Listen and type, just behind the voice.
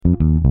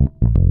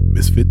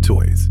Misfit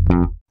Toys.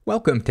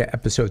 Welcome to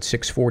episode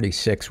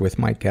 646 with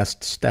my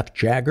guest, Steph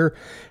Jagger.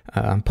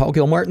 I'm Paul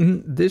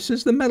Gilmartin. This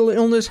is the Mental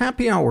Illness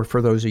Happy Hour.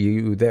 For those of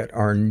you that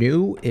are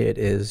new, it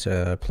is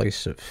a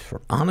place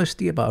for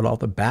honesty about all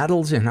the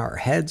battles in our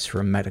heads,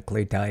 from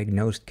medically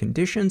diagnosed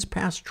conditions,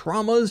 past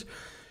traumas,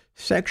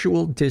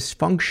 sexual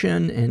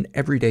dysfunction, and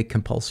everyday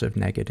compulsive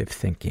negative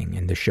thinking.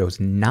 And the show's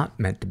not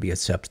meant to be a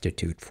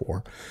substitute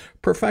for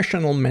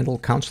professional mental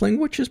counseling,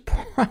 which is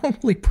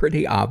probably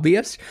pretty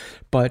obvious.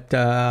 But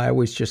I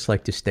always just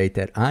like to state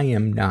that I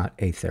am not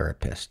a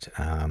therapist.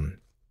 I'm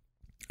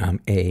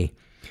a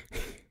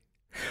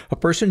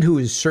person who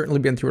has certainly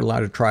been through a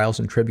lot of trials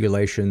and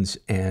tribulations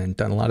and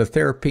done a lot of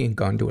therapy and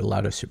gone to a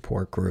lot of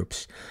support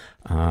groups.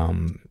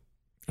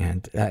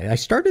 And I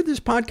started this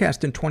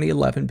podcast in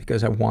 2011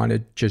 because I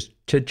wanted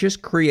to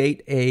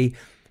create a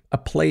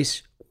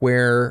place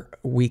where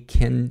we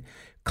can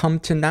come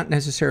to not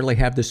necessarily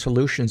have the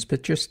solutions,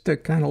 but just to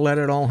kind of let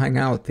it all hang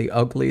out. The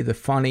ugly, the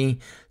funny,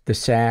 the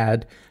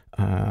sad.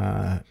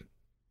 Yeah,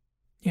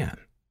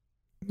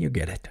 you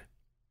get it.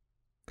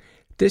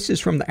 This is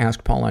from the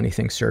Ask Paul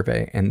Anything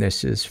survey, and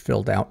this is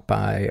filled out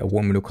by a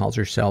woman who calls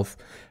herself,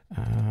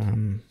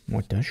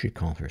 what does she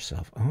call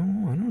herself? Oh,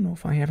 I don't know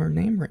if I have her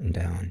name written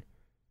down.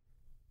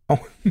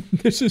 Oh,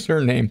 this is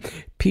her name.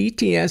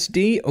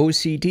 PTSD,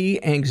 OCD,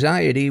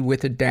 anxiety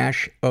with a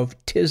dash of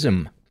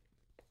tism.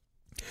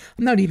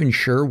 I'm not even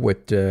sure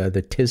what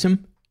the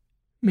tism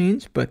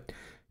means, but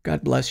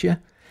God bless you.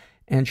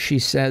 And she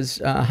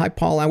says, hi,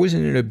 Paul. I was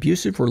in an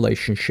abusive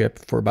relationship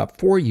for about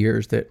 4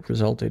 years that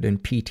resulted in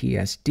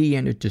PTSD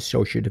and a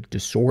dissociative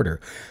disorder.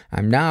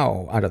 I'm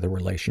now out of the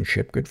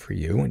relationship, good for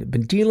you, and have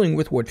been dealing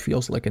with what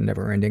feels like a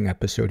never-ending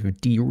episode of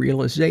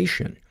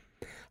derealization.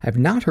 I've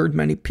not heard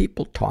many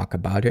people talk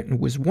about it and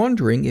was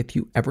wondering if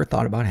you ever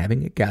thought about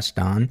having a guest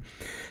on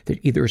that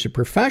either is a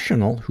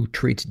professional who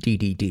treats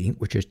DDD,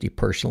 which is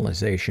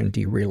depersonalization,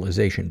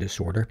 derealization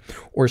disorder,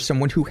 or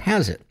someone who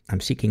has it.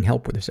 I'm seeking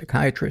help with a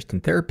psychiatrist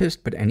and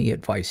therapist, but any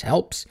advice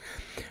helps.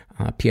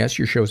 P.S.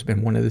 Your show's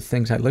been one of the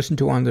things I listen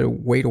to on the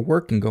way to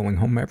work and going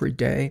home every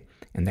day,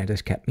 and that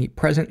has kept me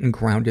present and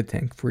grounded.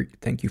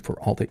 Thank you for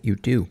all that you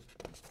do.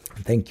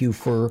 Thank you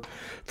for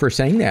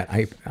saying that.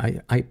 I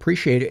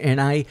appreciate it.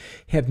 And I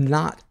have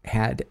not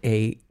had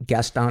a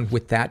guest on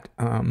with that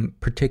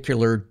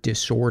particular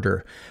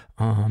disorder.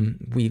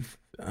 My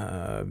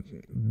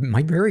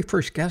very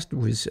first guest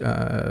was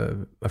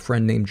a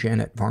friend named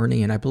Janet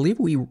Varney, and I believe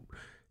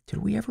did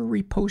we ever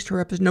repost her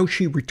episode? No,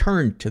 she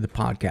returned to the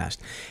podcast.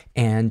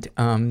 And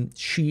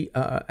she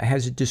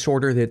has a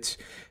disorder that's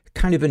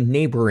kind of a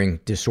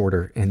neighboring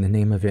disorder, and the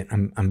name of it,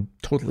 I'm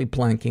totally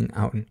blanking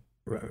out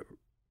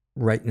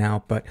right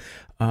now, but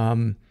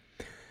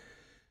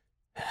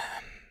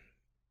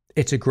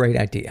it's a great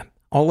idea.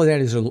 All of that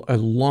is a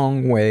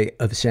long way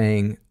of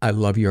saying I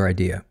love your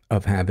idea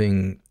of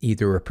having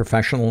either a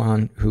professional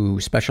on who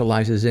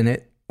specializes in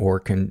it or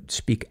can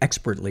speak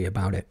expertly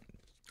about it,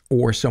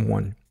 or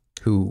someone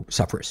who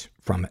suffers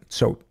from it.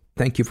 So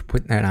thank you for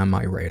putting that on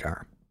my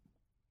radar.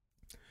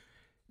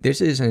 This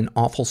is an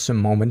awfulsome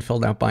moment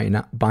filled out by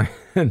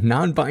a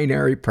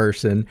non-binary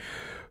person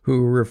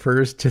who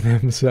refers to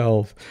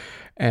themselves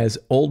as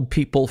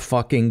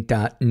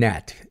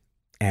oldpeoplefucking.net.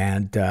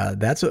 And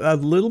that's a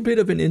little bit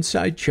of an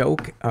inside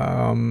joke.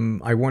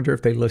 I wonder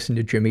if they listened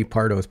to Jimmy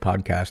Pardo's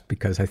podcast,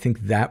 because I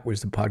think that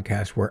was the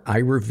podcast where I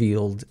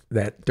revealed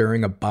that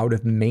during a bout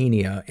of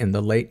mania in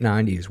the late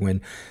 90s, when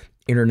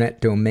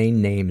internet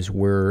domain names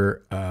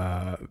were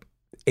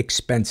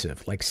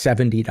expensive, like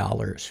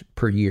 $70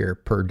 per year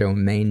per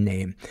domain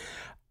name,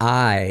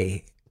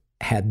 I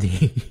had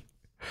the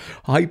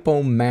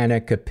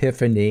hypomanic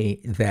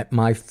epiphany that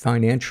my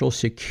financial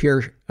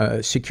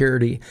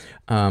security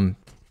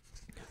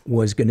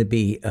was going to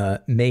be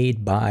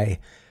made by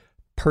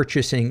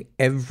purchasing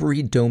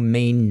every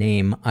domain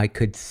name I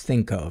could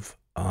think of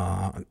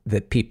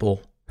that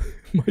people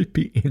might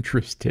be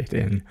interested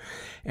in.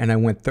 And I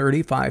went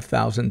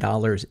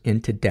 $35,000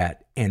 into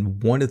debt,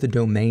 and one of the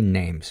domain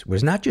names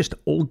was not just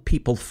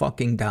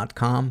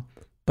oldpeoplefucking.com,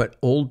 but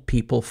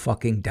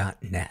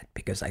oldpeoplefucking.net,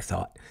 because I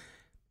thought,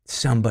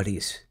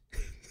 somebody's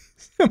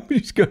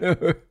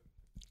gonna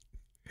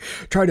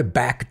try to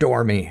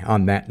backdoor me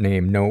on that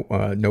name. No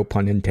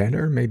pun intended,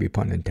 or maybe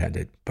pun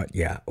intended, but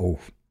yeah,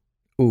 oof.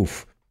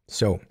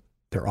 So,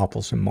 their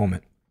awfulsome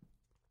moment.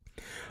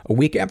 A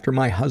week after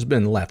my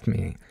husband left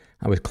me,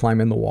 I was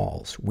climbing the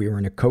walls. We were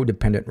in a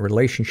codependent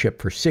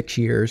relationship for 6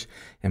 years,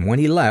 and when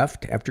he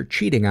left, after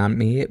cheating on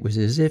me, it was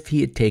as if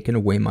he had taken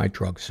away my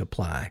drug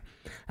supply.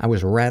 I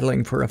was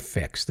rattling for a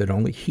fix that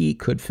only he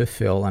could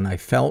fulfill, and I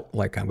felt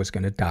like I was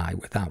going to die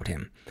without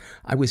him.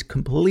 I was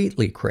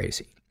completely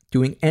crazy,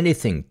 doing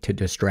anything to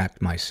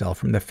distract myself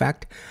from the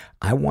fact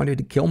I wanted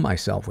to kill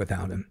myself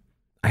without him.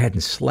 I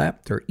hadn't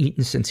slept or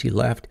eaten since he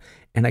left,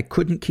 and I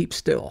couldn't keep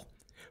still.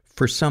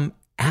 For some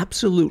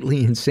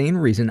absolutely insane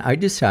reason, I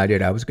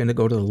decided I was going to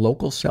go to the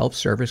local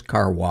self-service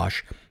car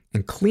wash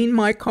and clean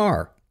my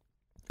car,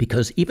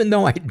 because even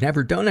though I'd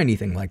never done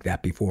anything like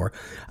that before,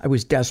 I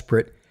was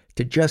desperate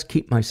to just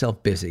keep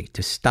myself busy,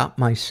 to stop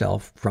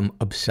myself from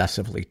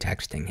obsessively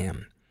texting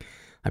him.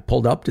 I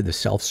pulled up to the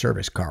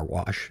self-service car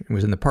wash. It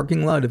was in the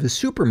parking lot of a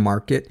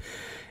supermarket,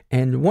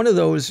 and one of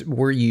those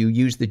where you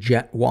use the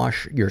jet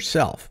wash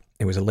yourself.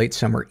 It was a late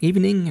summer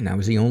evening, and I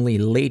was the only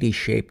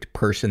lady-shaped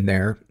person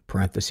there.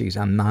 Parentheses,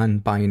 I'm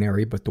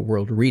non-binary, but the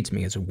world reads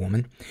me as a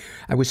woman.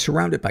 I was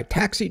surrounded by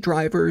taxi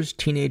drivers,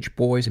 teenage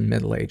boys, and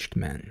middle-aged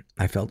men.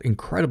 I felt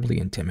incredibly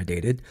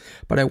intimidated,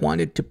 but I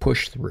wanted to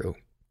push through.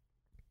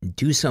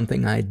 Do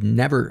something I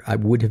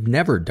would have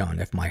never done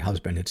if my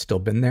husband had still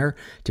been there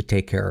to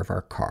take care of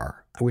our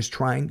car. I was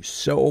trying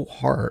so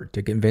hard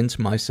to convince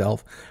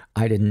myself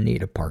I didn't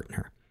need a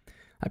partner.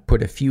 I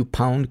put a few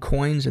pound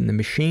coins in the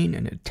machine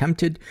and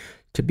attempted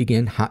to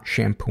begin hot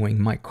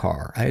shampooing my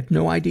car. I had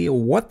no idea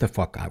what the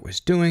fuck I was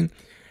doing,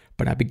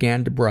 but I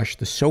began to brush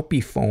the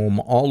soapy foam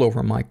all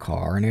over my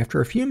car, and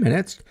after a few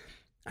minutes,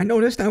 I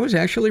noticed I was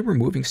actually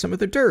removing some of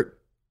the dirt.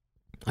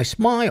 I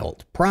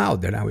smiled,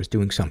 proud that I was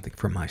doing something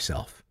for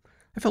myself.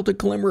 I felt a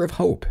glimmer of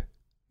hope.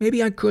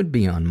 Maybe I could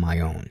be on my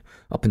own.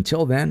 Up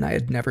until then, I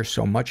had never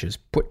so much as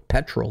put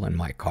petrol in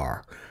my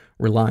car,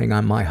 relying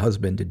on my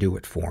husband to do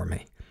it for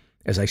me.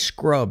 As I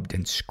scrubbed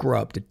and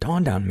scrubbed, it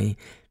dawned on me,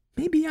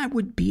 maybe I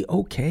would be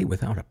okay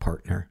without a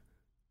partner.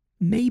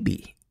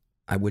 Maybe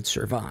I would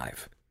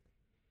survive.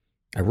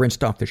 I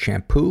rinsed off the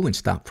shampoo and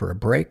stopped for a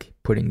break,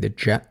 putting the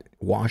jet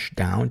wash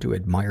down to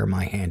admire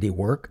my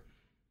handiwork.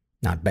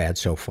 Not bad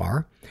so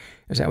far.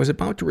 As I was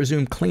about to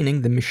resume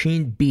cleaning, the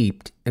machine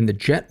beeped and the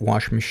jet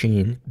wash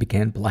machine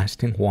began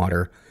blasting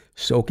water,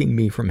 soaking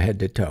me from head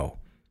to toe.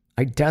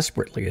 I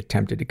desperately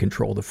attempted to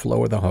control the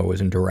flow of the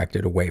hose and direct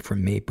it away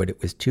from me, but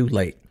it was too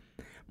late.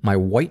 My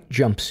white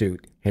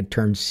jumpsuit had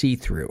turned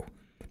see-through,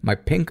 my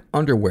pink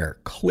underwear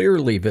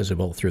clearly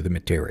visible through the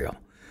material.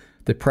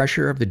 The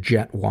pressure of the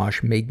jet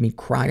wash made me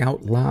cry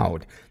out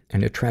loud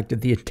and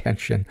attracted the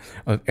attention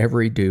of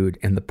every dude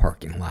in the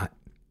parking lot.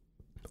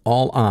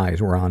 All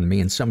eyes were on me,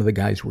 and some of the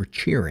guys were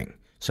cheering.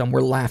 Some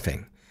were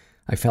laughing.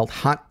 I felt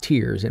hot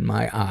tears in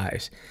my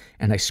eyes,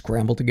 and I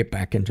scrambled to get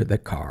back into the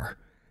car.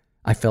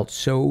 I felt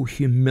so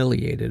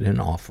humiliated and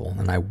awful,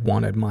 and I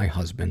wanted my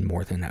husband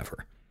more than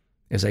ever.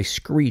 As I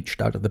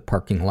screeched out of the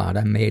parking lot,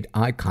 I made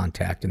eye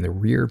contact in the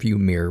rearview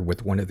mirror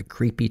with one of the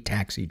creepy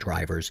taxi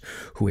drivers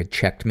who had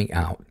checked me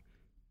out.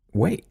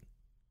 Wait,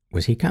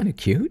 was he kind of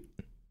cute?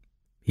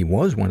 He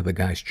was one of the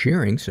guys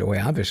cheering, so he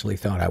obviously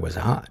thought I was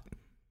hot.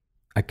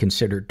 I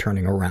considered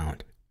turning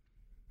around.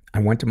 I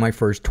went to my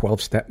first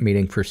 12-step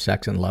meeting for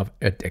sex and love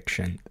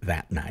addiction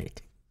that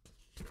night.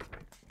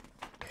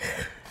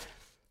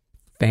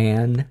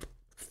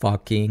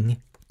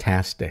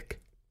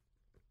 Fan-fucking-tastic.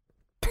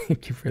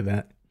 Thank you for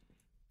that.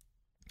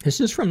 This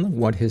is from the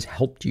What Has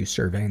Helped You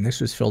survey, and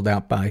this was filled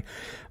out by,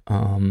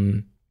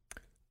 I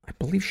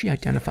believe she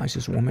identifies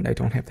as a woman. I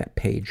don't have that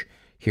page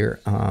here,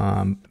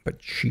 but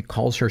she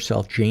calls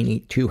herself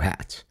Janie Two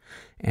Hats.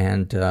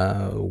 And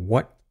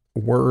what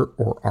were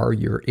or are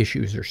your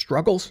issues or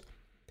struggles?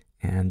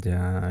 And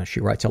she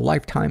writes, a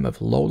lifetime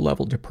of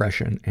low-level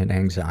depression and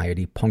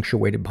anxiety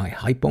punctuated by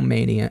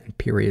hypomania and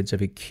periods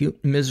of acute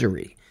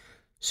misery,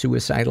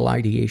 suicidal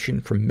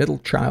ideation from middle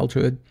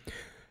childhood,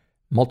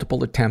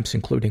 multiple attempts,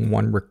 including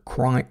one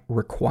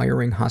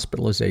requiring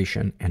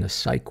hospitalization and a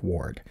psych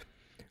ward.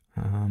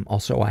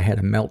 Also, I had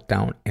a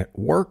meltdown at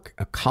work.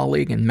 A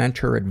colleague and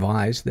mentor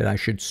advised that I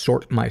should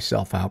sort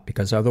myself out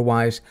because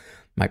otherwise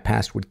my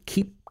past would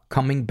keep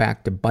coming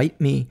back to bite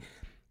me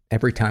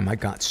every time I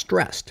got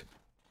stressed.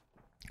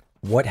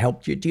 What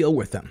helped you deal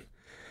with them?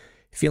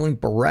 Feeling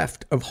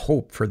bereft of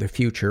hope for the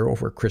future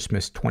over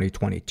Christmas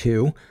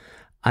 2022,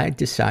 I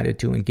decided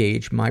to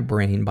engage my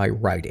brain by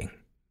writing.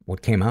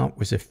 What came out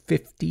was a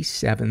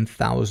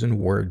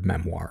 57,000-word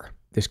memoir.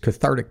 This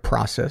cathartic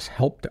process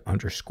helped to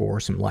underscore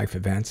some life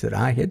events that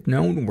I had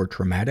known were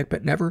traumatic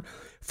but never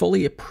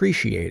fully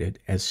appreciated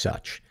as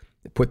such.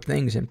 It put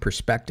things in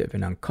perspective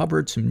and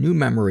uncovered some new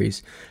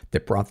memories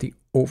that brought the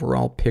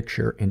overall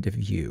picture into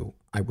view.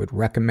 I would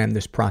recommend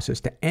this process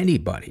to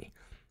anybody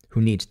who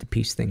needs to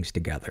piece things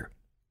together.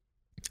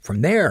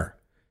 From there,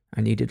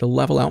 I needed to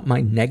level out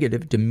my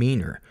negative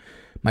demeanor.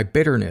 My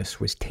bitterness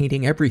was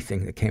tainting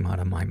everything that came out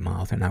of my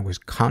mouth, and I was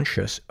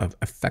conscious of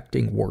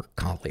affecting work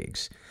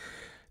colleagues.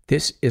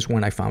 This is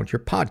when I found your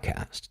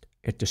podcast.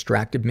 It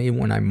distracted me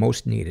when I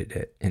most needed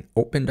it and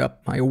opened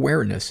up my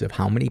awareness of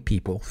how many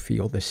people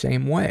feel the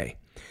same way.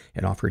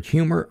 It offered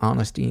humor,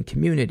 honesty, and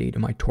community to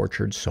my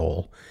tortured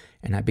soul,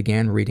 and I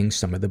began reading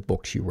some of the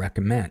books you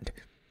recommend.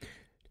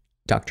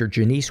 Dr.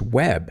 Janice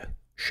Webb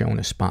shone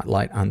a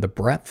spotlight on the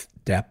breadth,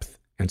 depth,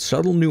 and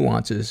subtle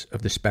nuances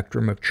of the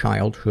spectrum of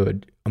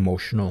childhood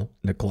emotional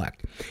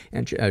neglect.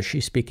 And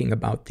she's speaking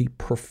about the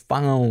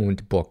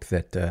profound book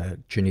that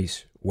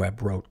Janice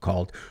Webb wrote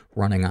called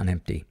Running on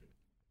Empty.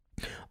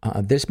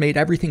 This made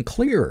everything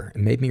clearer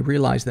and made me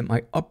realize that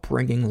my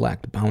upbringing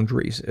lacked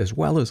boundaries as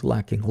well as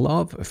lacking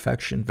love,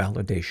 affection,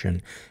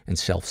 validation, and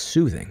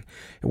self-soothing.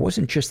 It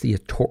wasn't just the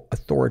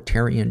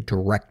authoritarian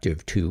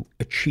directive to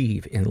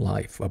achieve in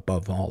life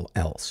above all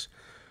else.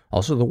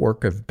 Also, the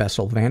work of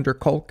Bessel van der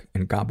Kolk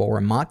and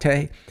Gabor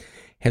Mate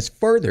has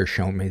further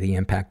shown me the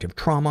impact of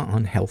trauma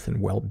on health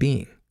and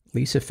well-being.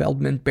 Lisa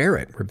Feldman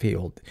Barrett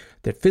revealed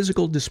that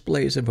physical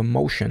displays of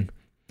emotion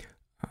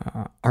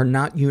are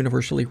not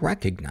universally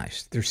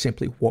recognized. They're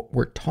simply what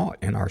we're taught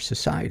in our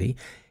society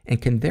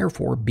and can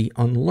therefore be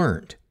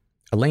unlearned.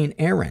 Elaine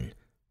Aron,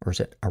 or is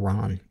it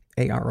Aron,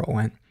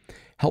 A-R-O-N,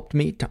 helped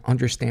me to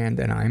understand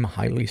that I'm a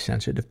highly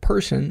sensitive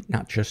person,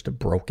 not just a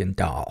broken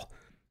doll.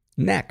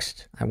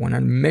 Next, I went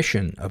on a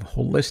mission of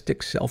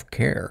holistic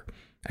self-care.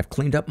 I've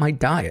cleaned up my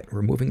diet,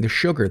 removing the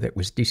sugar that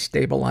was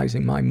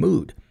destabilizing my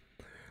mood.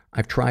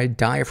 I've tried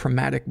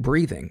diaphragmatic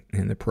breathing,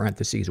 in the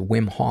parentheses,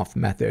 Wim Hof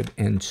method,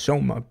 and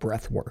Soma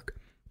breath work.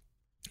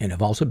 And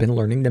I've also been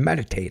learning to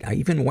meditate. I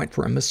even went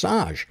for a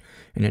massage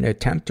in an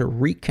attempt to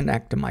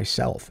reconnect to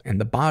myself and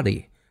the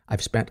body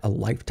I've spent a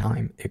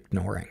lifetime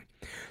ignoring.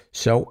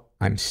 So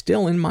I'm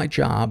still in my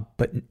job,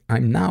 but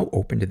I'm now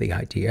open to the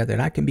idea that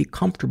I can be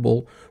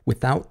comfortable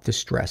without the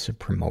stress of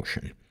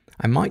promotion.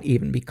 I might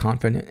even be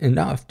confident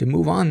enough to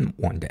move on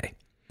one day.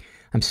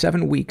 I'm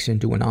 7 weeks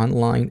into an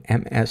online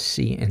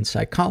MSc in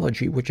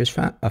psychology, which is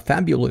a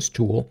fabulous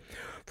tool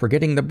for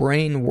getting the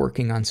brain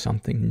working on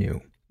something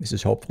new. This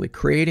is hopefully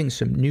creating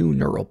some new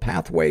neural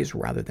pathways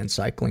rather than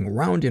cycling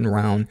round and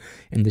round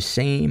in the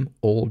same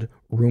old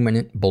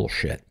ruminant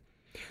bullshit.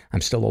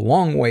 I'm still a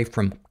long way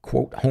from,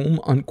 quote, home,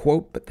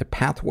 unquote, but the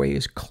pathway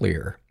is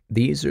clear.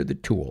 These are the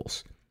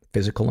tools: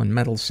 physical and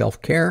mental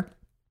self-care,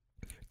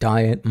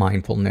 diet,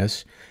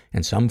 mindfulness,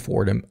 and some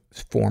form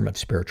of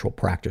spiritual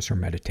practice or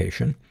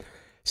meditation.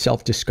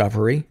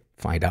 Self-discovery,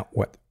 find out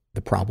what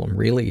the problem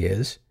really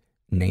is,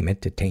 name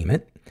it to tame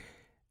it.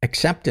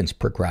 Acceptance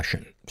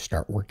progression,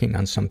 start working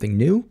on something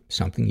new,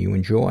 something you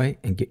enjoy,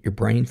 and get your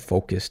brain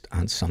focused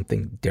on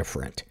something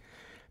different.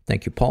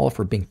 Thank you, Paula,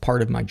 for being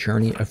part of my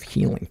journey of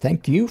healing.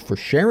 Thank you for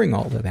sharing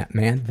all of that,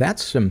 man.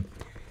 That's some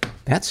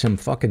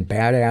fucking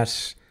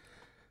badass.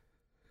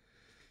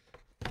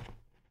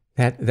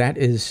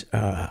 That's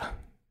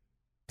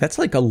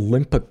like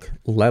Olympic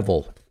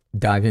level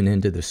diving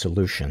into the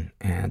solution.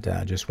 And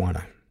I just want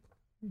to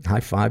high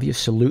five you,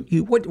 salute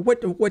you.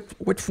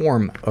 What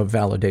form of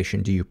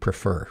validation do you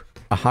prefer?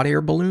 A hot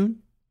air balloon?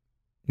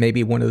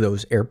 Maybe one of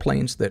those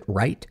airplanes that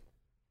write?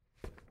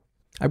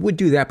 I would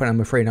do that, but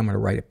I'm afraid I'm going to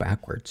write it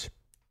backwards.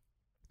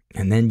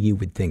 And then you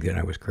would think that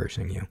I was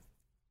cursing you.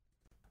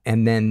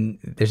 And then,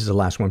 this is the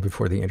last one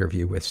before the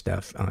interview with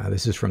Steph.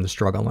 This is from the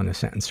Struggle in a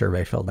Sentence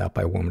survey filled out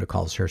by a woman who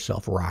calls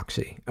herself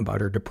Roxy. About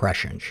her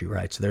depression, she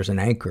writes, "There's an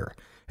anchor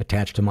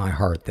attached to my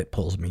heart that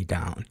pulls me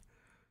down."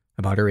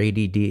 About her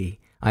ADD,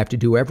 "I have to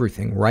do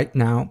everything right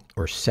now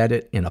or set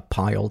it in a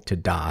pile to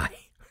die."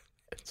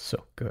 It's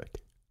so good.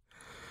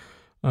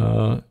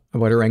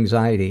 About her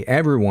anxiety,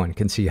 "Everyone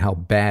can see how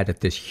bad at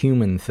this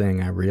human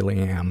thing I really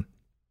am."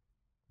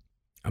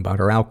 About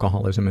her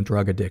alcoholism and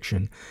drug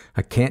addiction,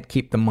 "I can't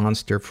keep the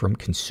monster from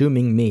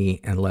consuming me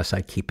unless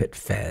I keep it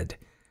fed."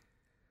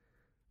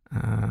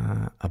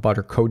 About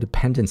her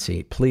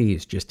codependency,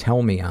 "Please just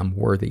tell me I'm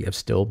worthy of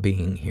still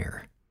being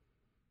here."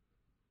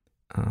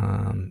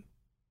 And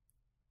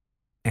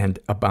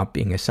about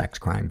being a sex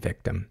crime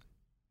victim,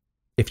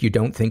 "If you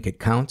don't think it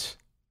counts,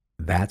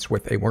 that's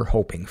what they were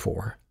hoping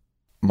for."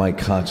 My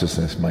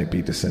consciousness might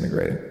be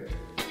disintegrating.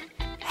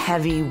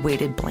 Heavy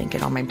weighted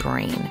blanket on my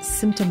brain.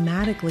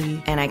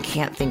 Symptomatically. And I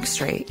can't think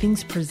straight.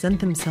 Things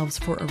present themselves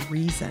for a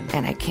reason.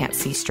 And I can't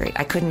see straight.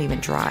 I couldn't even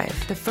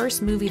drive. The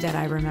first movie that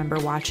I remember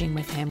watching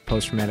with him,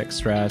 post-traumatic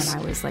stress,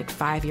 when I was like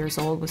 5 years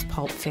old, was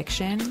Pulp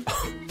Fiction.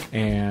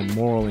 And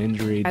moral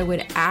injury. I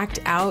would act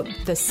out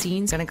the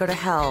scenes. Gonna go to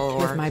hell.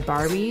 With my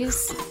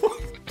Barbies.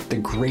 The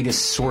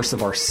greatest source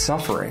of our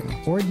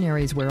suffering,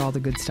 ordinary is where all the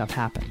good stuff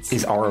happens,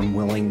 is our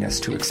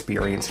unwillingness to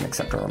experience and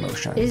accept our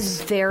emotions. It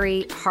is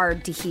very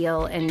hard to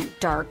heal in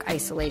dark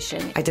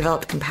isolation. I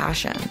developed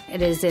compassion.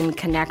 It is in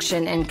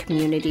connection and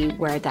community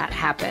where that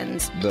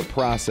happens. The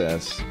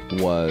process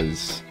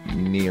was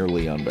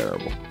nearly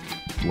unbearable.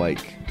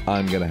 Like,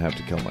 I'm going to have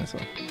to kill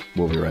myself.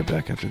 We'll be right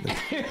back after this.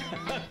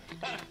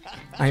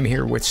 I'm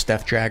here with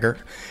Steph Jagger,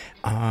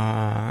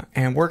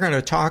 and we're going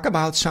to talk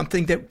about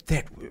something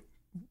that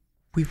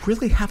we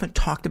really haven't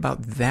talked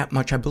about that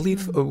much. I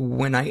believe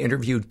when I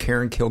interviewed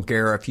Karen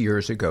Kilgare a few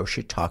years ago,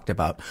 she talked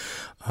about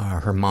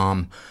her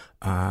mom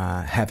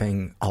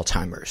having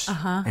Alzheimer's.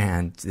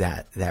 And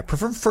that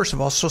first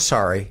of all, so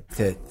sorry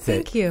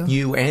that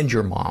you and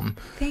your mom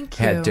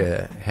had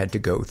to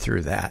go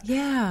through that.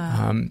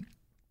 Yeah.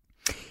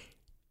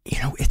 You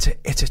know, it's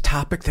a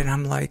topic that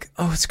I'm like,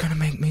 oh, it's going to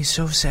make me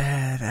so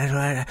sad.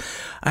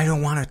 I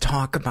don't want to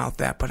talk about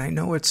that, but I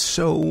know it's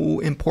so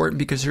important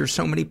because there's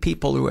so many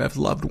people who have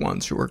loved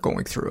ones who are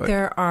going through it.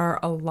 There are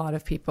a lot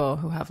of people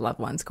who have loved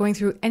ones going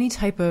through any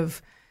type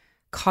of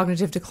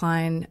cognitive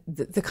decline,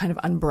 the kind of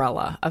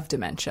umbrella of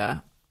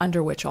dementia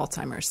under which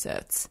Alzheimer's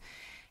sits.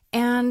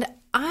 And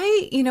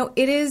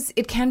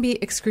it can be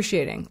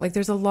excruciating. Like,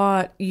 there's a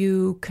lot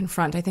you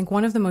confront. I think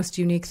one of the most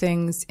unique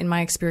things in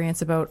my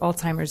experience about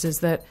Alzheimer's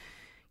is that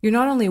you're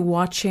not only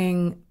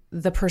watching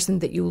the person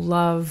that you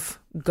love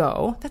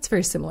go. That's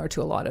very similar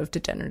to a lot of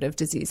degenerative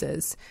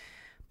diseases.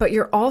 But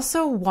you're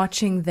also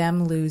watching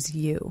them lose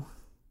you,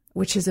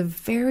 which is a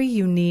very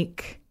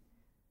unique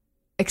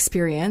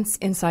experience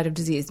inside of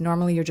disease.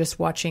 Normally, you're just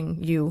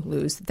watching you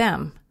lose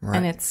them, right.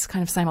 And it's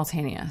kind of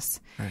simultaneous.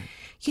 Right.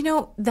 You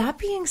know, that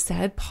being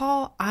said,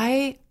 Paul,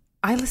 I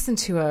listened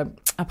to a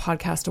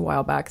podcast a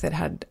while back that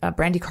had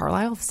Brandi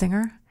Carlile, the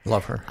singer.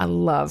 Love her. I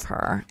love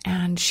her.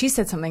 And she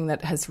said something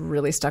that has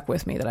really stuck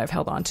with me that I've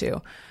held on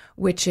to,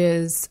 which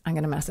is, I'm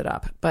going to mess it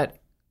up, but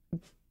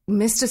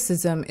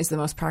mysticism is the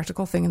most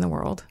practical thing in the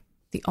world.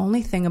 The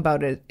only thing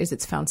about it is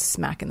it's found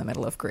smack in the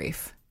middle of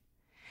grief.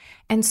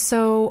 And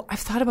so I've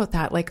thought about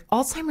that. Like,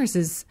 Alzheimer's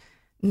is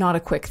not a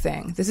quick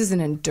thing. This is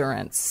an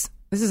endurance.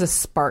 This is a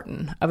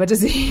Spartan of a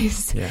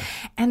disease. Yeah.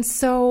 And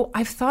so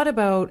I've thought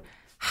about,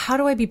 how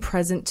do I be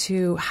present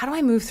to, how do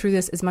I move through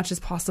this as much as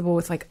possible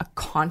with like a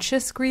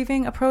conscious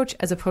grieving approach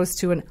as opposed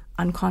to an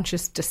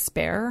unconscious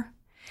despair?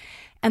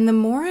 And the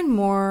more and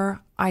more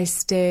I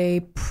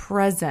stay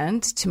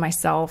present to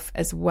myself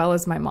as well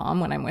as my mom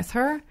when I'm with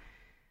her,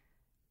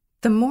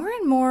 the more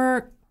and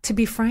more, to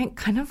be frank,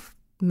 kind of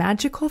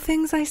magical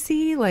things I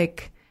see.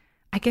 Like,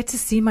 I get to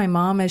see my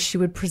mom as she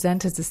would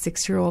present as a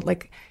 6-year-old.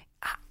 Like,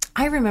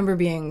 I remember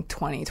being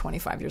 20,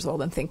 25 years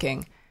old and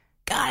thinking,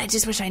 God, I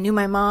just wish I knew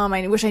my mom.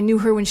 I wish I knew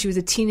her when she was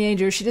a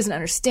teenager. She doesn't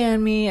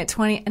understand me at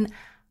 20. And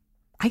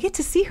I get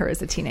to see her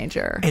as a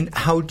teenager. And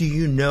how do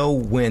you know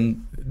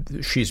when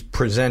she's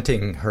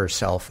presenting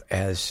herself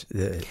as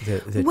the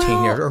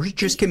teenager? Or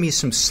just give me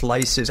some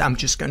slices. I'm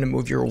just going to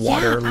move your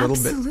water a little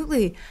bit.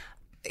 Absolutely.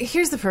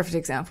 Here's the perfect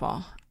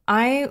example.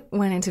 I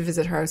went in to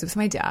visit her. I was with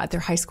my dad. They're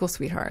high school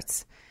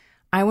sweethearts.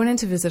 I went in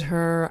to visit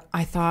her.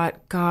 I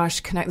thought,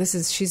 gosh,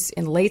 she's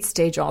in late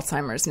stage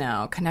Alzheimer's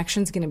now.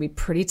 Connection's going to be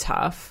pretty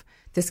tough.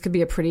 This could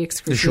be a pretty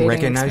excruciating. Does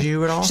she recognize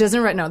you at all? She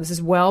doesn't. No, this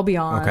is well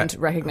beyond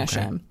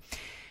recognition. Okay.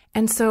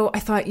 And so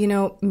I thought,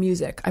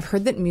 music. I've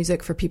heard that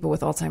music for people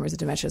with Alzheimer's and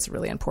dementia is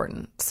really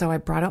important. So I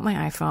brought out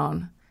my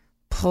iPhone,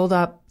 pulled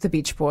up the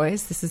Beach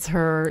Boys. This is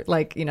her,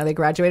 they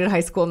graduated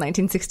high school in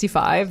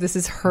 1965. This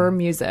is her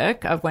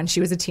music of when she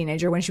was a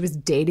teenager, when she was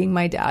dating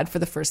my dad for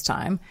the first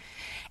time.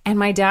 And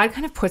my dad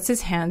kind of puts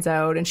his hands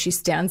out and she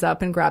stands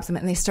up and grabs them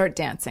and they start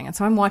dancing. And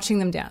so I'm watching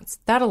them dance.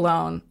 That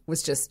alone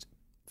was just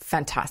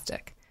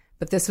fantastic.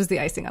 But this was the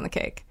icing on the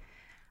cake.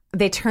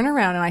 They turn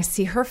around and I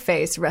see her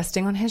face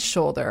resting on his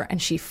shoulder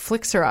and she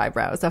flicks her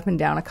eyebrows up and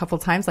down a couple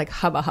times like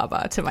hubba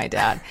hubba to my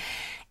dad.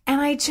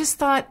 And I just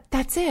thought,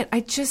 that's it.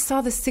 I just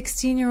saw the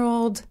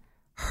 16-year-old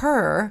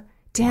her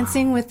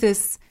dancing with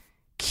this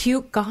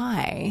cute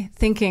guy,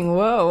 thinking,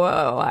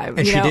 whoa.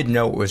 And she didn't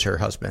know it was her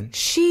husband.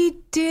 She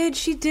did,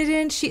 she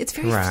didn't. It's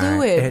very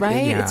fluid,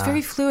 right? Yeah. It's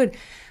very fluid.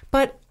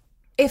 But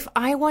if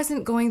I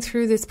wasn't going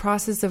through this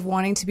process of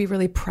wanting to be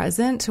really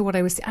present to what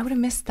I was seeing, I would have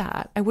missed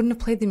that. I wouldn't have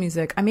played the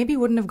music. I maybe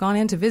wouldn't have gone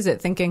in to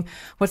visit thinking,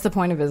 what's the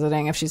point of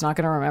visiting if she's not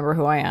going to remember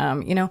who I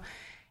am,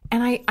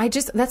 And I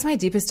just, that's my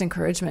deepest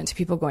encouragement to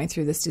people going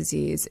through this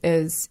disease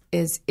is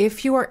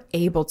if you are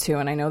able to,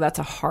 and I know that's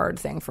a hard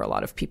thing for a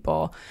lot of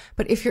people,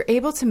 but if you're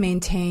able to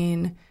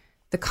maintain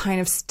the kind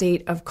of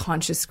state of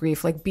conscious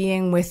grief, like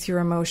being with your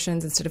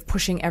emotions instead of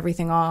pushing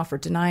everything off or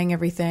denying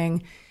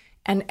everything,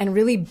 and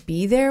really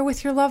be there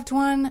with your loved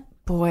one,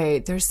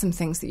 boy, there's some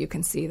things that you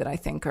can see that I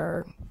think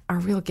are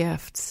real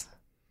gifts.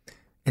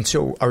 And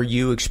so are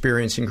you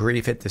experiencing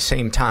grief at the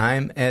same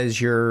time as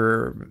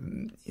you're,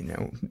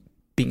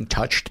 being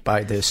touched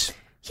by this?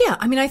 Yeah.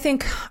 I mean, I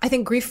think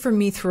grief for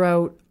me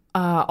throughout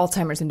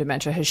Alzheimer's and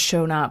dementia has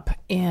shown up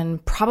in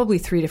probably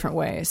 3 different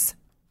ways.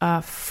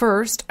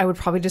 First, I would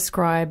probably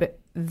describe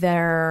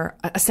a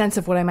sense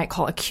of what I might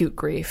call acute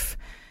grief.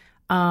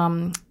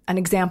 An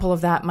example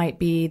of that might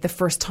be the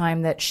first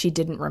time that she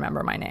didn't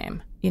remember my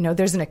name.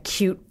 There's an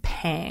acute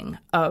pang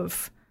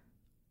of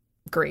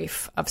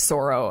grief, of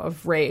sorrow,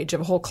 of rage,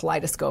 of a whole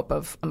kaleidoscope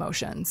of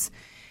emotions.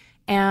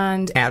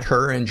 And at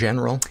her in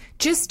general?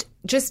 Just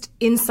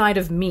inside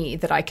of me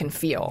that I can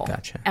feel.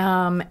 Gotcha.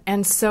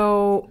 And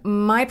so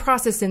my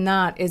process in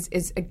that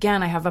is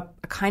again, I have a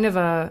kind of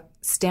a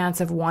stance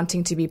of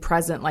wanting to be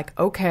present. Like,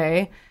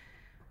 okay,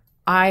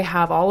 I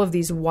have all of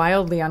these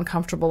wildly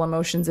uncomfortable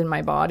emotions in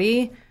my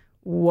body.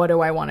 What do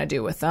I want to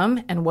do with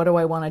them? And what do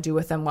I want to do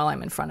with them while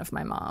I'm in front of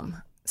my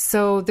mom?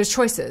 So there's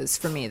choices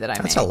for me that I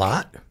make. That's a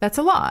lot. That's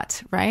a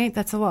lot, right?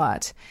 That's a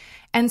lot.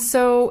 And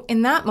so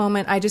in that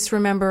moment, I just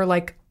remember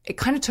it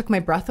kind of took my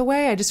breath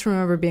away. I just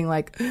remember being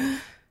like,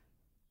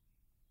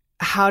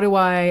 how do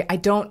I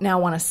don't now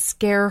want to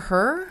scare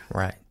her.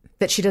 Right.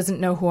 That she doesn't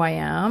know who I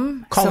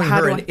am. Calling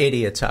her an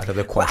idiot's out of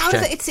the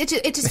question. Well,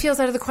 it just feels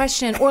out of the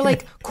question. Or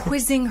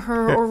quizzing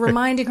her or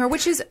reminding her,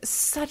 which is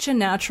such a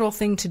natural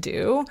thing to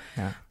do.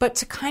 Yeah. But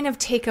to kind of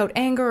take out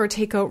anger or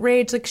take out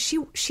rage,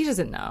 she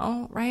doesn't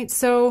know, right?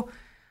 So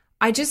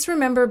I just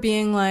remember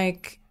being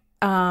like,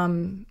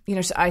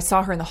 I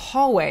saw her in the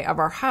hallway of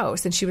our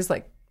house and she was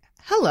like,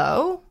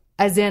 hello,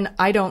 as in,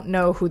 I don't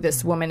know who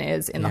this woman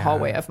is in the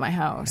hallway of my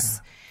house.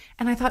 Yeah.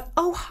 And I thought,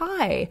 oh,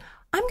 hi,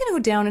 I'm going to go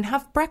down and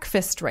have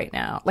breakfast right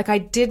now.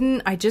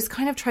 I just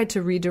kind of tried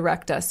to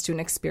redirect us to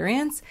an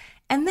experience.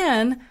 And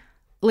then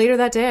later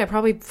that day, I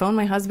probably phoned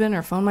my husband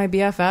or phoned my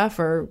BFF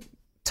or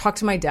talked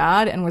to my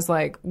dad and was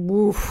like,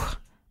 woof,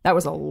 that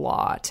was a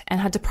lot, and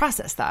had to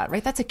process that,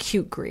 right? That's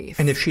acute grief.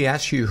 And if she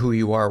asks you who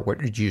you are, what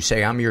did you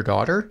say? I'm your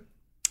daughter?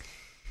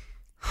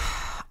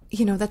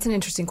 That's an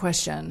interesting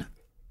question.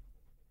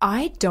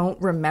 I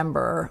don't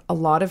remember a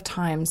lot of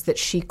times that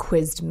she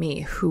quizzed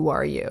me, who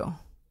are you?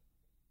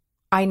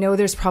 I know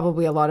there's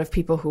probably a lot of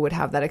people who would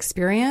have that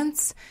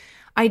experience.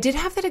 I did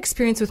have that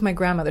experience with my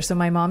grandmother. So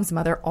my mom's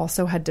mother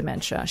also had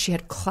dementia. She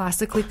had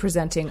classically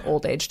presenting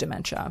old age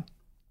dementia.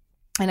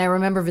 And I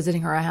remember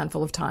visiting her a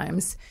handful of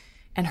times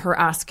and her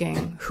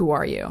asking, who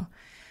are you?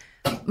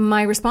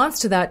 My response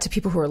to that to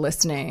people who are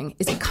listening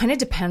is it kind of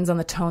depends on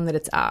the tone that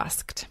it's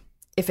asked.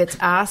 If it's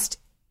asked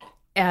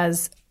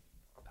as,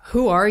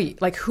 who are you?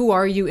 Like, who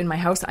are you in my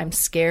house? I'm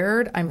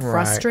scared. I'm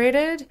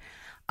frustrated.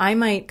 I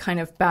might kind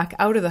of back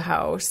out of the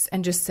house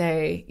and just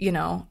say,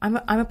 I'm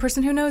a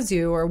person who knows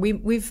you, or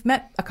we've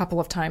met a couple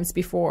of times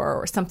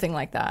before, or something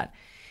like that.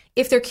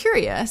 If they're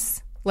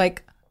curious,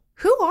 like,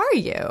 who are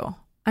you?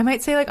 I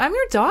might say, like, I'm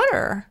your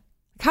daughter.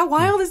 How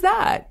wild is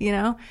that?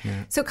 Yeah.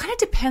 So it kind of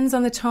depends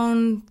on the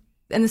tone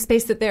and the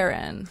space that they're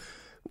in.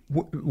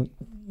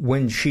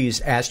 When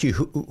she's asked you,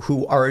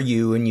 who are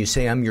you? And you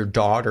say, I'm your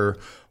daughter,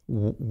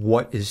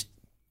 what is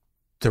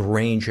the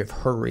range of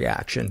her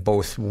reaction,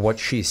 both what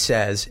she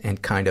says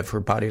and kind of her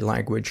body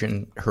language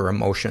and her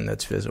emotion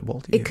that's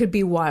visible to you? It could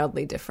be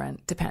wildly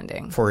different,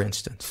 depending. For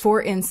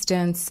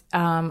instance,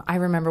 I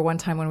remember one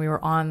time when we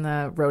were on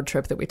the road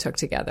trip that we took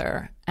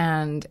together,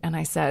 and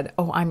I said,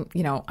 "Oh,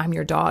 I'm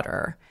your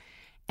daughter,"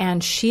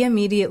 and she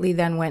immediately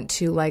then went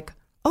to like,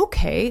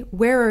 "Okay,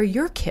 where are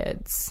your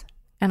kids?"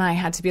 And I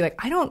had to be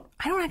like, I don't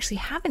actually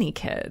have any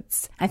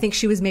kids. I think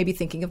she was maybe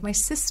thinking of my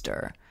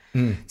sister.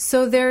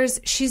 So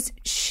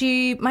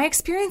my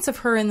experience of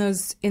her in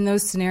those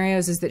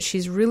scenarios is that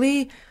she's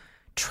really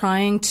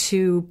trying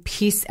to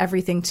piece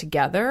everything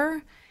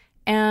together.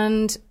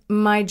 And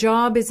my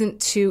job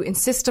isn't to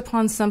insist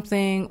upon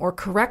something or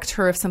correct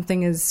her if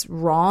something is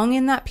wrong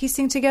in that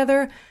piecing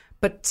together,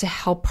 but to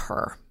help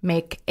her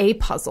make a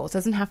puzzle. It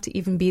doesn't have to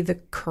even be the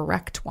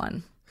correct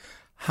one.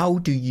 How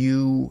do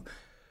you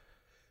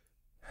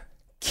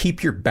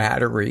keep your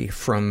battery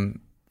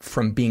from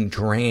being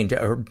drained?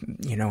 Or,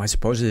 I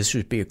suppose this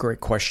would be a great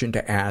question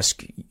to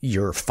ask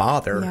your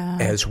father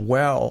as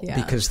well,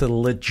 because the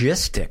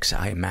logistics,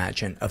 I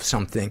imagine, of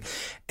something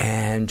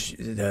and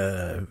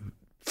the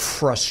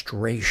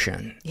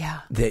frustration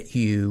that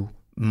you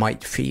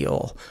might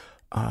feel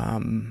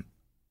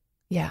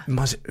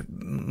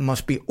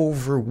must be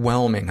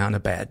overwhelming on a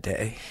bad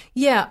day.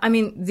 Yeah. I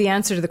mean, the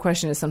answer to the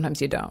question is sometimes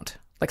you don't.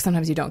 Like,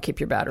 sometimes you don't keep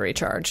your battery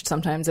charged.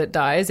 Sometimes it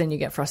dies and you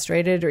get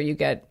frustrated or you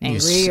get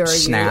angry or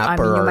snap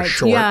or are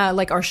short. Yeah,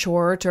 like are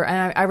short.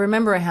 And I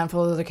remember a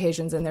handful of those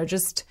occasions, and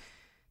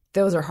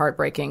those are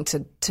heartbreaking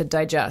to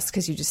digest,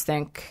 because you just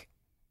think,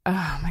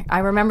 I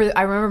remember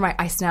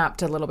I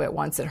snapped a little bit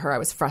once at her. I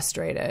was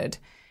frustrated,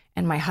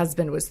 and my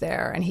husband was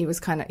there, and he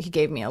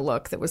gave me a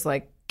look that was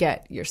like,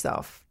 get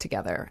yourself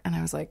together. And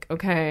I was like,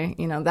 okay,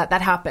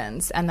 that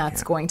happens, and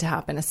that's going to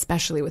happen,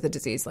 especially with a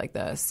disease like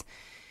this.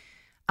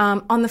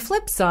 On the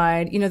flip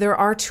side, there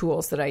are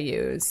tools that I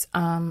use.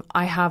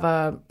 I have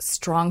a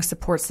strong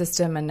support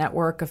system and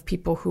network of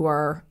people who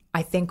are,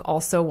 I think,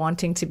 also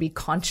wanting to be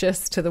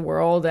conscious to the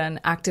world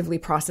and actively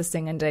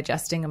processing and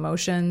digesting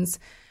emotions.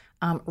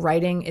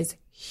 Writing is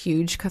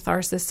huge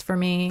catharsis for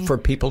me. For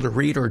people to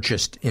read, or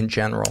just in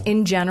general?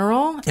 In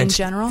general. And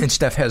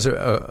Steph has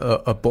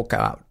a book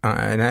out,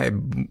 and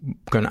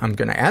I'm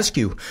gonna ask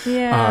you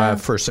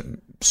for some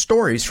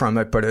stories from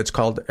it, but it's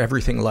called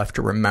Everything Left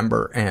to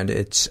Remember, and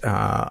it's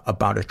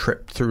about a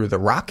trip through the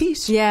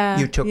Rockies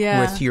you took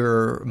with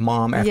your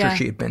mom after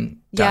she had been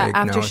diagnosed.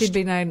 Yeah, after she'd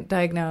been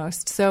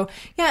diagnosed. So,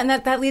 and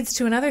that leads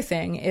to another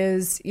thing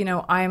is,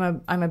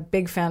 I'm a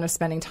big fan of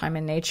spending time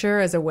in nature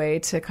as a way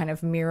to kind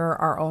of mirror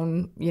our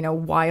own,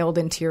 wild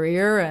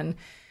interior and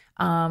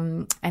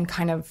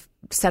kind of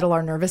settle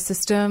our nervous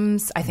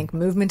systems. I think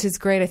movement is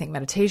great. I think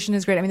meditation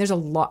is great. I mean, there's a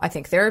lot. I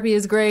think therapy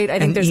is great. I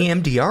think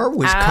EMDR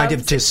was kind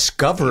of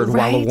discovered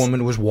while a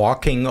woman was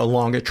walking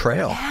along a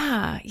trail.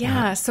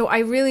 Yeah. So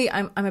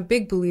I'm a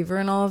big believer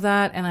in all of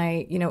that, and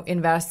I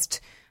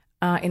invest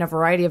in a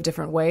variety of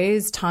different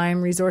ways,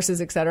 time,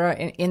 resources, et cetera,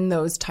 in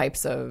those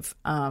types of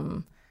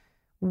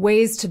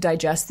ways to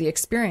digest the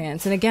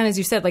experience. And again, as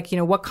you said,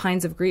 what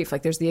kinds of grief?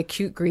 Like, there's the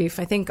acute grief.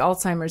 I think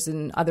Alzheimer's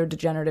and other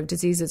degenerative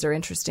diseases are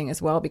interesting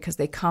as well, because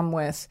they come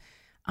with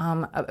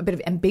a bit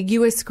of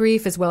ambiguous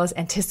grief as well as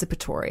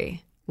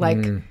anticipatory.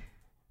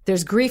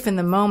 There's grief in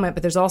the moment,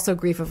 but there's also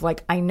grief of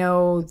I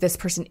know this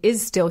person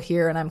is still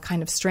here, and I'm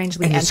kind of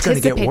strangely anticipating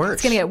it's going to get worse.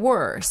 It's going to get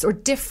worse or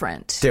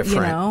different.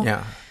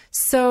 Yeah.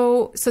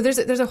 So there's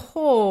a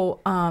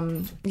whole,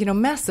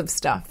 mess of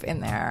stuff in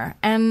there.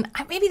 And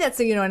maybe that's,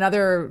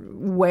 another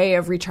way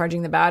of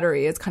recharging the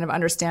battery is kind of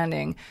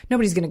understanding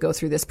nobody's going to go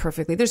through this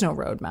perfectly. There's no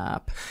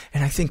roadmap.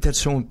 And I think that's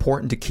so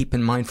important to keep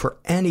in mind for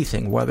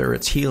anything, whether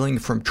it's healing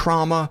from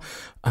trauma,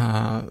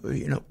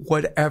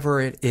 whatever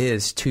it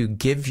is, to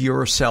give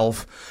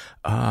yourself,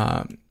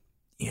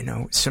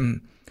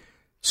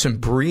 some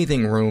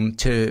breathing room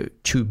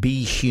to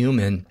be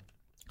human.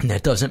 And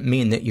that doesn't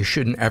mean that you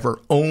shouldn't ever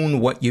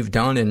own what you've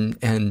done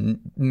and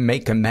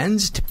make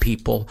amends to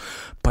people,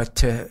 but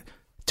to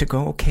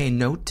go, okay,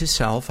 note to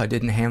self, I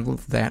didn't handle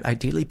that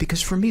ideally,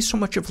 because for me, so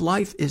much of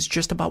life is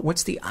just about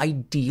what's the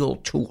ideal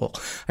tool.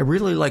 I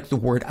really like the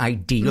word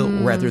ideal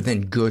rather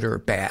than good or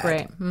bad.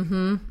 Right.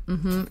 Mm-hmm.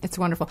 Mm-hmm. It's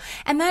wonderful.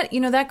 And that,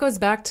 that goes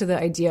back to the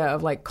idea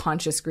of like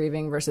conscious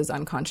grieving versus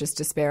unconscious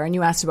despair. And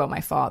you asked about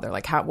my father,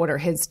 like what are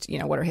his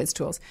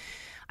tools?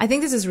 I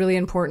think this is really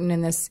important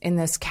in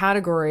this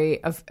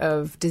category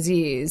of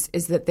disease,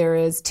 is that there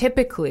is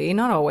typically,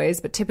 not always,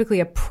 but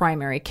typically a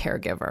primary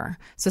caregiver.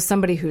 So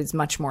somebody who's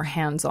much more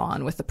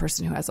hands-on with the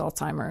person who has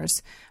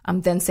Alzheimer's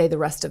than, say, the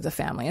rest of the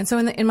family. And so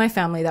in my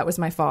family, that was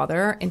my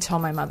father until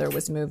my mother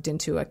was moved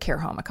into a care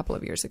home a couple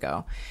of years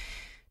ago.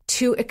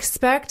 To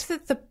expect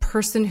that the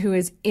person who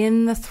is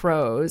in the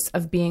throes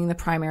of being the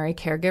primary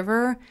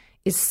caregiver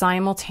is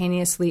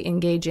simultaneously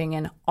engaging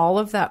in all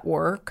of that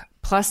work,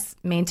 plus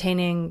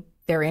maintaining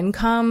their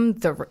income,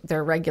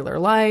 their regular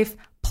life,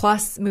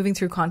 plus moving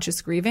through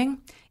conscious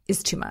grieving,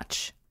 is too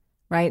much,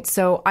 right?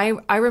 So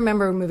I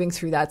remember moving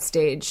through that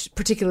stage,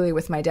 particularly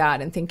with my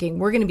dad, and thinking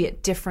we're going to be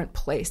at different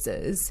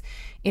places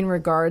in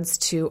regards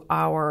to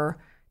our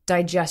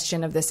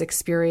digestion of this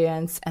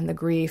experience and the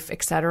grief,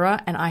 et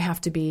cetera. And I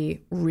have to be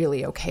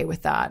really okay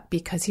with that,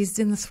 because he's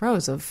in the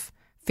throes of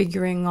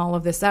figuring all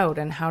of this out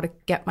and how to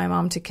get my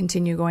mom to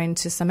continue going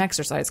to some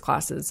exercise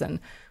classes, and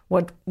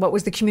what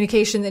was the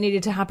communication that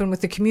needed to happen with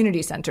the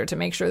community center to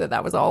make sure that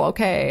that was all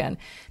okay. And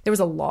there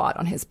was a lot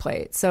on his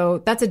plate.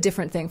 So that's a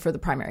different thing for the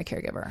primary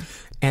caregiver.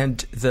 And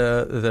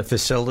the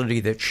facility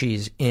that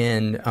she's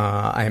in,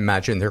 I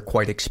imagine they're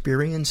quite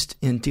experienced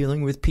in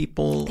dealing with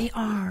people. They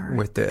are.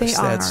 With this. They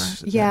are.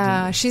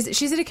 Yeah.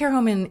 She's at a care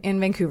home in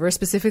Vancouver,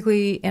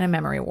 specifically in a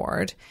memory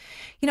ward.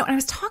 And I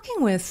was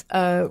talking with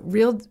a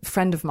real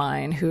friend of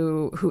mine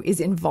who is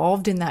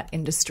involved in that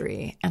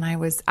industry, and I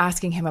was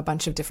asking him a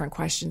bunch of different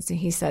questions, and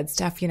he said,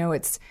 Steph,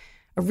 it's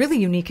a really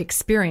unique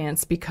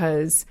experience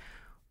because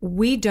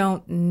we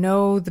don't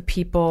know the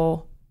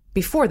people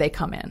before they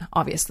come in,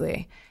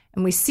 obviously.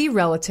 And we see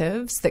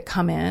relatives that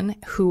come in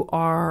who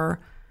are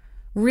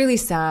really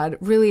sad,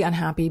 really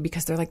unhappy,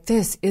 because they're like,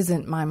 this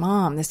isn't my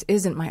mom, this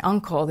isn't my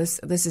uncle, this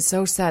is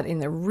so sad,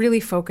 and they're really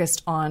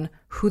focused on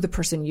who the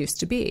person used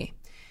to be.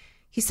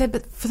 He said,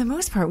 but for the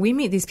most part, we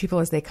meet these people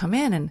as they come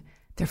in, and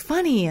they're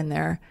funny and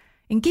they're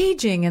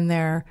engaging and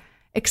they're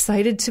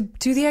excited to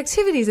do the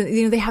activities.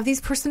 And, they have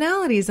these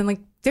personalities, and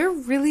like, they're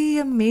really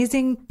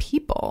amazing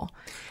people.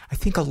 I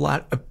think a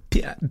lot of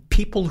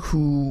people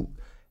who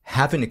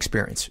haven't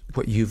experienced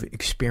what you've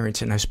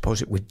experienced, and I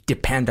suppose it would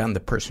depend on the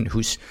person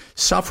who's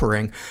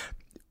suffering,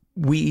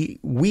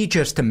 we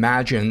just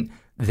imagine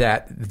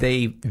that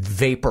they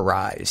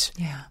vaporize.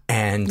 Yeah.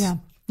 And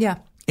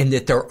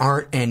that there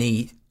aren't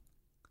any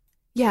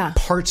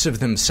parts of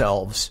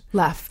themselves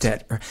left.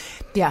 And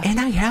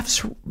I have,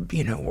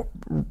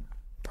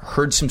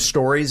 heard some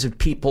stories of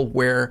people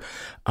where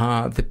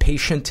the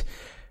patient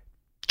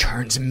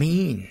turns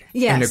mean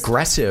and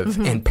aggressive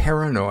and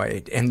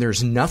paranoid, and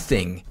there's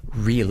nothing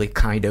really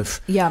kind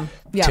of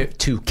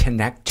to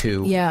connect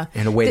to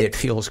in a way that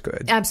feels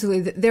good.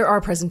 Absolutely. There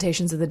are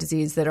presentations of the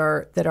disease that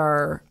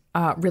are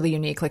really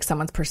unique, like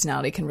someone's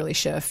personality can really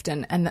shift,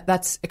 and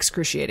that's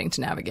excruciating to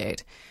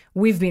navigate.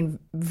 We've been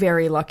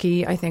very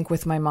lucky, I think,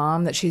 with my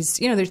mom that she's,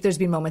 there's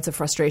been moments of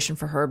frustration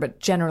for her, but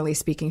generally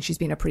speaking, she's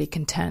been a pretty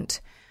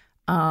content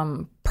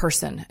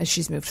person as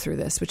she's moved through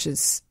this, which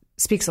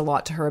speaks a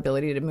lot to her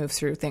ability to move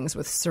through things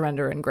with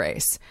surrender and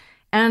grace,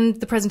 and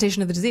the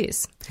presentation of the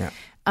disease.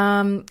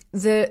 I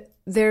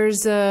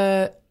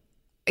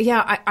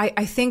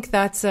think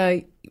that's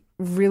a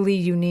really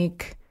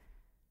unique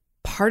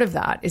part of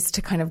that, is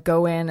to kind of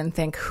go in and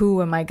think,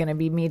 who am I going to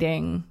be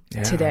meeting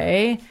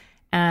today?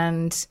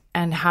 And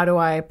how do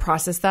I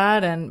process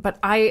that? But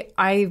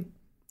I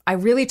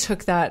really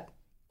took that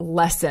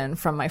lesson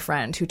from my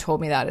friend who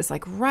told me that, is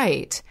like,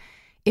 right,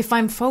 if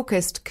I'm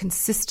focused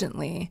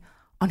consistently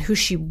on who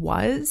she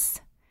was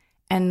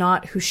and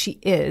not who she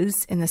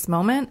is in this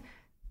moment,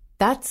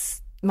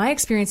 that's my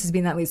experience has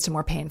been that leads to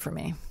more pain for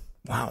me.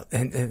 Wow.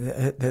 And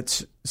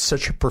that's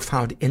such a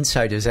profound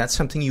insight. Is that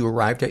something you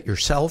arrived at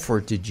yourself, or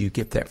did you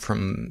get that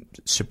from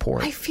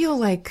support? I feel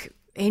like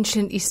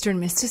ancient Eastern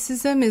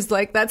mysticism is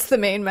like, that's the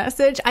main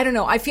message. I don't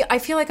know. I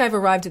feel like I've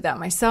arrived at that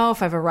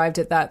myself. I've arrived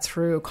at that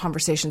through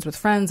conversations with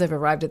friends. I've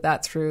arrived at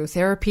that through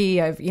therapy.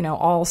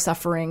 All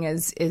suffering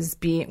is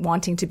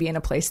wanting to be in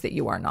a place that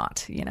you are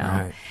not,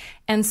 Right.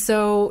 And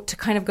so to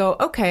kind of go,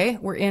 okay,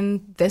 we're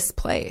in this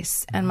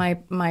place. And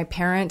my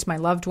parent, my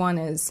loved one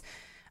is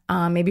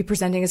maybe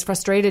presenting as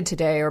frustrated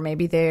today, or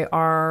maybe they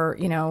are,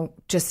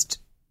 just,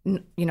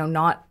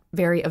 not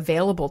very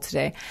available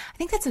today. I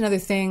think that's another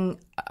thing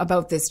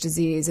about this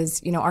disease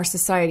is, our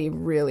society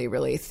really,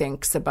 really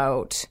thinks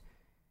about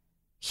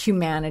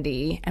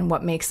humanity and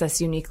what makes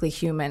us uniquely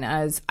human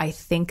as I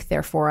think,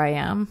 therefore I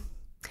am.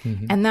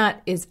 Mm-hmm. And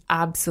that is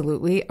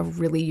absolutely a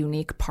really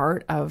unique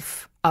part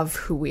of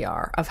who we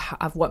are,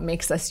 of what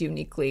makes us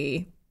unique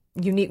creatures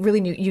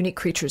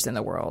in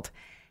the world.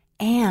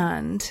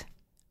 And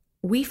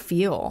we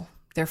feel,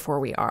 therefore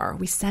we are.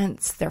 We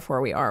sense,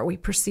 therefore we are. We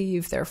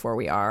perceive, therefore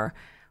we are.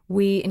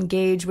 We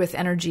engage with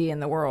energy in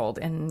the world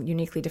in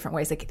uniquely different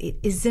ways. Like, it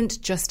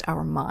isn't just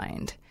our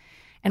mind.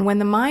 And when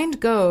the mind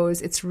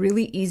goes, it's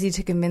really easy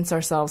to convince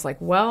ourselves, like,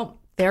 well,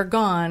 they're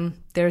gone.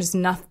 There's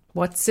nothing.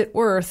 What's it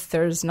worth?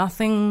 There's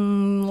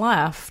nothing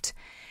left.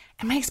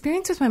 And my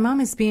experience with my mom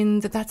has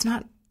been that that's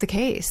not the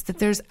case, that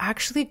there's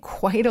actually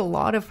quite a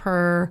lot of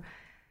her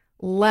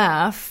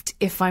left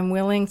if I'm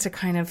willing to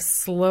kind of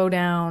slow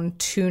down,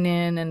 tune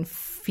in, and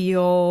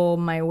feel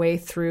my way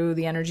through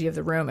the energy of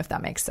the room, if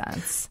that makes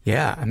sense.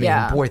 Yeah. I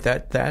mean, boy,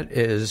 that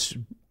is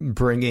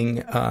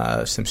bringing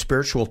some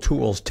spiritual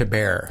tools to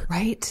bear.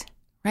 Right.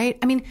 I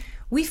mean,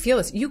 we feel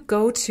this. You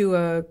go to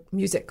a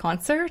music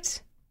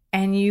concert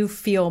and you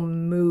feel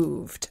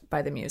moved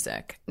by the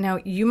music. Now,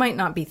 you might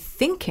not be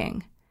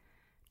thinking,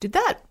 did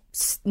that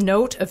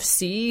note of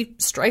C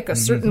strike a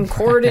certain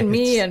chord in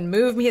me and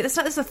move me? It's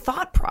a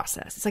thought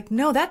process. It's like,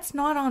 no, that's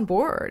not on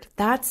board.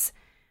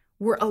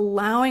 We're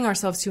allowing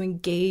ourselves to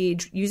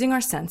engage using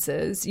our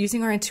senses,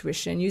 using our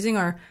intuition, using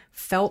our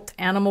felt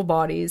animal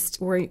bodies.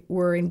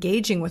 We're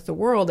engaging with the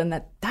world,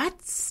 and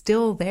that's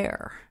still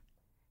there.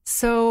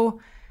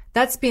 So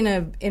that's been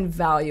an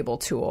invaluable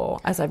tool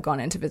as I've gone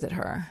in to visit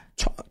her.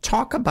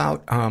 Talk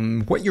about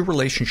what your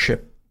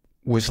relationship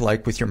was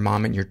like with your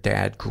mom and your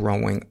dad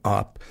growing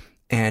up,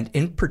 and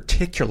in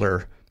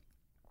particular,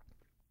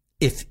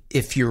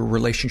 if your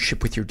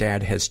relationship with your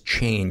dad has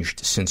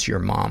changed since your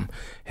mom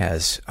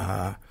has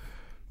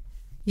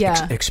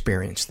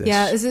experienced this.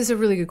 Yeah, this is a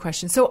really good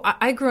question. So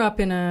I grew up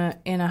in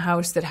a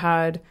house that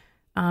had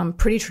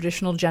pretty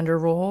traditional gender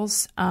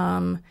roles,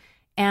 and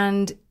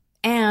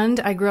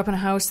I grew up in a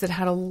house that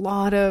had a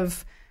lot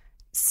of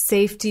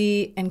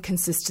safety and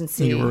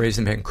consistency. You were raised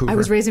in Vancouver? I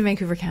was raised in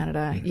Vancouver,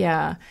 Canada. Mm-hmm.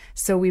 Yeah.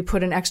 So we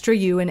put an extra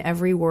U in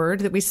every word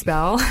that we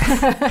spell.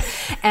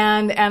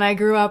 and I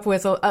grew up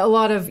with a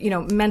lot of,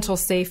 mental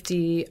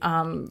safety,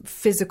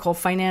 physical,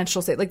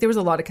 financial safety. Like, there was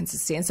a lot of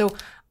consistency. And so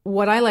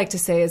what I like to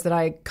say is that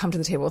I come to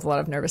the table with a lot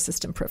of nervous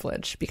system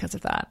privilege because of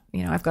that.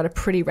 I've got a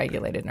pretty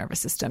regulated nervous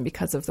system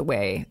because of the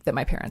way that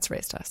my parents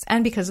raised us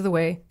and because of the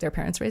way their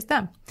parents raised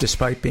them.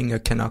 Despite being a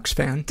Canucks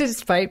fan?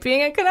 Despite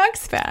being a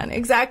Canucks fan,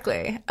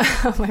 exactly.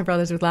 My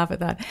brothers would laugh at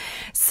that.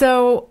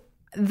 So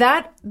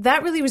that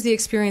really was the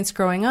experience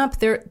growing up.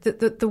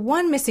 The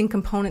one missing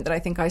component that I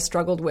think I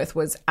struggled with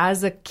was,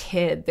 as a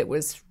kid that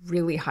was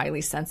really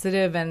highly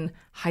sensitive and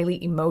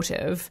highly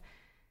emotive,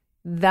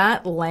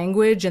 that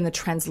language and the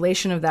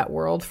translation of that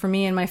world for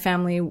me and my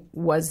family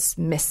was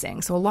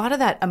missing. So a lot of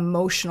that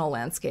emotional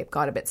landscape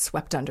got a bit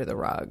swept under the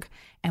rug.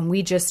 And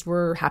we just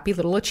were happy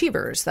little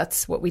achievers.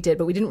 That's what we did.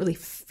 But we didn't really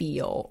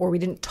feel, or we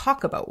didn't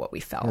talk about what we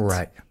felt.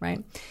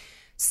 Right.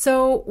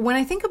 So when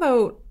I think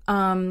about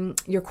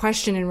your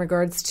question in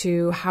regards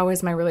to how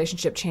has my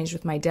relationship changed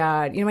with my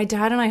dad, my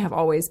dad and I have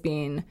always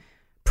been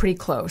pretty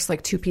close,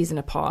 like two peas in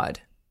a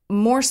pod.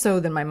 More so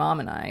than my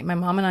mom and I. My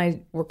mom and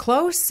I were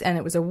close, and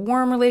it was a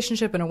warm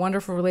relationship and a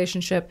wonderful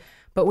relationship,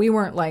 but we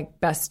weren't like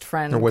best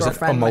friend, girlfriend. There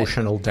wasn't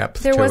emotional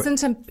depth. There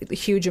wasn't a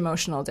huge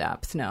emotional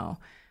depth, no.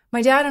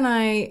 My dad and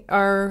I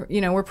are,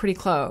 we're pretty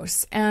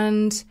close.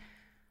 And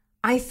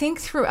I think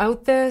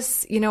throughout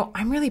this,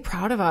 I'm really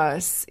proud of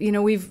us.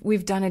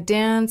 We've done a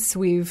dance,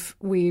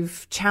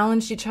 we've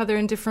challenged each other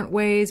in different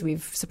ways,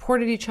 we've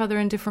supported each other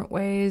in different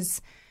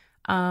ways.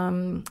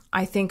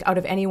 I think out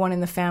of anyone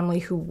in the family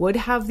who would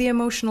have the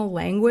emotional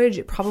language,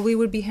 it probably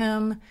would be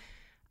him.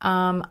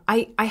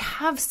 I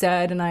have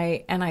said, and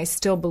I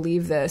still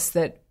believe this,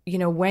 that,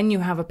 when you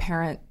have a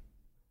parent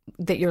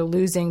that you're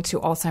losing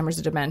to Alzheimer's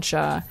or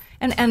dementia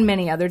and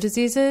many other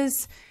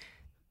diseases,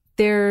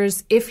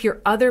 if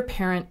your other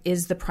parent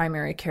is the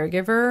primary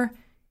caregiver,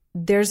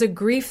 there's a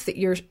grief that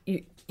you're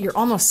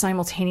almost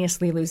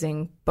simultaneously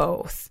losing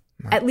both,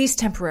 right, at least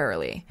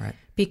temporarily, right,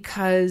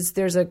 because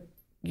there's a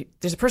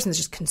person that's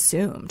just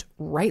consumed,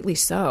 rightly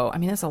so. I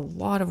mean, that's a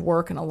lot of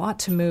work and a lot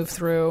to move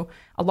through,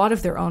 a lot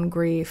of their own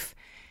grief.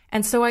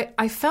 And so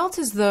I felt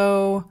as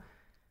though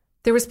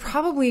there was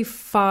probably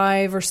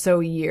 5 or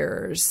so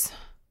years,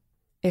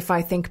 if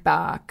I think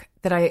back,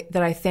 that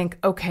I think,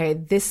 okay,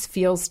 this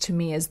feels to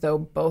me as though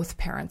both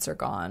parents are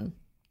gone.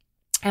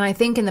 And I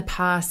think in the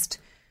past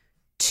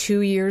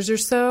 2 years or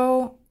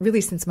so,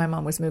 really since my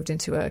mom was moved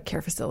into a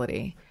care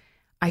facility,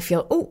 I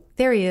feel, oh,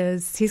 there he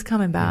is. He's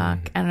coming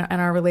back. Mm.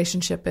 And our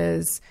relationship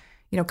is,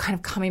 kind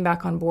of coming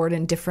back on board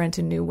in different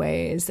and new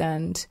ways.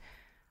 And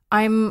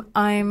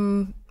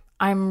I'm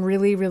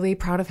really, really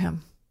proud of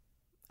him.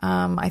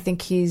 I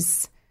think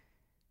he's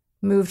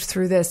moved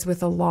through this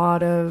with a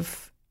lot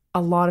of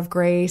a lot of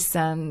grace,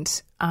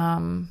 and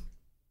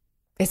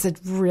it's a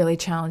really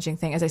challenging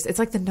thing. As I said, it's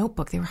like The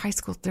Notebook. They're high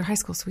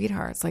school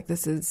sweethearts. Like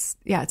this is,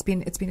 it's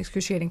been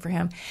excruciating for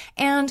him.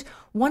 And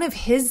one of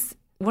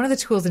the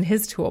tools in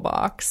his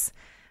toolbox,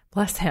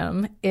 bless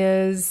him,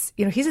 is,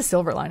 he's a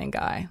silver lining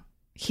guy.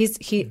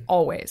 He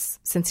always,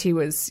 since he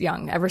was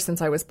young, ever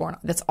since I was born,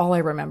 that's all I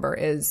remember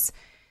is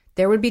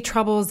there would be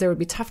troubles, there would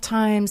be tough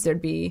times,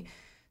 there'd be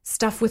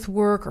stuff with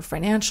work or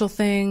financial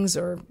things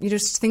or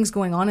just things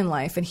going on in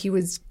life. And he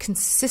was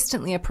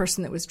consistently a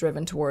person that was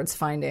driven towards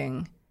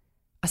finding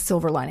a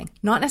silver lining,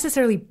 not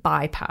necessarily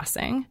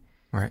bypassing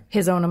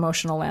his own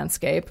emotional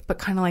landscape, but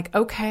kind of like,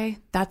 okay,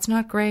 that's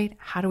not great.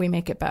 How do we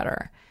make it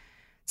better?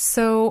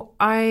 So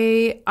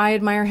I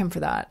admire him for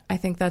that. I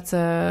think that's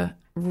a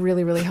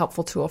really, really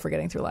helpful tool for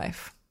getting through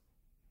life.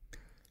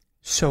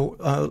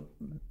 So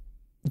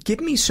give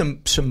me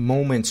some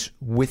moments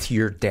with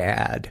your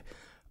dad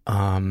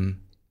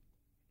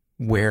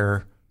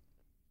where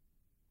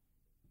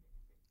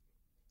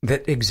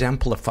that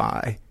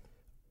exemplify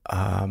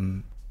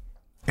an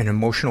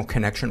emotional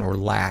connection or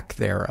lack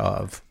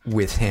thereof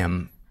with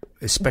him,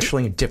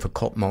 especially in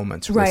difficult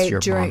moments with your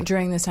mom.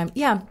 During this time.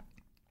 Yeah.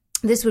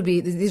 These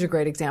are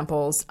great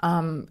examples.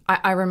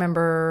 I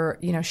remember,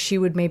 she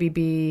would maybe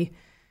be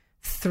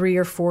 3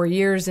 or 4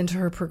 years into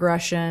her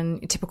progression.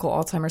 Typical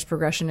Alzheimer's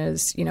progression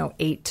is,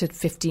 8 to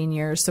 15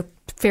 years. So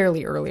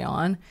fairly early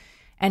on.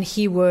 And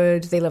they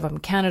live up in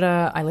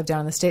Canada. I live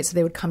down in the States. So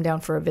they would come down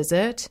for a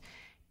visit.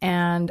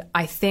 And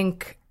I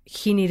think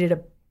he needed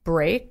a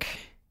break.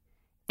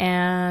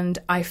 And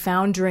I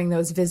found during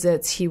those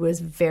visits, he was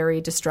very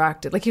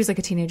distracted. Like he was like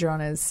a teenager on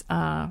his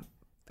app.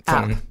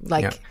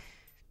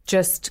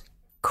 Just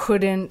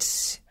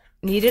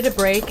needed a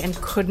break and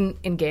couldn't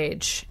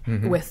engage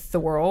with the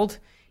world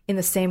in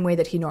the same way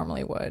that he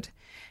normally would.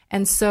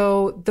 And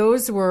so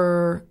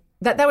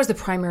that was the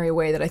primary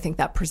way that I think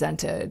that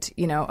presented,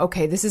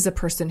 okay, this is a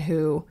person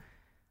who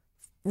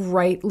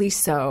rightly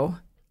so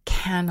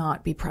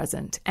cannot be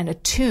present and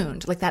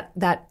attuned, like that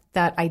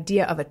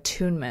idea of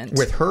attunement.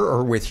 With her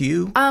or with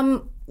you?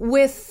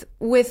 With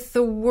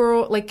the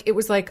world, like it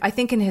was like, I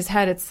think in his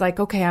head, it's like,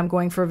 okay, I'm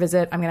going for a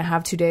visit. I'm going to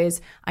have 2 days.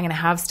 I'm going to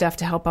have Steph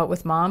to help out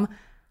with mom.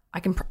 I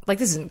can,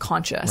 this isn't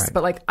conscious,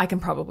 but like I can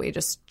probably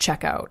just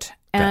check out.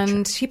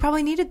 And he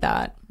probably needed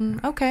that.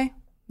 Okay.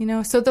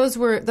 So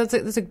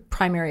that's a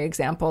primary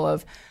example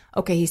of,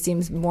 okay, he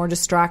seems more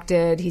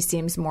distracted. He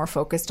seems more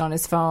focused on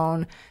his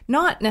phone.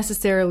 Not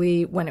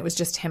necessarily when it was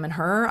just him and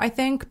her, I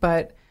think,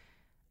 but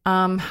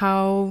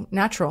how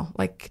natural.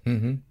 Like,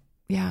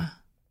 yeah.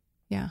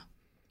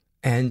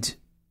 And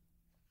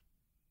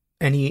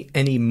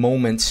any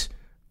moments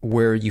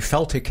where you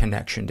felt a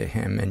connection to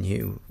him and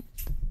you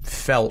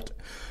felt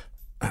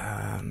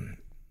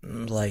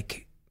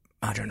like,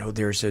 I don't know,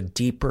 there's a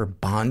deeper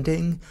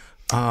bonding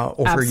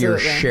over your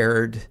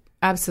shared...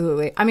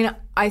 Absolutely. I mean,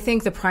 I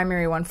think the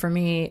primary one for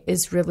me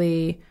is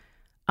really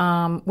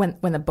when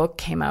the book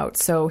came out.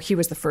 So he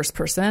was the first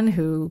person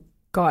who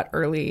got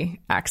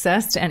early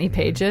access to any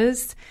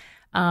pages.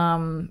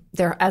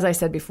 As I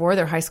said before,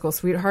 they're high school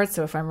sweethearts.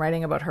 So if I'm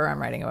writing about her,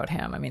 I'm writing about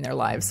him. I mean, their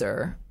lives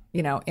are,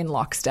 in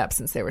lockstep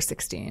since they were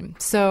 16.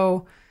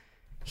 So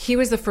he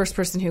was the first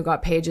person who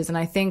got pages. And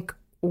I think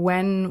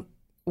when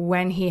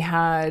he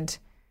had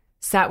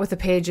sat with the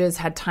pages,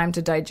 had time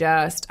to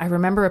digest, I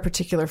remember a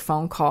particular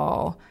phone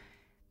call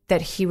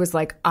that he was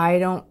like, I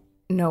don't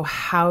know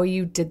how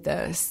you did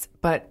this,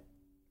 but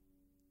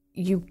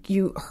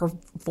her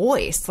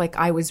voice, like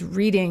I was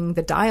reading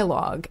the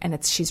dialogue and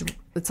it's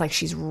like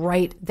she's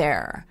right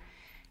there.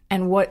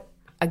 And what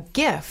a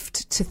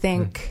gift to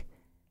think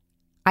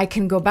I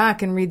can go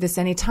back and read this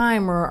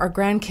anytime, or our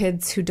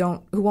grandkids who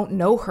won't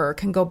know her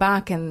can go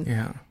back and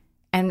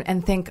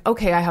think,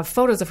 okay, I have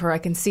photos of her. I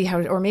can see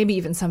how, or maybe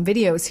even some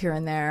videos here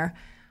and there,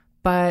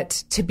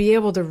 but to be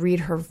able to read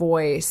her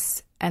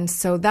voice. And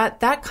so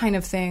that kind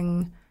of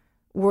thing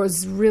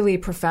was really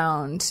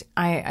profound.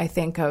 I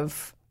think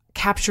of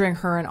capturing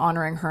her and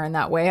honoring her in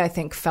that way, I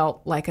think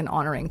felt like an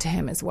honoring to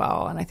him as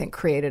well. And I think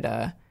created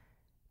a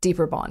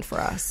deeper bond for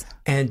us.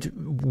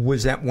 And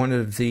was that one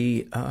of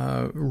the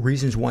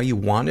reasons why you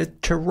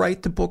wanted to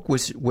write the book,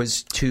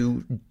 was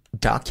to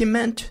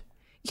document?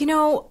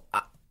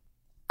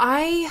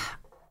 I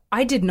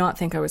did not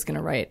think I was going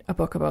to write a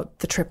book about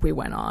the trip we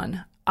went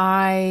on.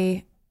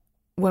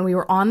 When we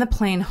were on the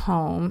plane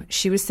home,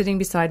 she was sitting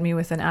beside me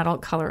with an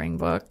adult coloring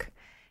book,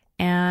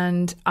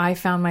 and I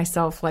found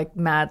myself like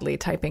madly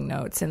typing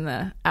notes in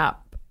the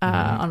app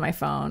on my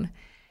phone.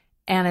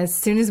 And as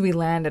soon as we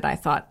landed, I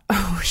thought,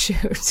 oh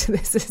shoot,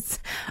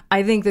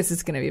 I think this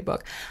is going to be a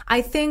book.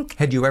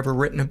 Had you ever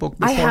written a book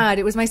before? I had.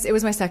 It was my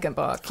second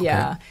book. Okay.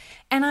 Yeah.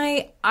 And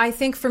I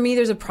think for me,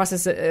 there's a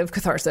process of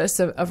catharsis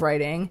of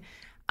writing.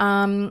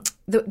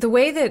 The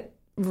way that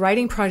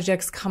writing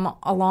projects come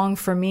along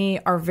for me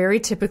are very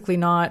typically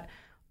not,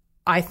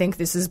 I think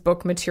this is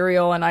book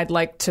material and I'd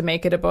like to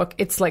make it a book.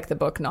 It's like the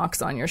book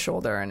knocks on your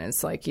shoulder and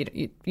it's like, you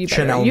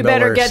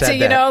better get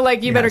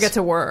to, better get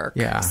to work.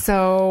 Yeah.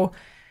 So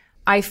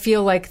I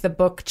feel like the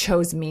book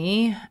chose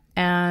me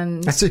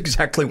And that's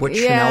exactly what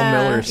Chanel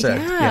Miller said.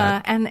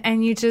 Yeah.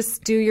 And you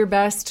just do your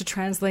best to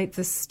translate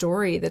the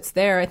story that's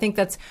there. I think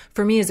that's,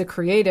 for me as a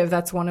creative,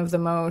 that's one of the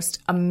most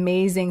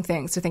amazing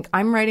things to think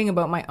I'm writing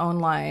about my own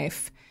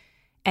life,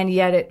 and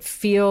yet it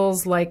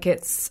feels like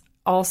it's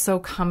also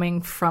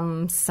coming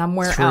from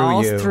somewhere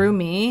else through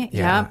me.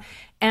 Yeah. Yep.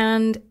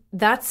 And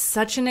that's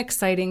such an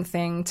exciting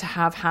thing to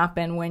have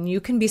happen when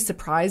you can be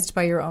surprised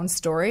by your own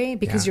story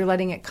because you're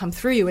letting it come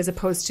through you, as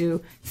opposed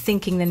to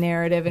thinking the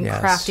narrative and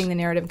crafting the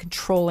narrative,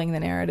 controlling the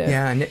narrative.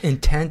 Yeah, and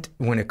intent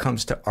when it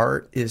comes to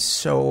art is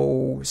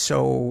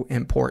so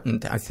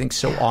important. I think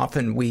so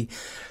often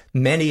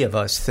many of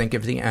us think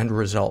of the end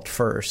result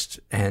first,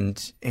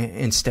 and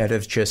instead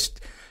of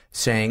just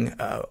saying,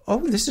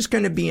 this is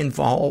going to be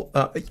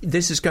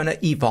this is going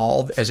to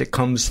evolve as it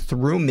comes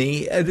through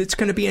me. It's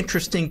going to be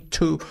interesting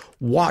to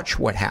watch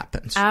what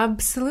happens.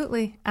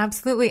 Absolutely.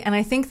 Absolutely. And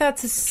I think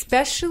that's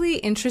especially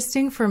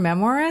interesting for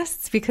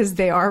memoirists because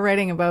they are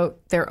writing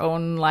about their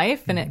own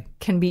life, and it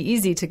can be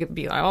easy to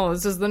be like, oh,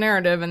 this is the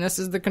narrative and this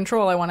is the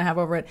control I want to have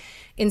over it,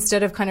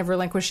 instead of kind of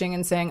relinquishing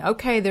and saying,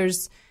 okay,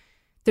 there's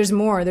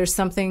more, there's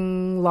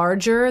something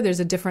larger,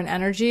 there's a different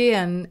energy.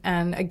 And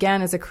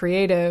again, as a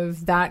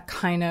creative, that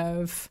kind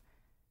of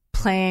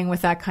playing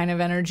with that kind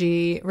of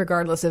energy,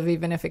 regardless of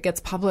even if it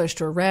gets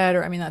published or read,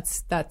 or, I mean,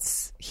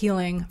 that's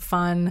healing,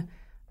 fun.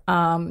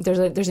 There's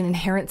an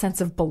inherent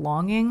sense of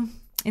belonging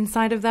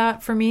inside of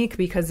that for me,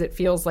 because it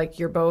feels like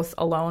you're both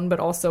alone,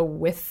 but also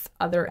with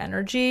other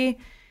energy.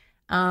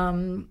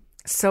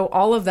 So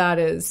all of that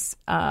is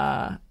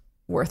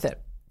worth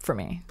it for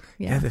me.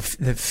 Yeah,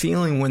 the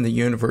feeling when the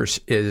universe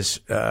is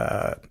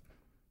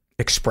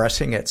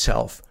expressing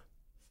itself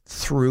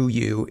through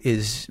you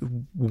is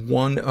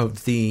one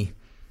of the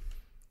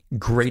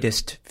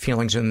greatest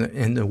feelings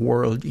in the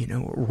world. You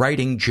know,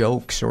 writing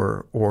jokes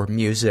or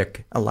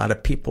music, a lot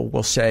of people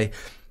will say,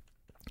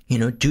 you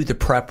know, do the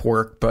prep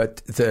work,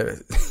 but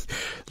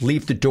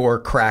leave the door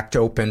cracked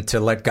open to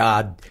let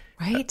God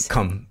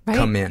come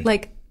in.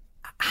 Like,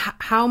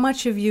 how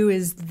much of you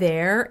is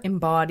there,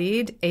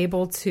 embodied,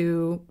 able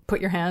to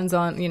put your hands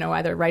on, you know,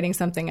 either writing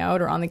something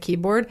out or on the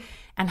keyboard,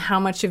 and how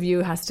much of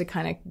you has to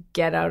kind of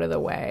get out of the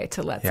way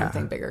to let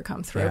something bigger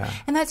come through. Yeah.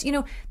 And that's, you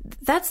know,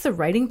 that's the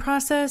writing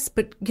process.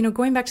 But, you know,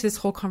 going back to this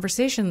whole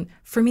conversation,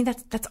 for me,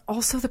 that's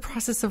also the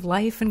process of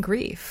life and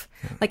grief.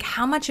 Yeah. Like,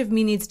 how much of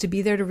me needs to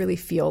be there to really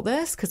feel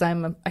this? Because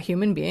I'm a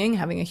human being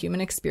having a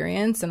human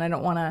experience, and I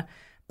don't want to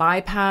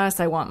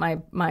bypass. I want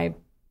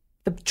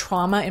the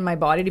trauma in my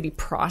body to be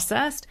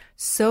processed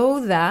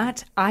so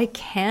that I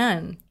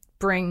can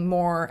bring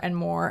more and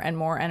more and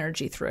more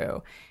energy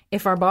through.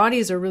 If our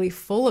bodies are really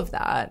full of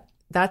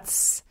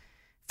that's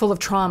full of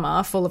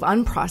trauma, full of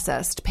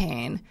unprocessed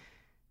pain,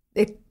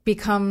 it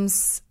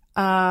becomes,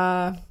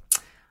 I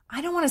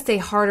don't want to say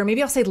harder,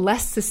 maybe I'll say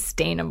less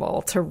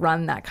sustainable to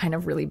run that kind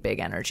of really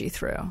big energy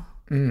through.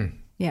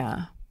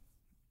 Yeah.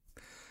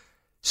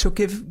 So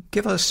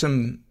give us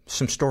some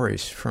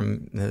stories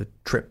from the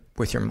trip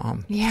with your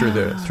mom through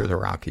the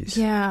Rockies.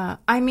 Yeah.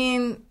 I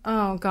mean,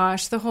 oh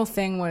gosh, the whole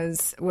thing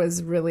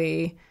was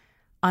really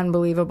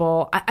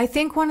unbelievable. I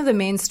think one of the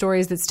main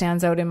stories that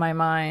stands out in my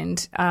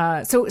mind,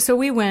 so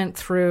we went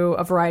through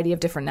a variety of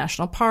different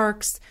national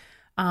parks.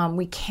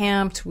 We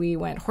camped, we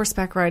went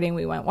horseback riding,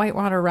 we went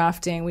whitewater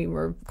rafting. We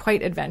were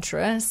quite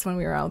adventurous when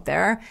we were out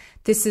there.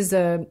 This is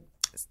a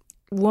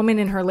woman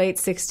in her late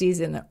 60s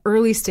in the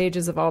early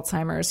stages of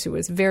Alzheimer's who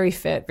was very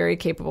fit, very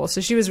capable. So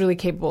she was really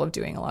capable of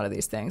doing a lot of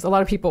these things. A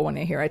lot of people, when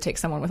they hear I take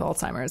someone with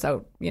Alzheimer's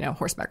out, you know,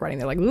 horseback riding,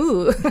 they're like,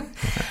 ooh.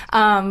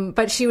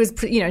 But she was,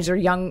 you know, she's a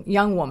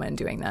young woman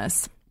doing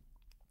this.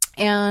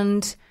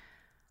 And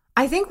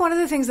I think one of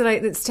the things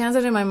that stands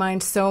out in my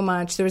mind so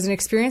much, there was an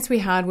experience we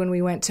had when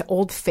we went to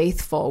Old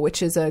Faithful,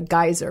 which is a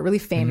geyser, a really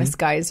famous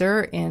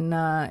geyser in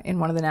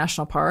one of the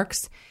national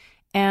parks.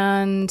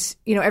 And,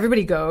 you know,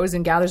 everybody goes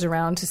and gathers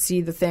around to see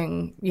the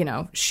thing, you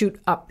know,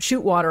 shoot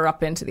water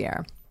up into the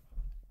air.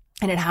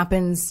 And it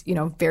happens, you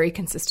know, very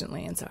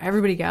consistently. And so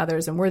everybody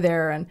gathers and we're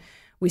there and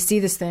we see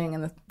this thing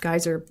and the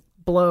geyser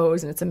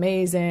blows and it's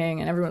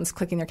amazing and everyone's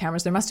clicking their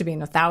cameras. There must have been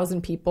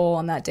 1,000 people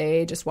on that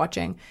day just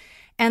watching.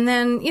 And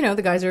then, you know,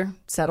 the geyser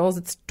settles,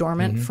 it's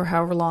dormant for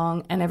however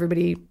long, and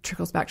everybody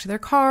trickles back to their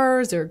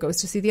cars or goes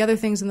to see the other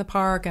things in the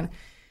park. And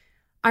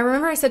I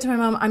remember I said to my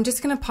mom, I'm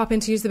just going to pop in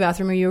to use the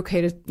bathroom. Are you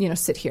okay to, you know,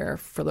 sit here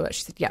for a little bit?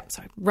 She said, yeah.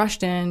 So I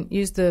rushed in,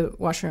 used the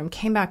washroom,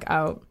 came back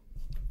out.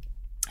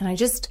 And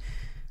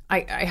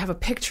I have a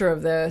picture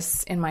of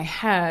this in my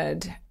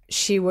head.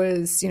 She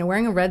was, you know,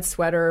 wearing a red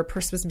sweater. A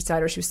person was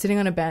beside her. She was sitting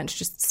on a bench,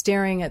 just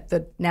staring at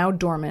the now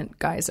dormant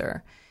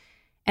geyser.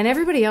 And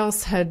everybody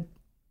else had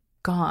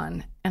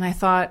gone. And I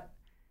thought,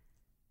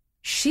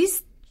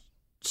 she's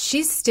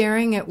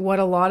staring at what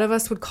a lot of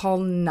us would call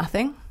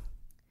nothing.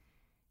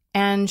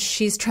 And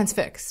she's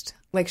transfixed.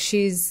 Like,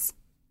 she's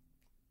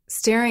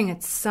staring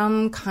at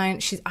some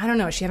kind, I don't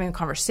know, is she having a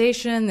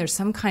conversation? There's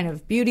some kind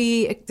of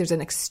beauty. There's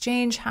an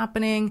exchange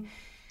happening.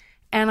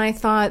 And I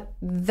thought,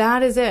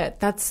 that is it.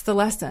 That's the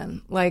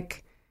lesson.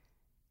 Like,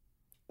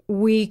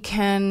 we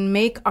can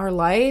make our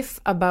life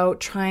about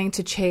trying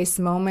to chase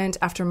moment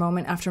after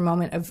moment after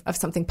moment of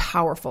something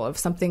powerful, of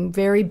something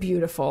very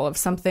beautiful, of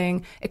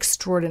something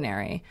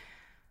extraordinary.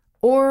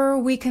 Or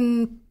we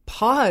can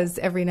pause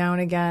every now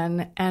and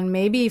again and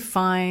maybe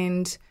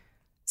find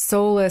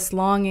solace,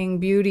 longing,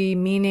 beauty,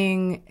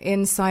 meaning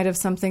inside of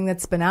something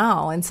that's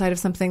banal, inside of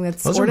something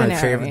that's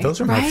ordinary. Those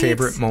are my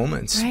favorite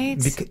moments. Right.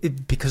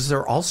 Because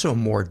they're also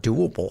more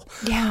doable.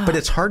 Yeah. But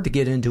it's hard to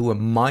get into a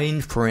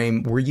mind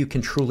frame where you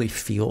can truly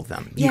feel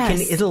them. You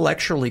can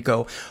intellectually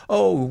go,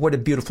 oh, what a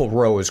beautiful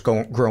rose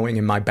growing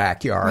in my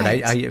backyard.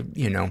 Right.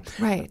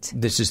 Right.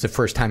 This is the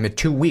first time in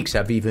 2 weeks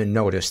I've even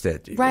noticed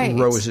that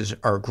roses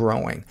are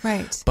growing.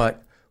 Right.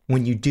 But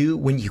when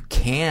you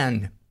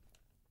can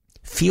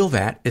feel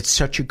that, it's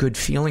such a good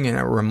feeling, and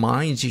it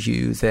reminds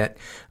you that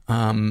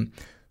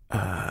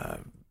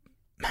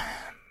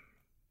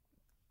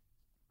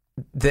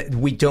that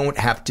we don't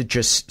have to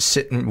just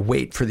sit and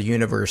wait for the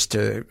universe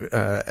to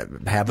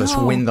have us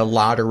win the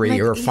lottery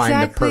or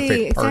find the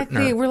perfect partner.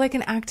 Exactly. We're like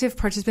an active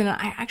participant.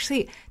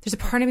 There's a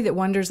part of me that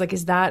wonders, like,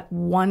 is that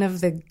one of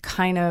the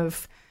kind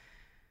of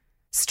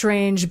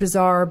strange,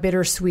 bizarre,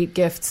 bittersweet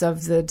gifts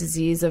of the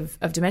disease of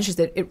dementia,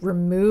 that it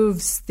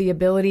removes the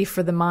ability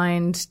for the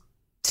mind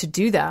to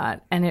do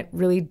that, and it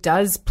really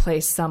does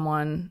place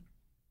someone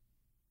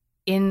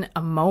in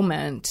a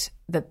moment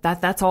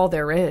that's all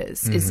there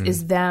is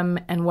them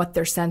and what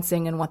they're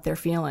sensing and what they're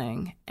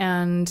feeling.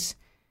 And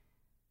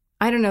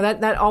I don't know,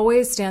 that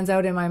always stands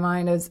out in my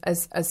mind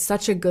as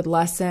such a good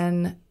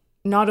lesson,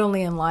 not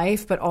only in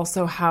life but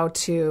also how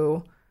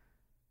to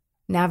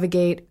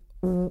navigate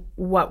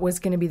what was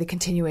going to be the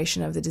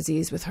continuation of the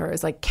disease with her.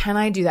 Is like, can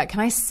I do that? Can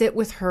I sit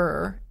with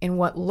her in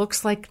what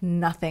looks like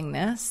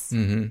nothingness,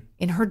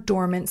 in her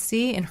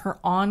dormancy, in her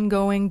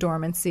ongoing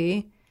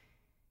dormancy,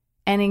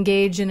 and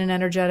engage in an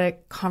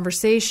energetic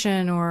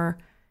conversation, or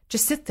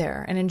just sit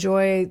there and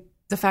enjoy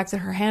the fact that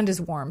her hand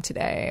is warm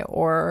today?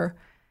 Or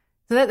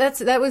so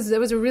that was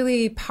a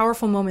really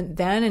powerful moment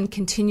then, and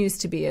continues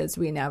to be as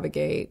we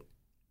navigate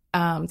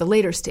the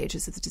later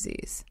stages of the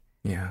disease.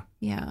 Yeah.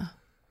 Yeah.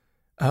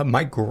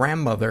 My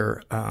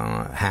grandmother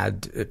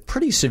had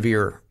pretty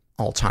severe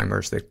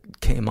Alzheimer's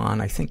that came on,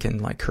 I think, in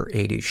like her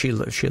 80s.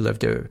 She lived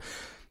to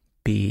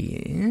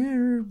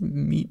be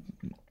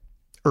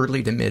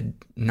early to mid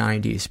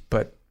 90s.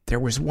 But there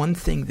was one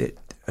thing,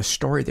 a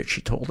story that she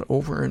told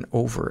over and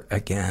over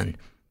again.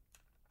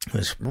 It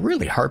was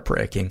really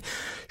heartbreaking.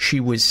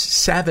 She was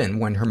 7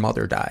 when her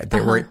mother died.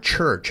 They were at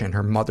church, and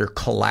her mother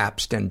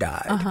collapsed and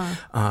died.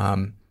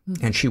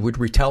 And she would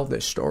retell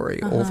this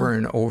story over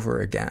and over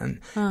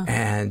again.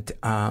 And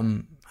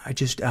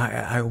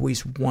I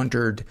always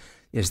wondered,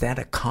 is that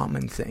a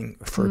common thing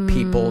for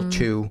people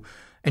to,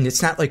 and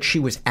it's not like she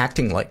was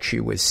acting like she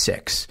was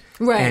 6.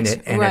 Right. And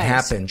it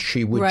happened.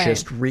 She would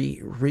just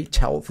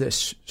retell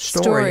this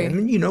story. I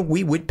mean,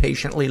 we would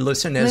patiently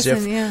listen as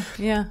if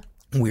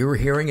we were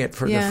hearing it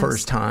for the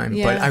first time.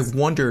 But I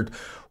wondered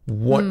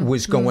what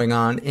was going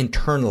on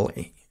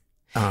internally.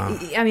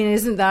 I mean,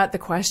 isn't that the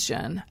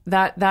question?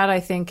 That I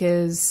think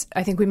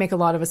we make a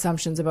lot of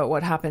assumptions about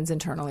what happens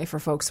internally for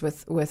folks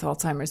with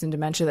Alzheimer's and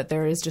dementia, that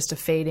there is just a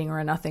fading or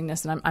a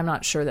nothingness, and I'm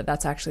not sure that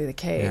that's actually the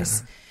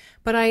case. Yeah.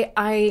 But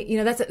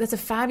that's a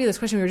fabulous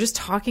question. We were just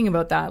talking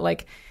about that,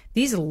 like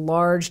these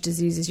large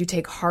diseases. You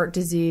take heart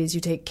disease, you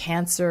take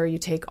cancer, you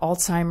take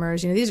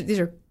Alzheimer's. These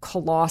are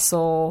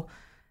colossal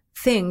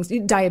things,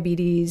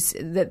 diabetes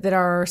that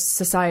our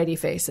society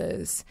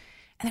faces.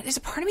 And there's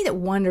a part of me that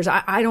wonders,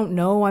 I don't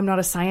know, I'm not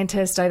a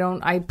scientist,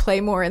 I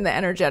play more in the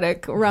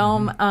energetic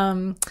realm,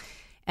 and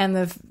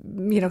the,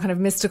 kind of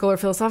mystical or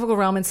philosophical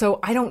realm. And so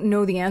I don't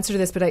know the answer to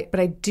this, but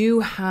I do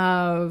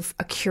have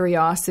a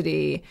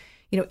curiosity.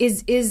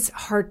 Is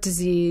heart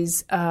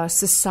disease a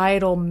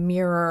societal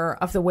mirror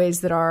of the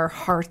ways that our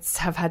hearts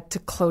have had to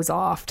close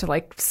off to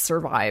like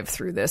survive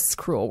through this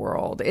cruel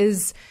world?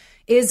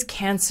 Is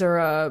cancer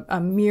a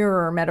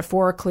mirror,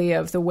 metaphorically,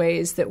 of the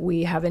ways that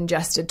we have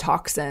ingested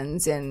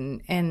toxins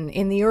in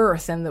the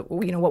earth, and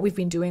what we've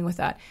been doing with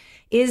that?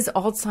 Is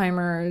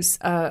Alzheimer's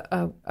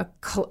a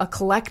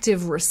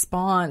collective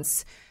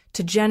response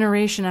to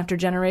generation after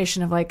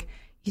generation of like,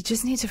 you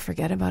just need to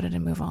forget about it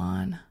and move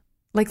on?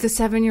 Like the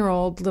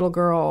 7-year-old little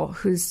girl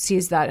who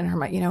sees that in her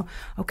mind,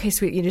 okay,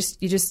 sweet,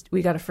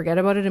 we got to forget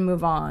about it and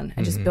move on,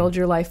 and just build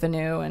your life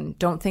anew, and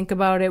don't think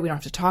about it. We don't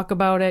have to talk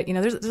about it.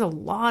 There's a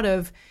lot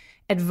of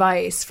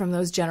advice from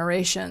those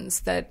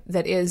generations that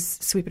is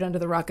sweep it under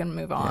the rug and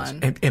move on.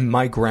 Yes. And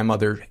my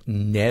grandmother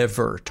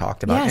never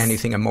talked about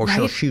anything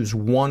emotional. Right? She was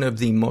one of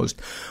the most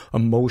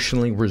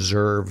emotionally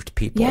reserved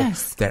people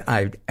that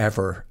I've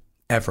ever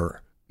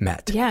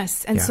met.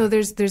 Yes. And so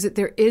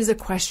there is a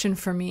question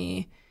for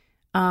me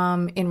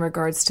in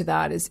regards to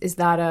that. Is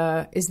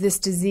this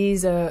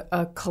disease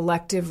a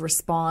collective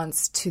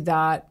response to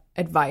that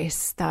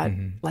advice that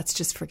let's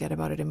just forget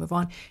about it and move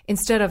on,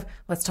 instead of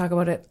let's talk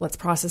about it, let's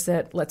process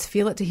it, let's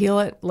feel it to heal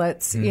it,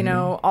 let's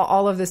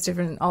all of the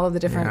different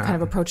kind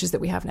of approaches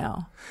that we have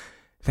now.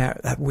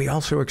 That we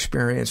also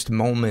experienced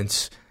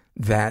moments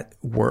that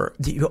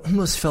you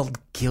almost felt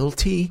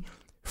guilty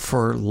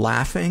for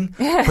laughing.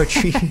 But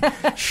she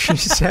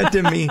said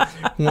to me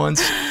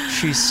once,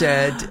 she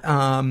said,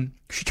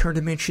 she turned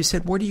to me and she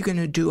said, "What are you going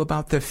to do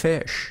about the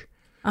fish?"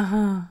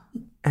 And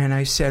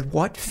I said,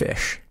 "What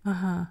fish?"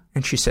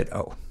 And she said,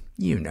 "Oh,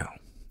 you know."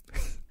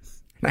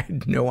 And I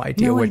had no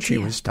idea what she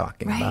was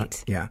talking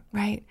about. Yeah.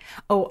 Right.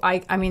 Oh,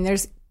 I mean,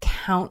 there's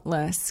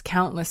countless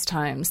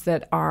times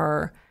that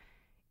are,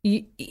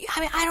 I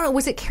don't know,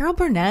 was it Carol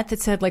Burnett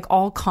that said, like,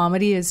 all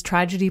comedy is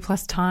tragedy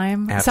plus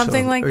time? Absolutely.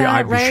 Something like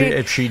that, right?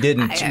 If she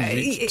didn't,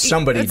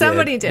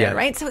 somebody did. Yeah.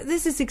 Right? So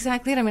this is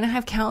exactly it. I mean, I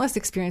have countless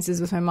experiences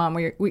with my mom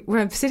where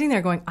I'm sitting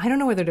there going, I don't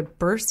know whether to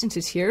burst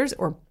into tears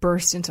or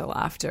burst into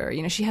laughter.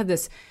 You know, she had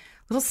this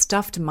little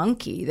stuffed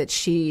monkey that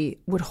she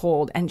would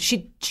hold, and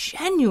she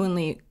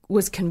genuinely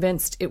was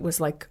convinced it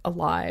was like a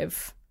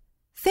live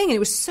thing, and it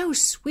was so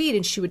sweet,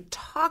 and she would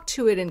talk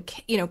to it and,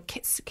 you know,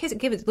 kiss it,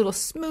 give it little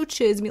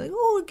smooches and be like,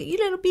 "Oh, you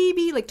little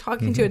baby," like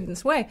talking to it in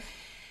this way.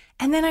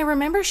 And then I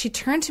remember she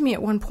turned to me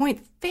at one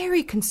point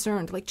very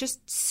concerned, like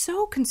just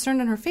so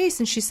concerned on her face,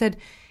 and she said,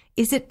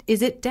 is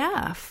it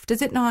deaf?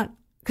 Does it not,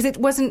 because it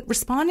wasn't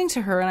responding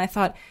to her. And I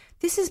thought,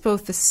 this is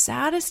both the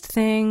saddest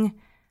thing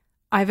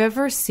I've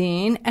ever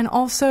seen, and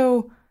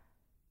also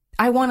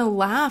I want to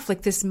laugh,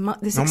 like this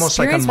almost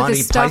like a experience with Monty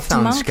this stuffed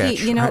Python monkey,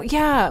 sketch, you know? right?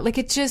 Yeah, like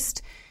it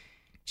just,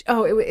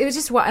 it was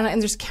just,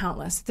 and there's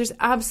countless. There's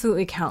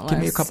absolutely countless. Give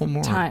me a couple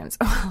more times.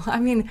 I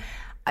mean,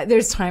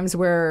 there's times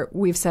where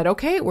we've said,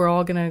 okay, we're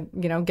all gonna,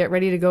 you know, get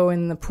ready to go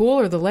in the pool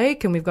or the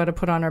lake, and we've got to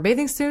put on our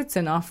bathing suits,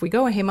 and off we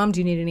go. Hey, Mom, do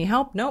you need any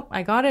help? Nope,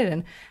 I got it.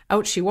 And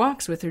out she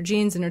walks with her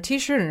jeans and her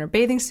t-shirt and her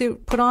bathing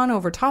suit put on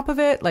over top of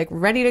it, like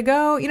ready to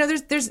go. You know,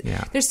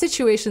 there's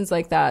situations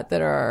like that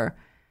are.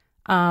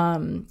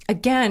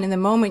 Again, in the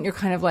moment, you're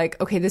kind of like,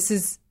 okay, this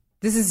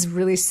is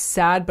really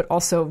sad, but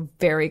also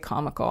very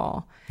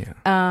comical.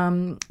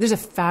 Yeah. There's a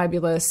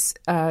fabulous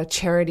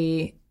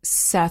charity,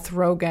 Seth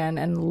Rogen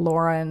and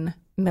Lauren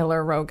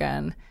Miller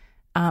Rogen.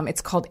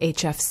 It's called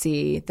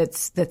HFC.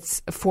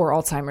 That's for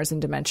Alzheimer's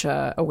and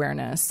dementia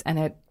awareness, and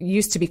it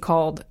used to be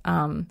called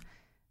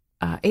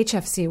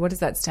HFC. What does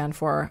that stand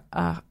for?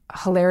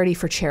 Hilarity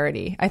for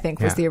Charity, I think,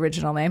 was the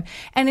original name.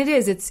 And it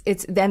is.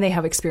 It's. Then they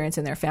have experience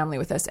in their family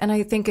with this, and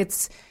I think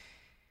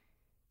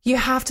you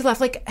have to laugh.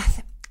 Like,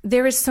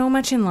 there is so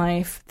much in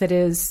life that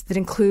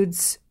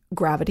includes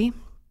gravity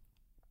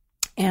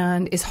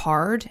and is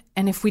hard,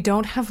 and if we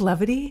don't have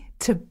levity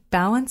to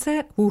balance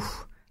it,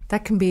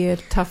 that can be a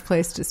tough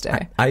place to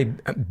stay. I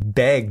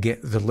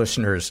beg the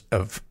listeners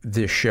of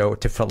this show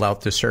to fill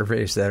out the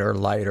surveys that are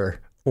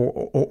lighter,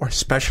 or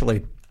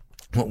especially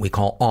what we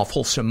call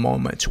awfulsome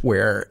moments,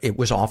 where it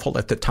was awful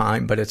at the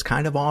time, but it's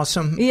kind of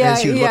awesome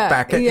as you look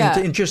back at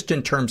it, just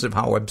in terms of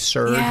how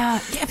absurd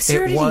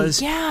it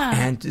was. Yeah.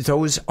 And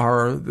those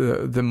are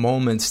the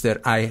moments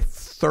that I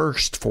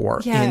thirst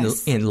for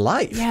in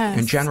life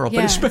in general,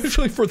 but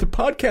especially for the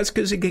podcast,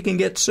 because it can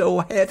get so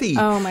heavy.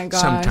 Oh my gosh,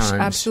 sometimes.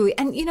 Absolutely.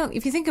 And you know,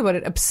 if you think about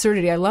it,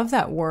 absurdity, I love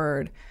that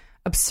word.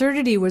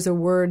 Absurdity was a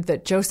word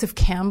that Joseph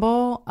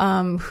Campbell,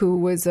 who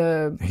was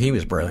he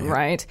was brilliant,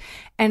 right?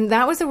 And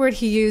that was a word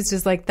he used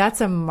as like,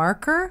 that's a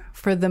marker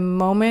for the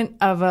moment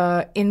of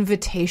a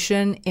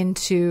invitation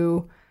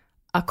into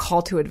a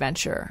call to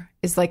adventure.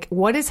 Is like,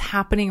 what is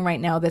happening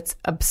right now that's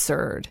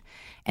absurd?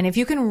 And if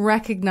you can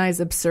recognize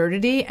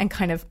absurdity and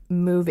kind of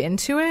move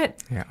into it,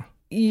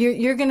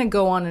 you're going to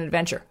go on an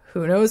adventure.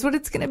 Who knows what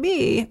it's going to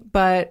be,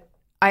 but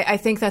I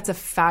think that's a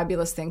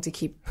fabulous thing to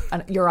keep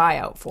your eye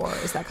out for,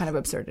 is that kind of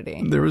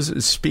absurdity. There was,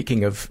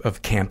 speaking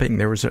of camping,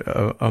 there was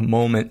a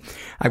moment.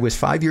 I was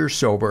 5 years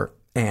sober,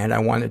 and I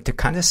wanted to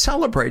kind of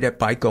celebrate it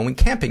by going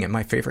camping at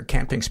my favorite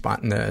camping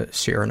spot in the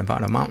Sierra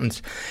Nevada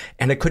mountains.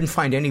 And I couldn't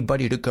find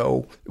anybody to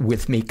go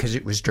with me because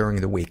it was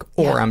during the week,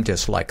 or I'm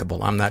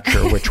dislikable. I'm not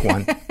sure which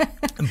one.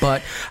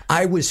 But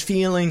I was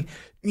feeling,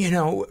 you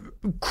know,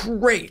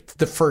 great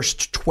the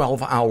first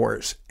 12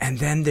 hours. And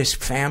then this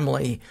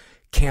family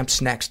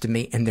camps next to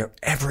me, and they're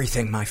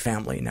everything my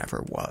family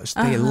never was.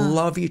 They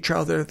love each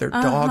other. Their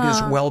dog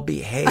is well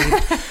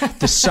behaved.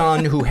 The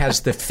son, who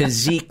has the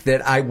physique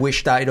that I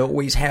wished I'd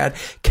always had,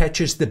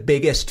 catches the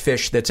biggest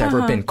fish that's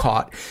ever been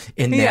caught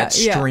in that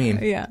stream.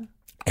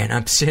 And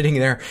I'm sitting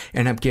there,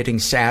 and I'm getting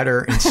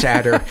sadder and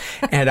sadder,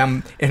 and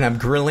I'm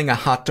grilling a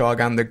hot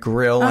dog on the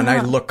grill, and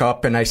I look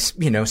up and I,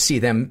 you know, see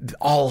them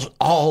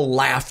all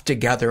laugh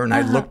together, and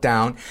I look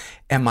down,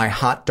 and my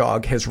hot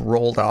dog has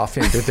rolled off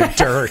into the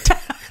dirt.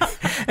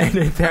 And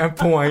at that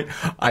point,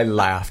 I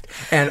laughed,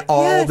 and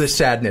all the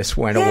sadness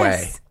went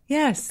away.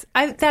 Yes,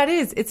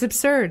 it's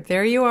absurd.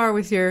 There you are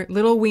with your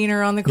little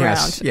wiener on the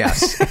ground.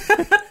 Yes.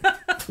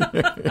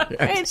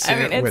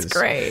 It's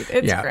great.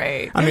 It's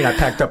great. I mean, I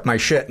packed up my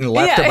shit and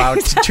left about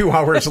 2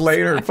 hours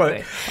later,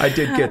 but I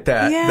did get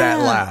that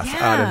laugh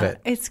out of it.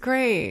 It's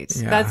great.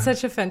 That's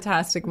such a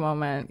fantastic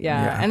moment.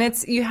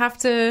 And you have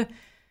to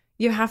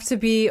you have to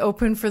be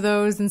open for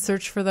those and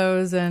search for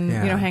those and,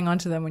 hang on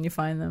to them when you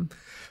find them.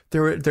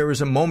 There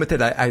was a moment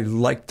that I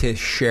like to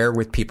share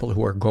with people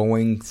who are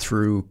going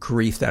through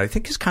grief that I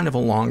think is kind of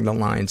along the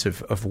lines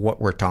of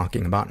what we're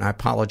talking about. And I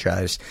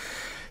apologize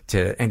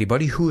to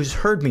anybody who has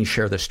heard me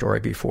share this story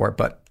before,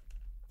 but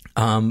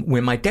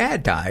when my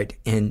dad died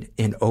in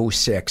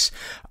 2006,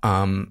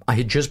 I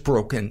had just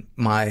broken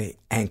my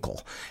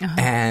ankle,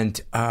 and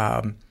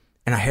I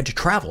had to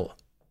travel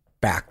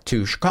back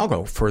to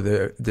Chicago for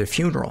the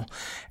funeral,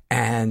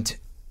 and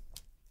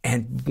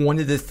one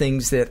of the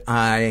things that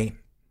I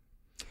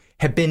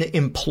had been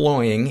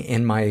employing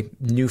in my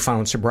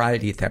newfound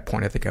sobriety at that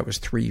point, I think I was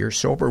 3 years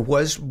sober,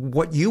 was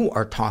what you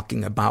are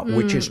talking about,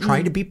 which is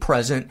trying to be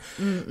present,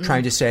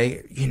 trying to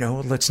say,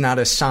 let's not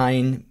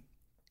assign,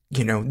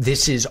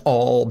 this is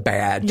all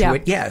bad to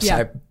it. Yes,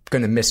 I'm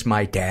going to miss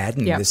my dad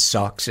and this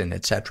sucks and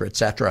et cetera, et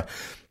cetera.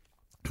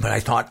 But I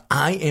thought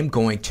I am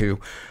going to,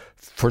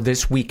 for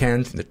this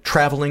weekend, the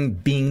traveling,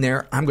 being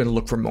there, I'm going to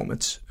look for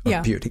moments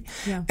of beauty.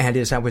 Yeah. And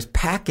as I was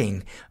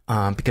packing,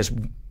 because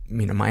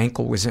my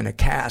ankle was in a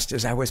cast.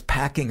 As I was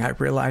packing, I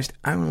realized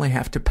I only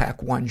have to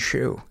pack one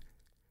shoe.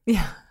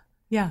 Yeah.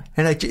 Yeah.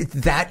 And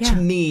that to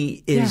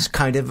me is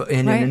kind of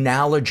an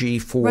analogy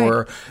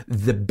for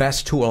the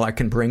best tool I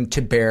can bring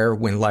to bear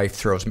when life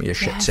throws me a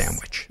shit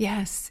sandwich.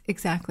 Yes,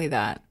 exactly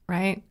that.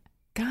 Right?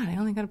 God, I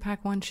only got to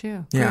pack one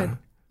shoe. Yeah. Good.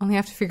 Only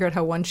have to figure out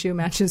how one shoe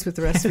matches with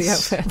the rest of the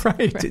outfit.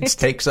 Right. It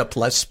takes up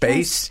less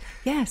space.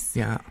 Yes.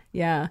 Yeah.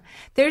 Yeah.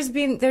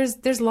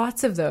 There's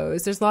lots of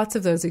those. There's lots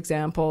of those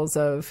examples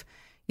of,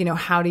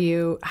 how do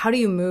you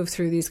move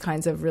through these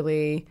kinds of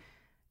really,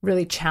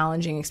 really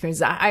challenging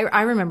experiences?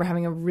 I remember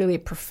having a really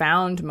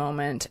profound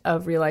moment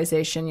of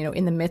realization,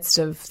 in the midst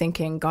of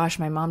thinking, gosh,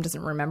 my mom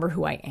doesn't remember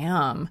who I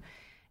am.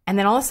 And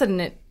then all of a sudden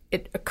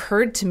it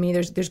occurred to me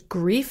there's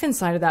grief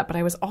inside of that, but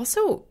I was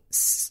also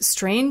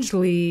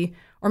strangely,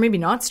 or maybe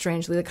not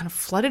strangely, like kind of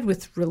flooded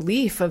with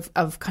relief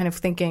of kind of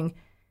thinking,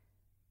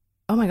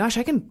 oh my gosh,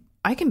 I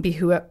can be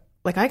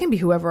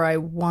whoever I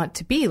want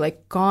to be.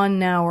 Like, gone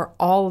now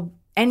are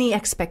any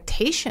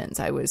expectations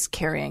I was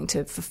carrying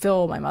to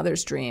fulfill my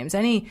mother's dreams,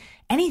 any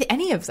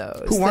of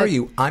those. Who are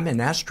you? I'm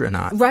an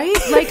astronaut. Right?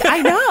 Like,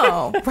 I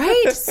know,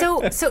 right?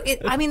 So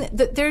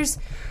there's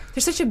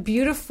such a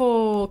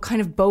beautiful kind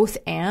of both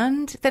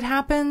and that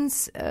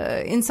happens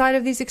inside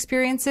of these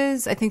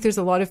experiences. I think there's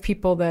a lot of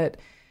people that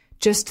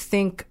just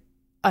think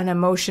an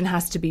emotion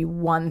has to be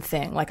one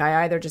thing. Like,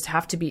 I either just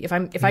have to be,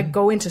 if I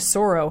go into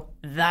sorrow,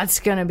 that's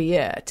going to be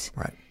it.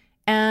 Right.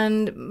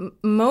 And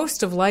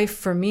most of life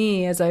for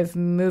me, as I've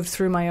moved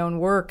through my own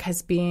work,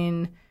 has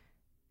been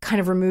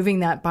kind of removing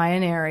that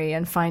binary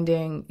and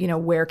finding,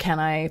 where can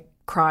I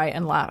cry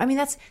and laugh? I mean,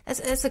 that's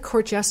a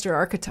court jester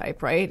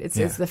archetype, right?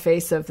 It's the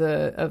face of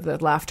the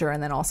laughter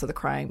and then also the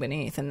crying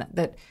beneath. And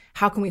that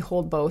how can we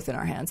hold both in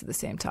our hands at the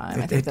same time?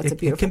 I think that's a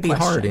beautiful question.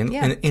 It can be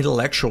hard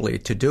intellectually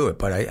to do it,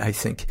 but I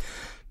think,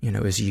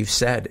 as you've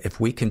said, if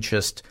we can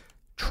just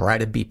try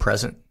to be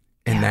present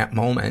in that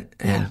moment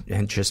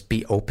and just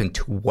be open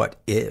to what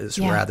is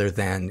rather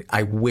than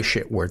I wish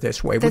it were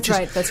this way. That's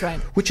right.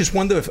 Which is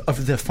one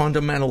of the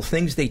fundamental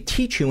things they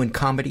teach you in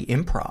comedy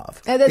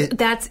improv.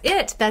 That's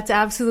it. That's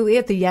absolutely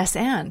it. The yes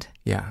and.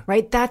 Yeah.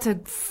 Right? That's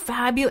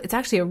it's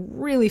actually a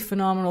really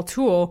phenomenal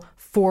tool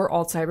for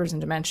Alzheimer's and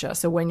dementia.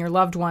 So when your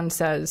loved one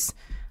says,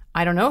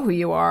 I don't know who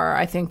you are,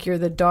 I think you're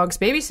the dog's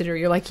babysitter,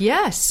 you're like,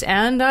 yes,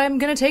 and I'm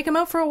going to take him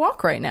out for a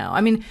walk right now.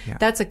 I mean,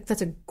 that's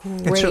a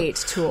great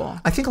tool.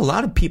 I think a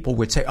lot of people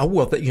would say, oh,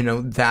 well,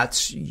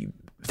 that's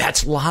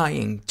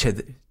lying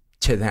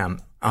to them.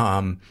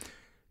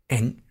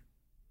 And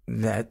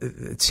that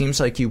it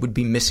seems like you would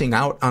be missing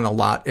out on a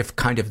lot if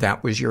kind of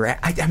that was your...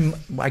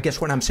 I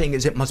guess what I'm saying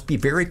is it must be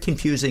very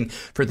confusing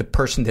for the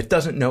person that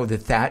doesn't know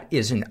that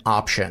is an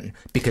option,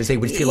 because they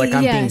would feel like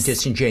I'm being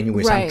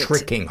disingenuous, I'm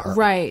tricking her.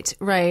 Right.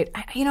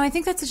 I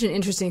think that's such an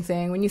interesting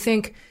thing when you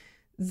think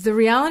the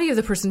reality of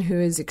the person who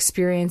is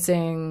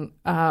experiencing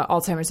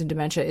Alzheimer's and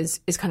dementia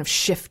is kind of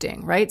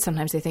shifting, right?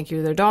 Sometimes they think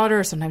you're their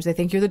daughter, sometimes they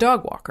think you're the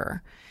dog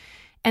walker.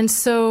 And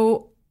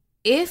so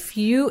if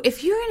you're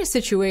in a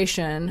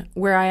situation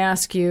where I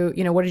ask you,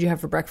 what did you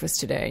have for breakfast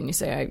today? And you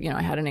say,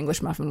 I had an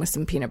English muffin with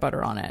some peanut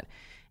butter on it.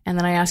 And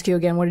then I ask you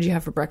again, what did you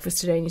have for breakfast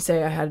today? And you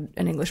say, I had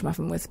an English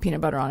muffin with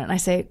peanut butter on it. And I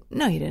say,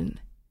 no, you didn't.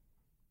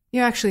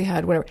 You actually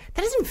had whatever.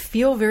 That doesn't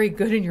feel very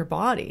good in your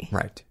body.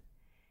 Right.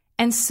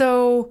 And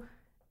so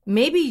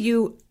maybe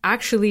you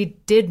actually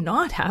did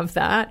not have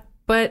that,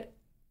 but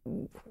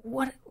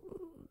what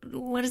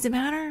does it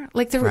matter?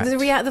 Like the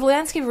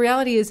landscape of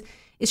reality is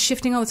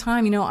shifting all the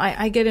time.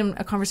 I get in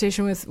a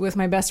conversation with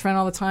my best friend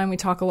all the time. We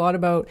talk a lot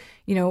about,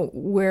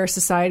 where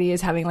society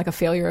is having like a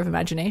failure of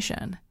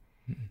imagination.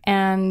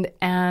 And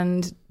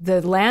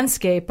the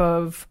landscape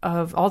of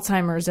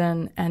Alzheimer's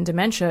and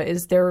dementia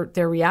is their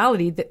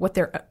reality, that what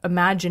their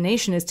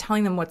imagination is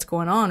telling them what's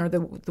going on, or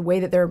the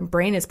way that their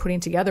brain is putting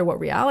together what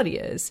reality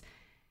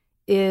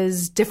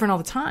is different all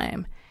the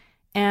time.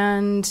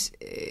 And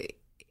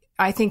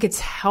I think it's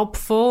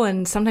helpful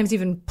and sometimes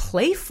even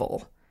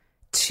playful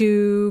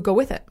to go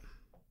with it.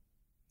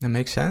 That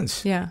makes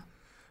sense. Yeah.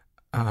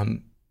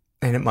 And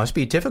it must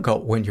be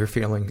difficult when you're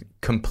feeling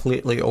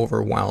completely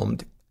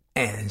overwhelmed,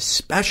 and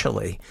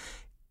especially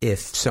if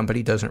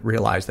somebody doesn't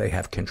realize they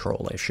have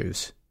control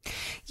issues.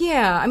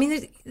 Yeah. I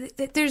mean,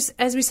 there's,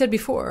 as we said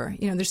before,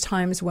 there's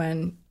times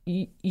when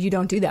you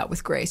don't do that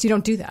with grace. You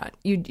don't do that.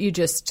 You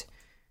just,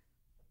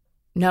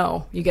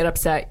 no, you get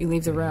upset, you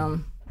leave the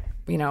room.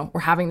 We're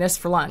having this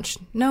for lunch.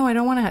 No, I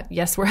don't want to.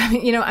 Yes, we're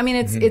having,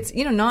 it's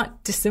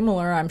not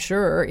dissimilar, I'm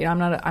sure. I'm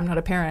not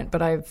a parent,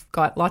 but I've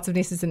got lots of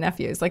nieces and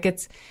nephews. Like,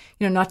 it's,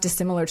 not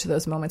dissimilar to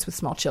those moments with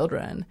small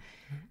children.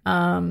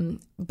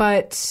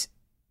 But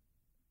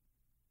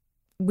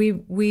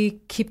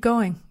we keep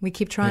going. We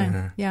keep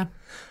trying. Yeah.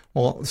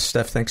 Well,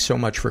 Steph, thanks so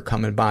much for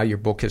coming by. Your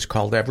book is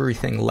called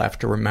Everything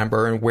Left to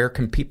Remember. And where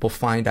can people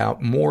find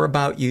out more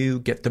about you,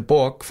 get the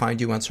book,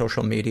 find you on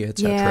social media,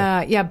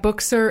 etc.? Yeah.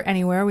 Books are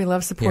anywhere. We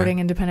love supporting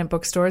independent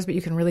bookstores, but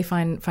you can really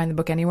find the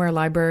book anywhere,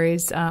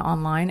 libraries,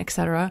 online,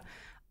 etc.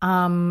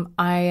 I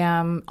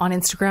am on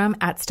Instagram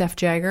at Steph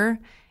Jagger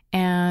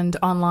and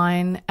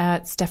online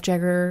at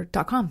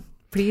stephjagger.com.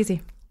 Pretty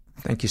easy.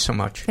 Thank you so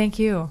much. Thank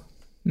you.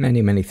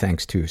 Many, many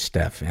thanks to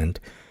Steph. And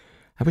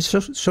I was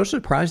so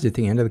surprised at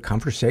the end of the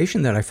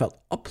conversation that I felt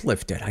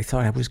uplifted. I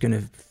thought I was going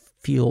to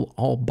feel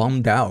all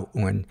bummed out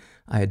when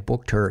I had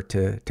booked her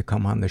to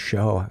come on the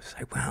show. I was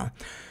like, well,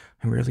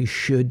 I really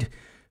should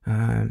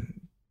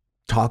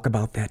talk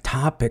about that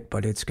topic,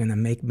 but it's going to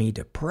make me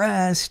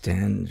depressed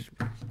and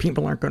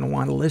people aren't going to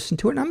want to listen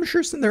to it. And I'm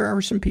sure there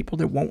are some people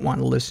that won't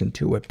want to listen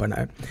to it,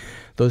 but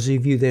those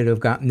of you that have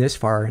gotten this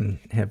far and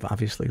have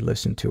obviously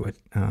listened to it,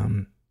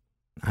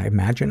 I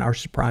imagine are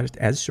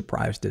as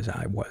surprised as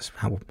I was,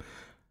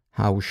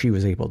 how she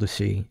was able to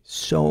see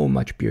so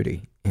much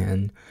beauty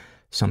in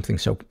something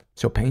so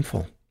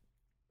painful.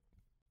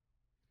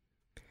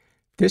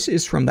 This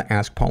is from the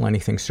Ask Paul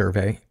Anything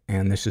survey,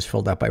 and this is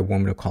filled out by a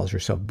woman who calls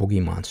herself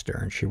Boogie Monster.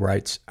 And she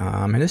writes,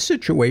 in a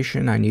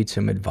situation, I need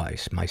some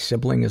advice. My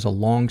sibling is a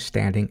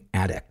long-standing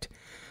addict.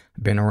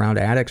 I've been around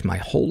addicts my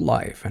whole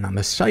life, and I'm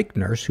a psych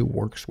nurse who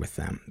works with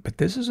them. But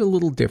this is a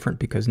little different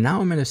because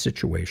now I'm in a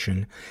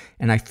situation,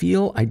 and I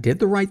feel I did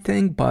the right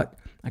thing, but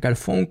I got a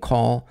phone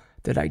call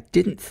that I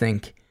didn't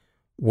think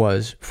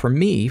was for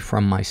me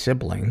from my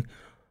sibling,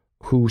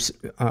 who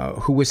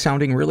was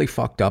sounding really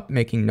fucked up,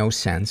 making no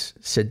sense,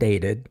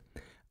 sedated.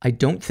 I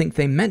don't think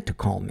they meant to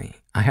call me.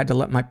 I had to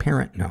let my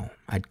parent know.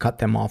 I'd cut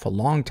them off a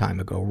long time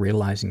ago,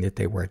 realizing that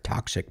they were a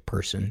toxic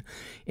person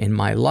in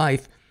my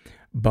life,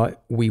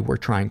 but we were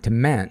trying to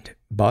mend.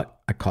 But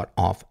I cut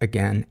off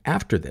again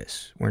after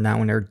this. We're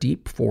now in our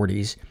deep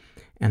 40s,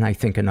 and I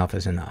think enough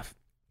is enough.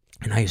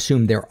 And I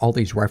assume all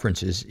these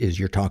references is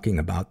you're talking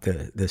about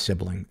the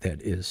sibling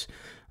that is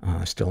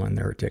still in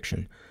their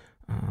addiction.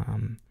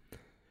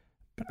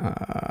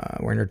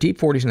 We're in our deep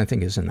 40s, and I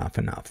think is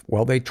enough.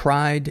 Well, they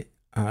tried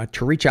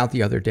to reach out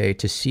the other day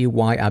to see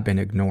why I've been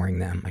ignoring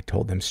them. I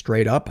told them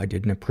straight up I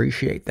didn't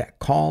appreciate that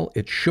call.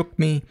 It shook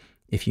me.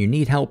 If you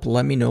need help,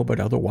 let me know, but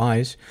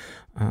otherwise, ...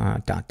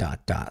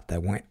 They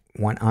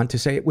went on to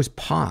say it was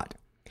pot.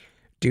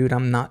 Dude,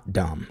 I'm not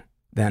dumb.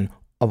 Then,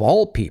 of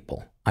all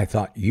people, I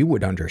thought you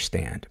would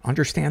understand.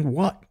 Understand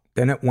what?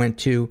 Then it went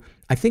to,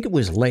 I think it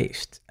was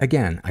laced.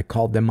 Again, I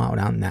called them out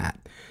on that.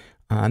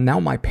 Now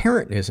my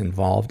parent is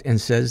involved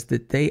and says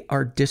that they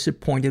are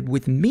disappointed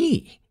with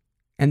me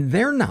and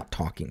they're not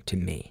talking to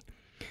me.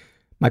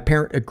 My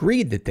parent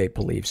agreed that they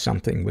believed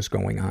something was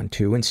going on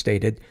too and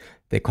stated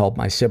they called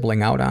my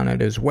sibling out on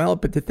it as well,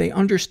 but that they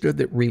understood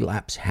that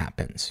relapse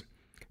happens.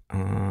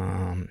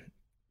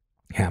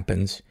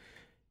 Happens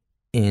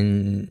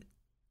in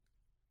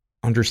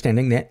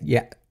understanding that,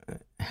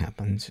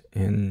 happens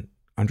in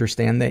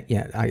understand that,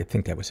 I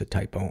think that was a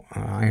typo.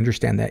 I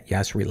understand that,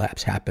 yes,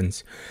 relapse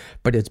happens,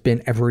 but it's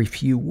been every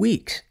few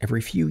weeks,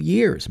 every few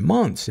years,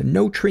 months, and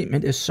no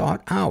treatment is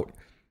sought out.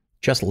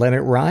 Just let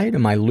it ride?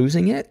 Am I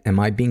losing it? Am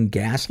I being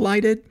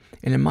gaslighted?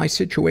 And in my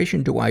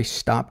situation, do I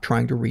stop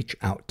trying to reach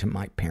out to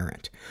my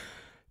parent?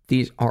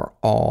 These are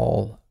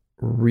all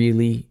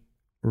really,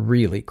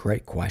 really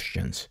great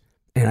questions.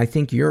 And I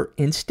think your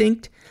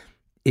instinct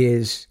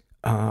is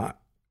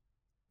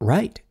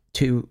right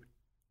to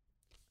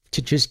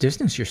just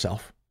distance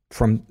yourself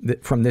from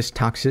this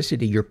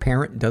toxicity. Your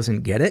parent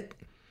doesn't get it.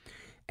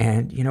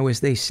 And,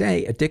 as they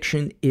say,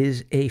 addiction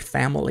is a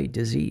family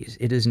disease.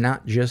 It is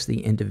not just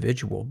the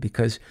individual,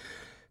 because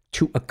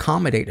to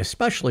accommodate,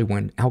 especially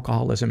when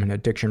alcoholism and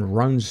addiction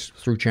runs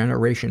through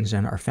generations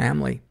in our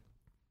family,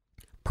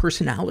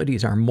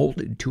 personalities are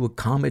molded to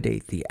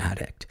accommodate the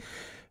addict,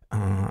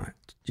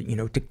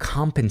 to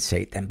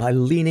compensate them by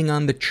leaning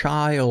on the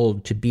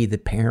child to be the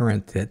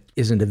parent that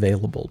isn't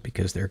available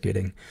because they're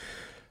getting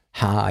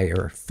high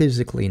or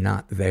physically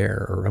not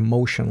there or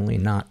emotionally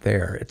not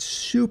there. It's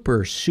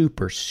super,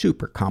 super,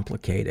 super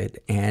complicated.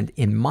 And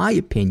in my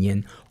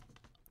opinion,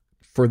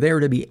 for there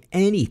to be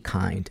any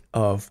kind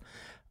of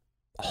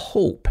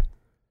hope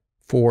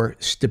for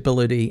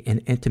stability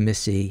and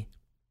intimacy,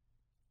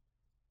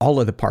 all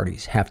of the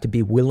parties have to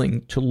be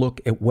willing to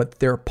look at what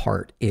their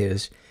part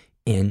is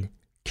in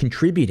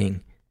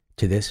contributing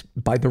to this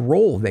by the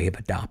role they have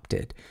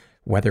adopted,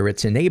 whether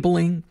it's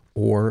enabling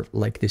or,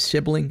 like this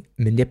sibling,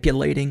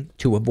 manipulating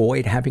to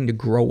avoid having to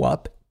grow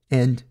up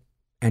and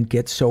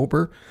get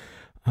sober.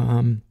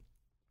 And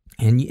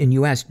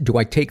you ask, do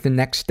I take the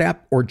next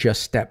step or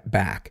just step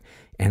back?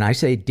 And I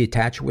say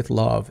detach with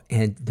love.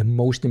 And the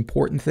most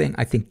important thing,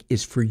 I think,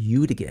 is for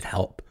you to get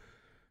help.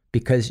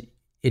 Because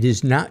it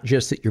is not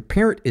just that your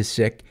parent is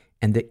sick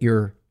and that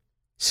your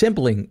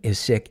sibling is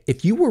sick.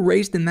 If you were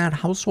raised in that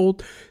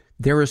household,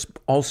 there is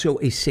also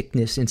a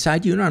sickness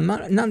inside you. And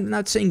I'm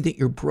not saying that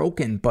you're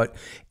broken, but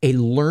a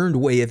learned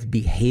way of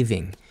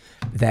behaving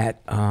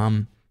that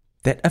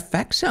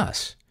affects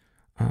us.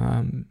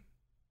 And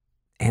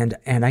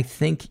I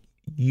think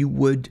you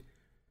would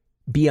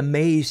be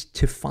amazed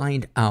to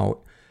find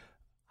out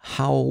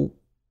how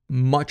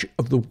much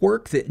of the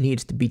work that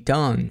needs to be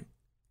done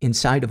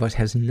inside of us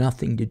has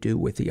nothing to do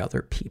with the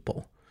other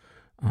people.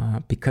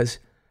 Because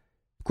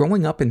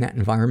growing up in that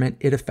environment,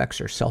 it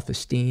affects our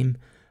self-esteem.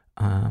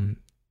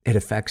 It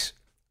affects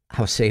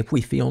how safe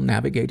we feel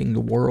navigating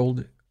the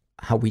world,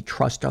 how we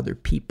trust other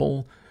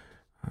people,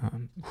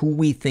 who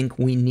we think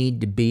we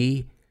need to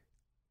be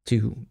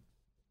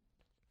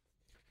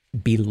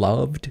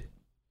loved,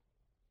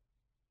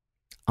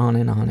 on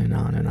and on and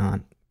on and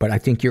on. But I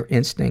think your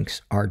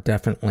instincts are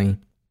definitely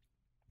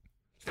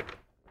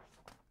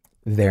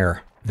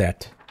there,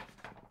 that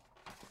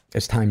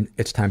it's time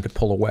to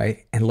pull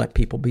away and let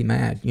people be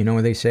mad. You know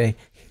what they say?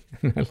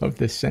 I love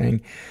this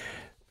saying.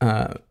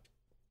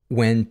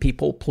 When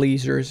people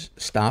pleasers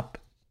stop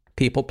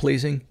people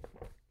pleasing,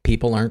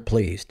 people aren't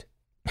pleased.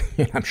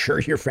 I'm sure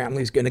your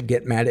family's going to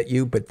get mad at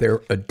you, but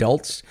they're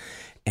adults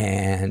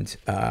and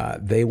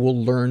they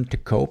will learn to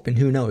cope. And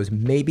who knows,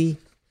 maybe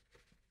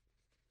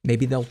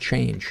they'll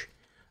change.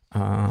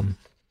 And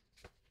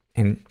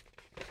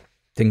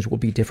things will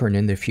be different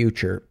in the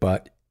future,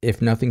 but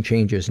if nothing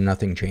changes,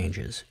 nothing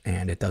changes.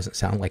 And it doesn't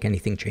sound like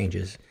anything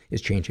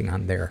is changing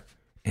on their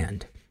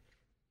end.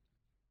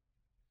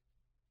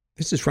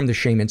 This is from the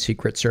Shame and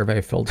Secret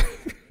survey filled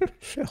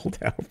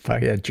out by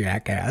a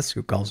jackass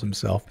who calls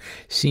himself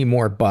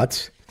Seymour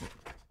Butts.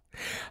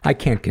 I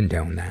can't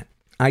condone that.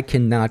 I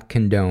cannot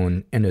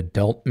condone an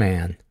adult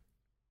man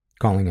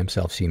calling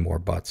himself Seymour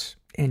Butts.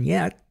 And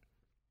yet,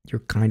 you're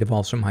kind of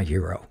also my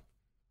hero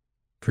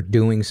for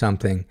doing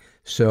something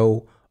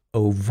so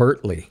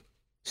overtly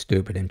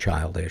stupid and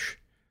childish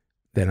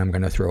that I'm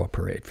going to throw a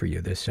parade for you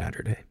this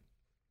Saturday.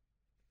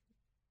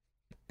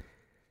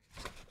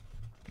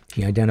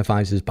 He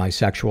identifies as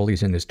bisexual.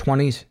 He's in his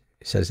 20s.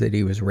 He says that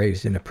he was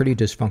raised in a pretty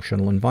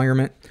dysfunctional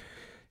environment.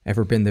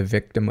 Ever been the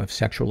victim of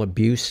sexual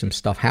abuse? Some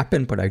stuff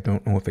happened, but I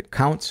don't know if it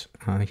counts.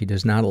 He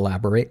does not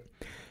elaborate.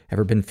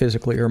 Ever been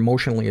physically or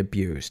emotionally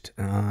abused?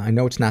 I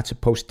know it's not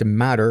supposed to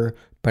matter,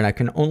 but I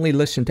can only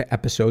listen to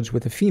episodes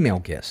with a female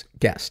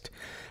guest.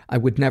 I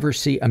would never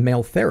see a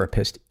male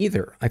therapist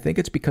either. I think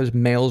it's because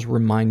males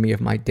remind me of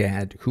my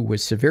dad, who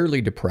was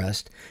severely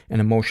depressed and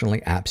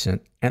emotionally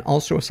absent, and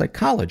also a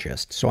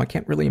psychologist, so I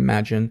can't really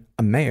imagine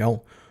a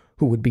male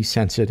who would be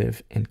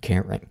sensitive and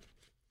caring.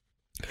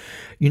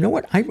 You know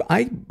what?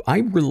 I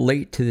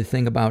relate to the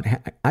thing about,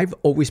 I've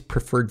always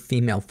preferred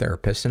female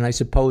therapists, and I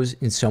suppose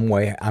in some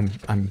way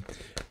I'm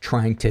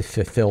trying to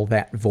fulfill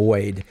that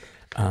void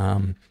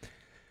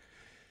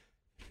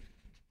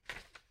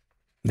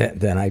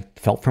that I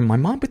felt from my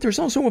mom, but there's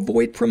also a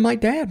void from my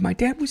dad. My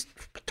dad was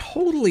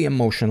totally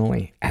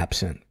emotionally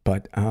absent,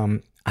 but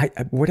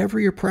whatever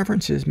your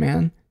preference is,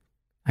 man,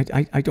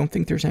 I don't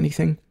think there's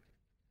anything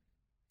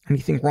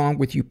wrong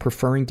with you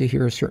preferring to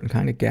hear a certain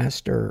kind of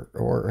guest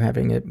or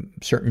having a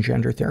certain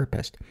gender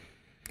therapist.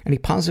 Any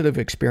positive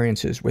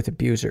experiences with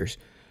abusers?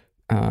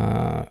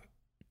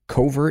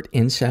 Covert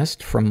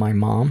incest from my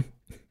mom.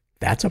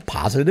 That's a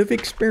positive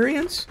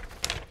experience?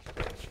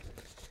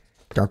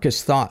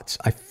 Darkest thoughts.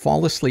 I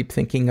fall asleep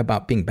thinking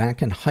about being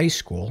back in high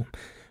school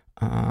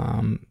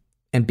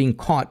and being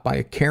caught by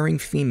a caring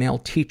female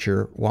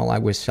teacher while I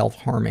was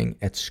self-harming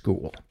at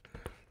school.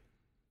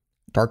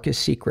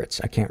 Darkest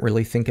secrets. I can't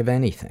really think of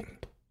anything.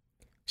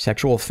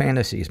 Sexual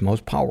fantasies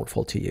most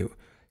powerful to you.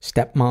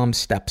 Stepmom,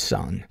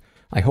 stepson.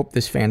 I hope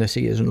this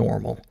fantasy is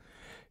normal.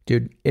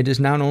 Dude, it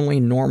is not only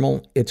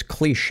normal, it's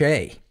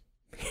cliche.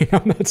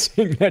 I'm not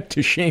saying that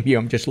to shame you.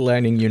 I'm just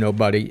letting you know,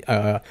 buddy,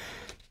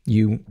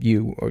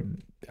 you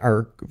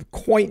are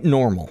quite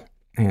normal.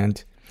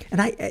 And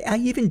I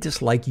even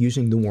dislike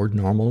using the word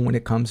normal when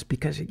it comes,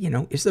 because,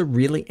 is there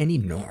really any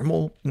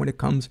normal when it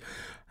comes?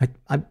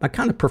 I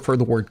kind of prefer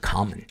the word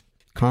common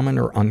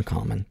or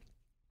uncommon.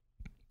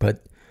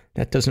 But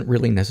that doesn't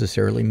really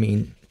necessarily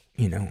mean,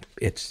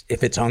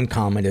 if it's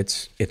uncommon,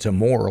 it's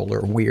immoral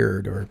or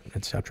weird or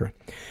etc.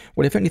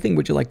 What, if anything,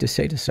 would you like to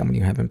say to someone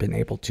you haven't been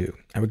able to?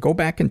 I would go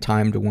back in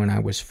time to when I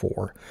was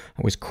 4.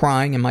 I was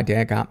crying and my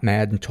dad got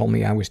mad and told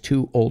me I was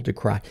too old to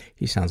cry.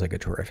 He sounds like a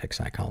terrific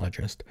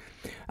psychologist.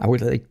 I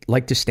would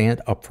like to stand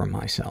up for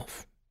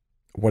myself.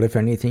 What, if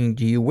anything,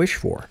 do you wish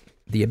for?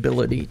 The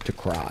ability to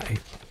cry.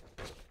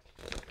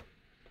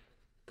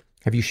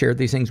 Have you shared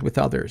these things with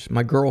others?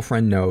 My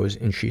girlfriend knows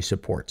and she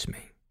supports me.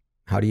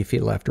 How do you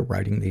feel after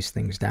writing these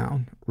things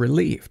down?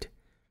 Relieved.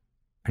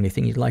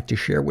 Anything you'd like to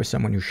share with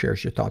someone who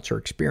shares your thoughts or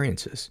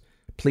experiences?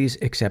 Please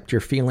accept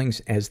your feelings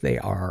as they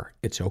are.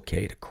 It's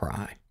okay to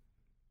cry.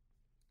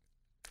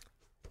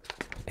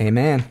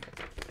 Amen.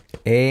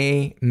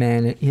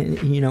 Amen.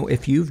 You know,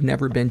 if you've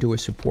never been to a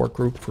support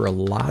group, for a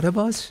lot of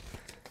us,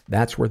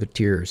 that's where the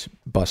tears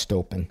bust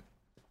open.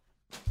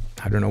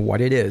 I don't know what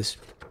it is.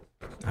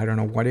 I don't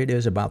know what it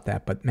is about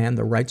that, but man,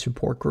 the right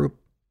support group,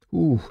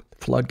 ooh,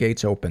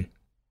 floodgates open.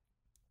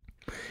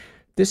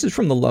 This is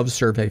from the love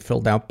survey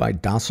filled out by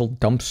Docile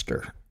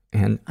Dumpster.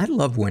 And I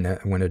love when a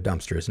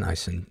dumpster is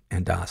nice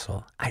and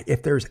docile.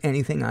 If there's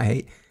anything I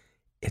hate,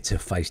 it's a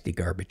feisty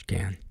garbage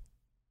can.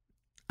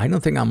 I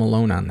don't think I'm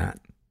alone on that.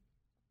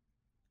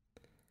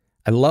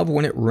 I love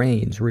when it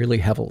rains really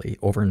heavily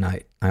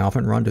overnight. I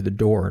often run to the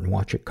door and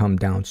watch it come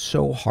down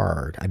so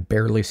hard I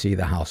barely see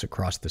the house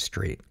across the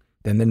street.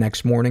 Then the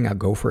next morning I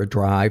go for a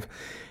drive,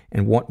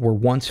 and what were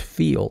once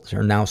fields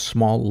are now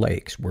small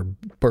lakes where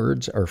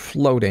birds are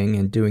floating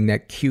and doing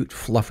that cute,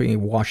 fluffy,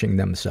 washing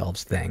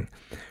themselves thing.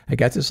 I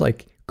guess it's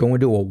like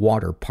going to a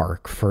water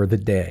park for the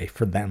day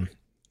for them.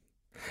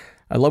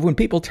 I love when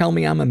people tell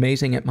me I'm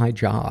amazing at my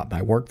job.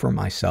 I work for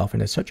myself,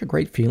 and it's such a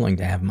great feeling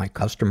to have my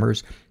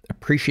customers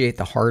appreciate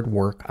the hard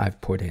work I've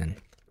put in.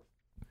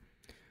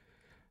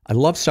 I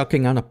love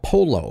sucking on a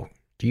polo.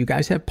 Do you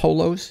guys have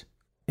polos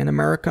in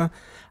America?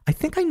 I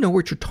think I know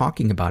what you're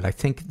talking about. I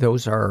think they're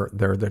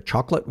the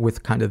chocolate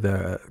with kind of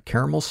the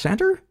caramel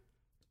center.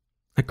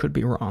 I could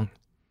be wrong.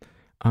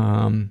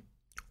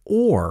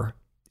 Or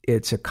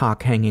it's a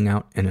cock hanging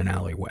out in an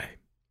alleyway.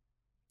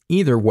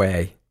 Either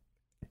way,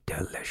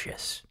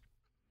 delicious.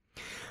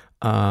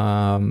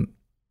 Right?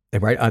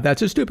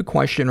 That's a stupid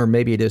question, or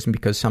maybe it isn't,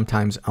 because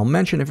sometimes I'll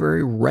mention a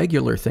very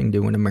regular thing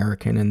to an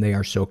American and they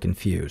are so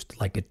confused,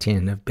 like a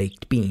tin of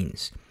baked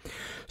beans.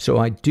 So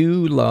I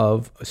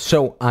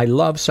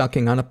love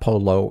sucking on a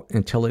polo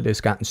until it has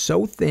gotten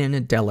so thin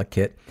and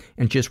delicate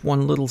and just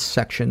one little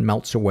section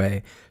melts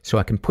away so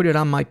I can put it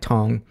on my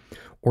tongue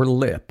or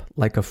lip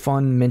like a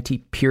fun minty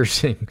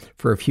piercing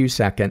for a few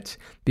seconds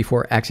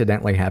before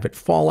accidentally have it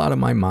fall out of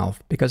my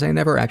mouth, because I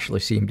never actually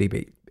seem to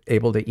be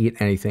able to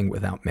eat anything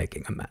without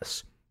making a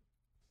mess.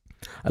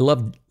 I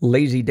love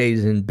lazy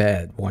days in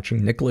bed,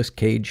 watching Nicolas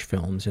Cage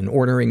films and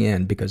ordering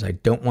in because I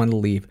don't want to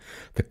leave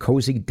the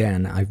cozy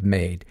den I've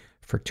made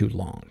for too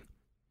long.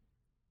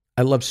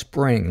 I love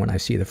spring when I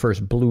see the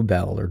first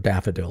bluebell or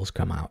daffodils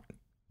come out.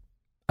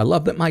 I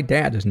love that my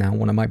dad is now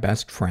one of my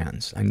best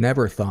friends. I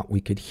never thought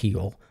we could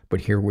heal, but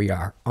here we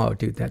are. Oh,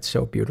 dude, that's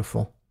so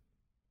beautiful.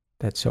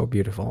 That's so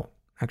beautiful.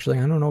 Actually,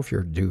 I don't know if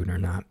you're a dude or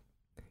not.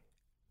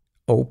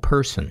 Oh,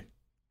 person.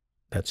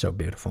 That's so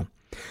beautiful.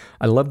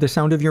 I love the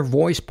sound of your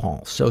voice,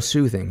 Paul. So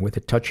soothing, with a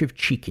touch of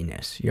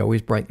cheekiness. You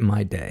always brighten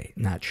my day.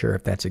 Not sure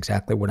if that's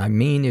exactly what I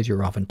mean, as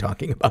you're often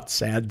talking about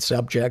sad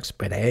subjects,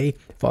 but hey,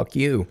 fuck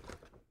you.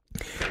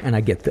 And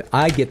I get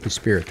the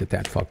spirit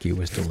that fuck you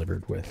was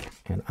delivered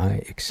with, and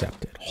I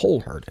accept it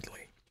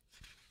wholeheartedly.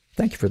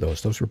 Thank you for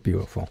those. Those were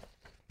beautiful.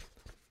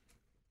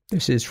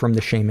 This is from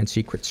the Shame and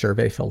Secret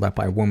survey filled out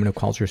by a woman who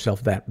calls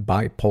herself That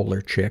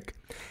Bipolar Chick.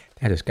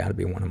 That has got to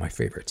be one of my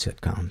favorite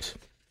sitcoms.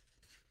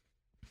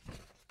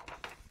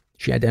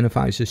 She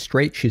identifies as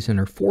straight. She's in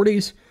her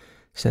 40s,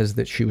 says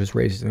that she was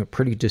raised in a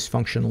pretty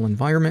dysfunctional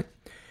environment.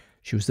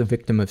 She was the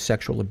victim of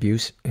sexual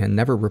abuse and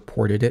never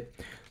reported it.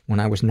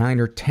 When I was 9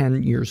 or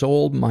 10 years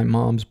old, my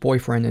mom's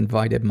boyfriend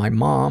invited my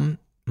mom,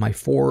 my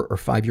 4 or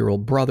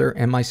 5-year-old brother,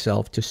 and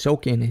myself to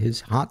soak in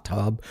his hot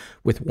tub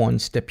with one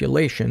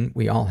stipulation: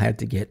 we all had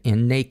to get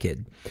in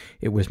naked.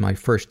 It was my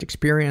first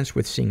experience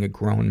with seeing a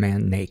grown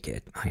man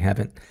naked. I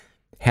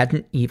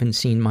hadn't even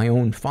seen my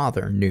own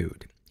father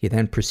nude. He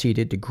then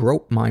proceeded to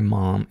grope my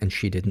mom, and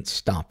she didn't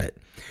stop it.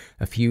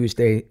 A few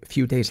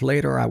days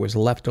later, I was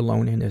left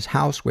alone in his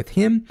house with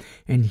him,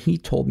 and he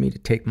told me to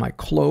take my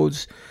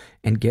clothes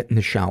and get in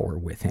the shower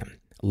with him.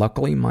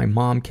 Luckily, my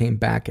mom came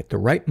back at the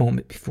right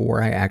moment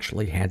before I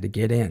actually had to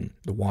get in.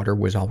 The water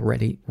was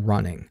already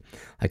running.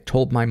 I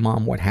told my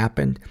mom what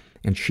happened,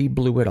 and she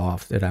blew it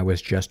off that I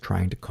was just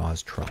trying to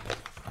cause trouble.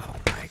 Oh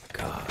my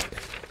God.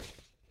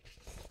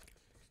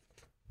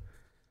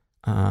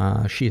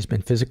 She has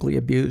been physically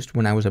abused.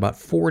 When I was about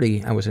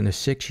 40, I was in a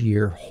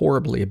 6-year,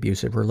 horribly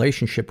abusive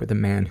relationship with a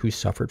man who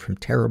suffered from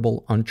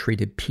terrible,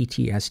 untreated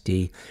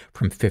PTSD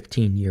from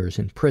 15 years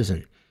in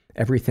prison.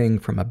 Everything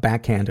from a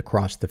backhand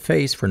across the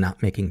face for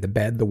not making the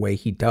bed the way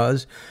he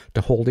does,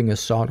 to holding a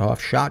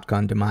sawed-off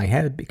shotgun to my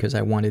head because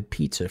I wanted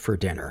pizza for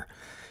dinner.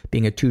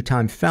 Being a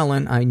 2-time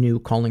felon, I knew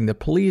calling the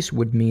police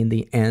would mean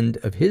the end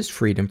of his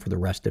freedom for the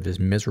rest of his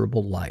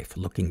miserable life.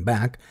 Looking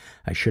back,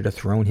 I should have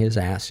thrown his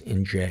ass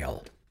in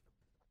jail.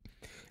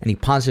 Any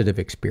positive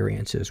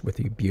experiences with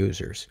the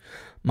abusers?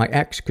 My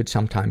ex could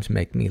sometimes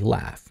make me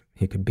laugh.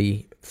 He could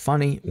be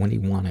funny when he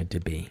wanted to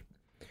be.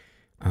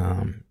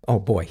 Oh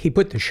boy, he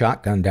put the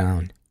shotgun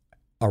down.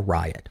 A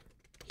riot.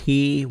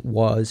 He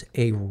was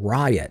a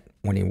riot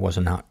when he was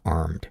not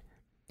armed.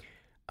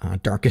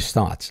 Darkest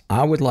thoughts.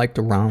 I would like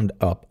to round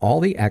up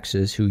all the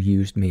exes who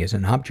used me as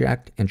an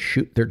object and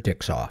shoot their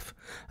dicks off.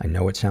 I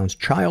know it sounds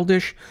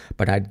childish,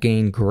 but I'd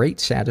gain great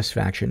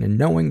satisfaction in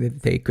knowing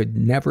that they could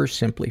never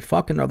simply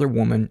fuck another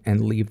woman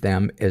and leave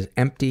them as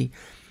empty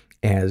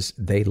as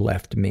they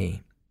left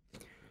me.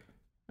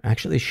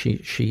 Actually,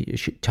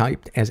 she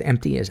typed as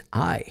empty as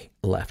I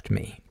left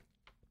me.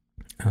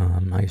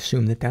 I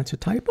assume that that's a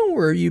typo,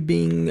 or are you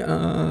being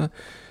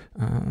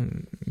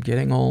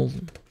getting all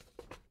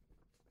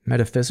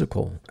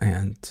metaphysical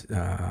and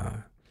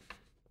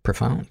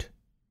profound?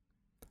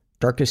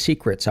 Darkest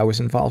secrets. I was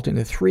involved in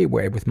a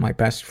three-way with my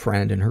best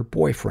friend and her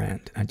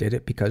boyfriend. I did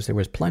it because there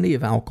was plenty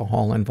of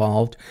alcohol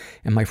involved,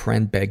 and my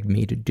friend begged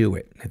me to do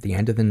it. At the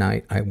end of the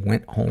night, I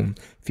went home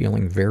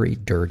feeling very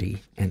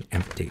dirty and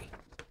empty.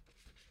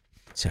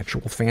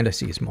 Sexual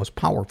fantasy is most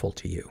powerful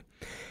to you.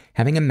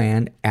 Having a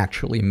man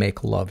actually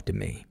make love to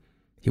me.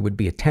 He would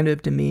be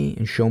attentive to me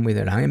and show me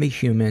that I am a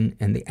human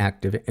in the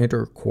act of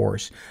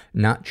intercourse,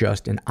 not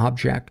just an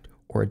object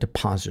or a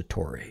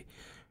depository.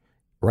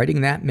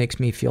 Writing that makes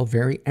me feel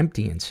very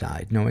empty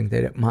inside, knowing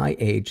that at my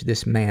age,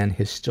 this man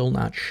has still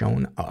not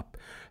shown up.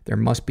 There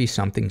must be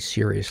something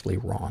seriously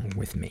wrong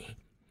with me.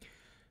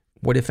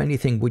 What, if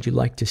anything, would you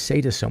like to say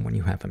to someone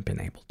you haven't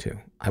been able to?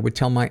 I would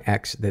tell my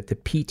ex that the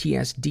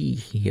PTSD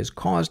he has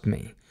caused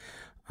me,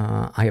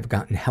 I have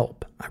gotten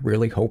help. I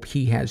really hope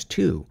he has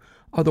too.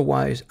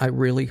 Otherwise, I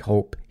really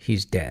hope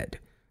he's dead.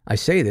 I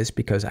say this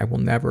because I will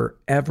never,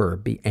 ever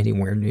be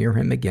anywhere near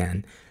him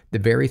again. The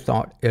very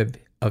thought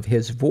of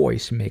his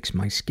voice makes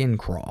my skin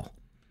crawl.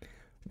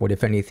 What,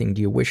 if anything,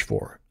 do you wish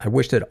for? I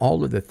wish that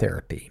all of the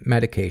therapy,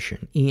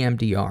 medication,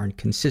 EMDR, and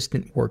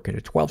consistent work in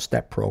a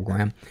 12-step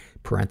program,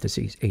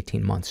 parentheses,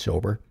 18 months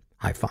sober,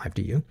 high five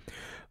to you,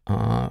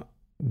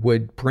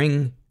 would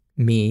bring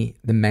me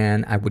the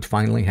man I would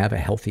finally have a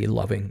healthy,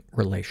 loving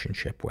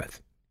relationship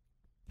with.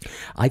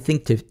 I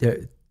think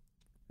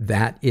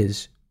that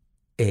is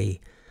a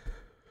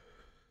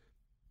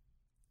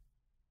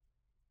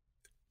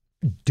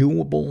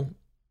doable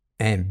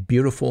and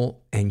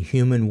beautiful and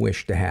human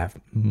wish to have.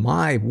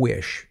 My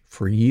wish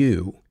for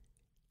you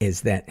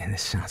is that, and it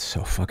sounds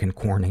so fucking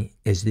corny,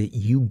 is that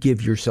you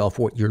give yourself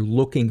what you're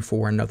looking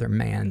for another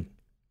man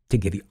to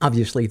give you.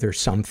 Obviously, there's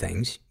some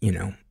things,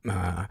 the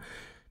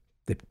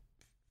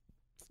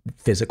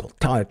physical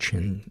touch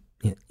and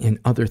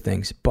other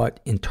things,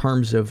 but in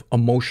terms of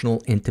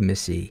emotional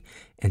intimacy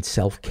and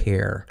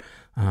self-care,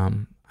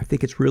 I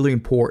think it's really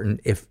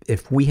important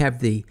if we have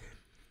the,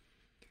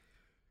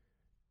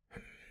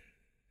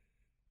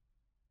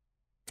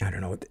 I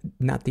don't know,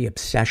 not the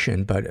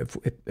obsession, but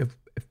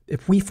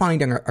if we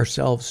find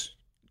ourselves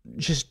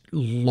just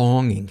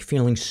longing,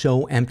 feeling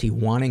so empty,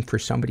 wanting for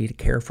somebody to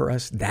care for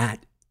us,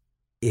 that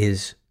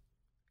is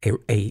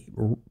a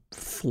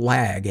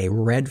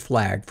red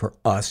flag for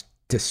us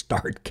to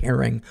start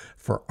caring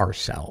for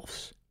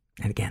ourselves.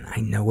 And again,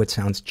 I know it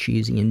sounds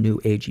cheesy and new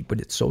agey, but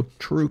it's so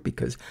true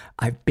because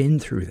I've been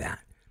through that.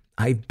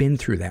 I've been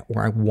through that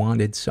where I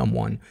wanted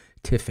someone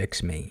to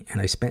fix me.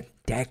 And I spent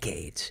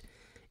decades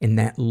in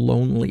that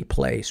lonely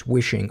place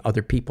wishing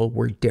other people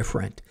were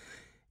different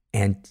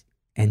and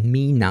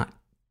me not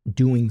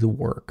doing the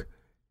work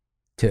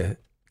to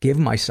give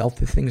myself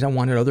the things I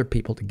wanted other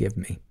people to give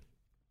me.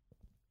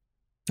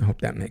 I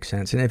hope that makes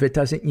sense. And if it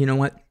doesn't, you know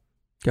what?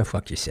 Go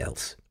fuck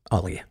yourselves.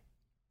 All of you.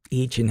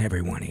 Each and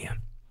every one of you.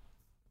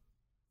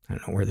 I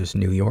don't know where this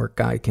New York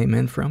guy came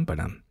in from, but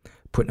I'm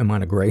putting him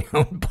on a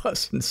Greyhound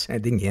bus and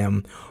sending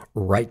him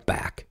right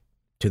back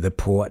to the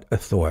Port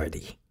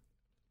Authority.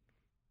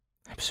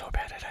 I'm so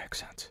bad at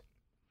accents.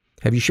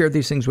 Have you shared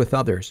these things with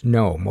others?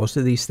 No. Most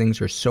of these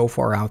things are so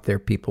far out there,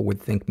 people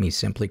would think me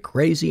simply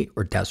crazy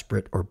or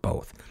desperate or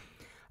both.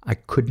 I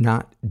could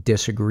not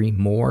disagree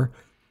more.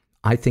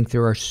 I think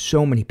there are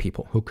so many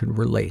people who could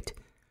relate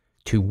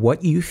to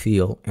what you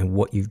feel and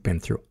what you've been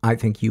through. I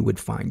think you would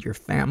find your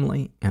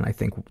family, and I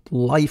think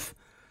life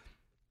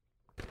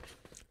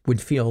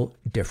would feel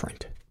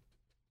different.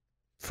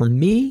 For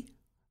me,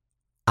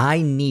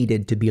 I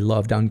needed to be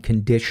loved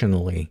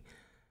unconditionally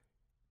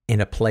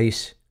in a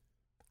place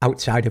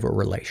outside of a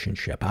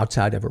relationship,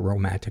 outside of a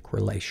romantic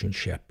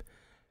relationship,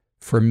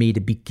 for me to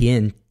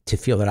begin to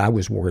feel that I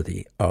was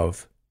worthy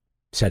of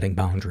setting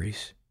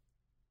boundaries,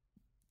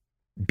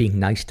 being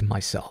nice to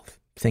myself,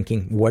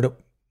 thinking,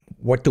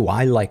 what do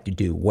I like to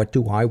do? What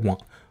do I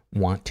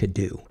want to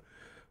do?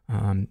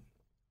 And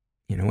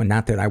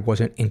not that I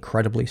wasn't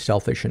incredibly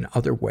selfish in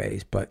other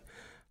ways, but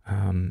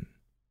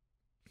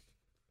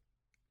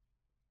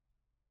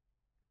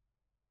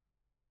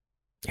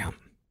yeah.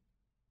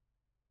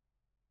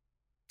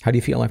 How do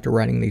you feel after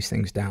writing these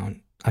things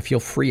down? I feel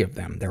free of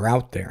them. They're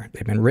out there.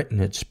 They've been written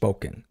and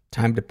spoken.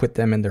 Time to put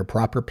them in their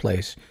proper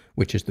place,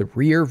 which is the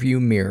rear view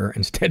mirror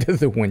instead of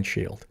the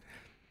windshield.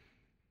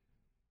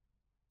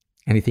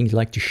 Anything you'd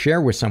like to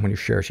share with someone who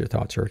shares your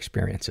thoughts or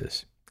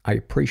experiences? I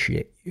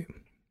appreciate you.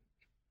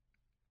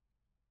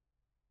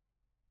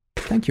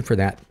 Thank you for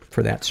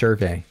that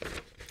survey.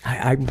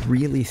 I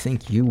really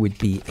think you would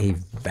be a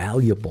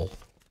valuable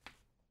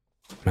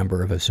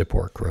member of a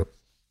support group.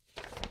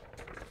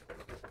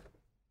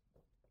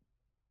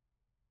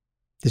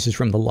 This is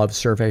from the love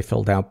survey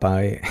filled out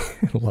by,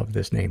 I love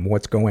this name,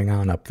 What's Going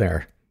On Up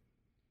There?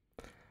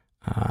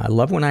 I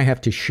love when I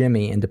have to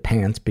shimmy into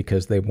pants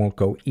because they won't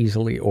go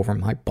easily over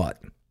my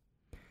butt.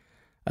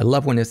 I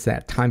love when it's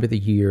that time of the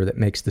year that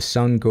makes the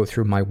sun go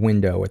through my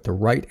window at the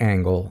right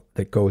angle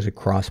that goes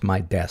across my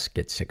desk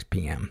at 6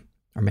 p.m.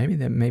 Or maybe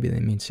they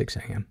mean 6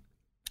 a.m.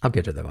 I'll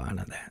get to the bottom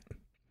of that.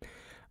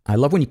 I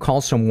love when you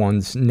call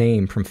someone's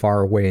name from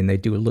far away and they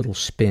do a little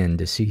spin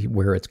to see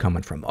where it's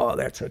coming from. Oh,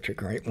 that's such a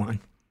great one.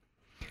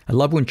 I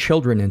love when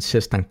children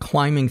insist on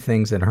climbing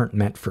things that aren't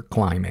meant for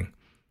climbing.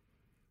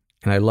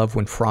 And I love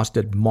when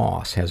frosted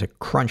moss has a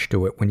crunch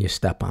to it when you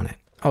step on it.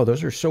 Oh,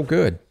 those are so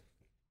good.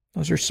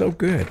 Those are so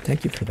good.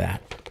 Thank you for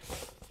that.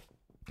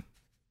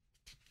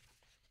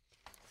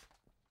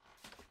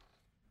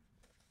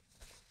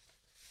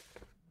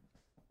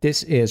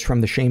 This is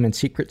from the Shame and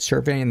Secret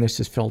survey, and this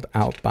is filled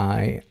out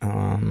by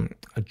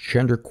a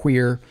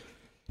genderqueer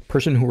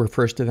person who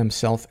refers to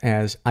themselves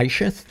as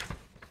Aishith.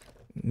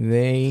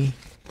 They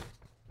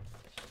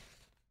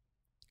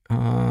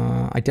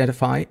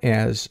identify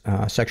as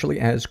sexually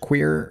as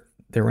queer.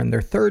 They're in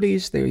their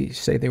 30s. They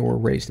say they were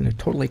raised in a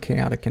totally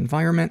chaotic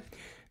environment.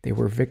 They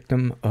were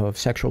victim of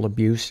sexual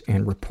abuse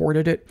and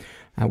reported it.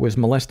 I was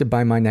molested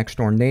by my next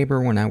door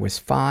neighbor when I was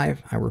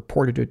 5. I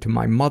reported it to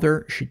my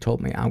mother. She told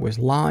me I was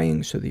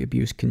lying, so the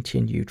abuse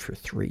continued for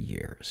 3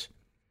 years.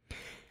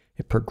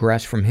 It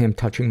progressed from him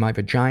touching my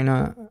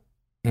vagina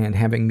and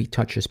having me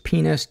touch his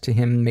penis to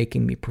him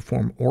making me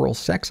perform oral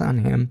sex on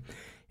him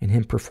and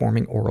him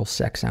performing oral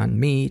sex on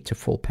me to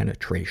full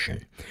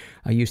penetration.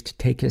 I used to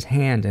take his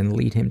hand and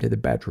lead him to the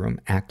bedroom,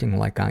 acting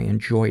like I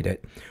enjoyed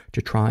it,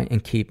 to try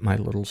and keep my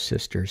little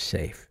sister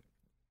safe.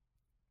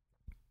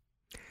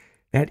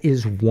 That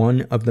is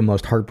one of the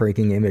most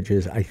heartbreaking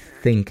images I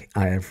think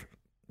I've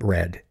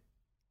read.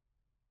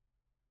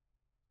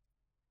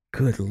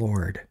 Good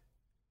Lord.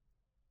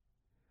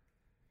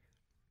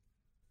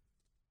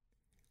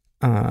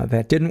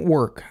 That didn't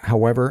work,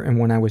 however, and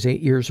when I was 8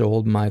 years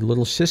old, my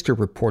little sister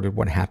reported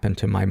what happened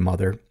to my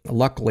mother.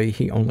 Luckily,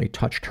 he only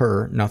touched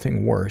her,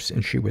 nothing worse,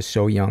 and she was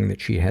so young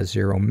that she has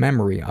zero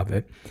memory of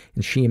it,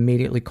 and she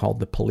immediately called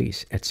the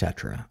police,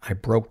 etc. I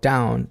broke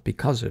down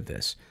because of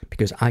this,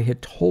 because I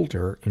had told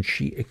her, and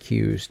she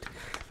accused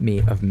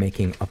me of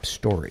making up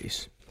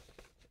stories.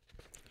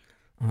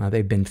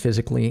 They've been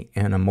physically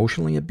and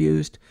emotionally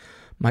abused.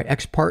 My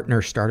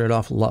ex-partner started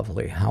off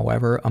lovely.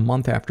 However, a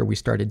month after we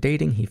started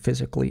dating, he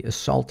physically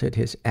assaulted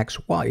his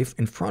ex-wife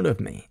in front of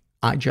me.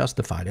 I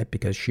justified it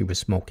because she was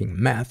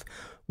smoking meth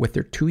with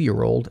their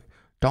 2-year-old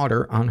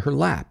daughter on her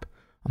lap.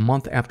 A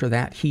month after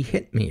that, he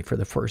hit me for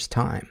the first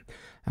time.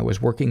 I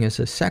was working as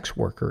a sex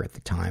worker at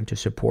the time to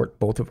support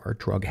both of our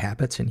drug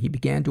habits, and he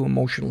began to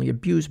emotionally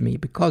abuse me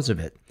because of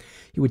it.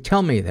 He would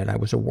tell me that I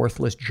was a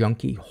worthless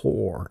junkie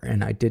whore,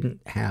 and I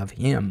didn't have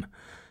him.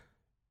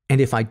 And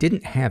if I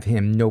didn't have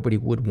him, nobody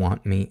would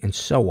want me, and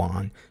so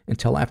on,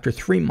 until after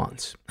 3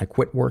 months, I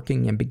quit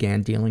working and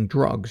began dealing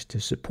drugs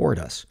to support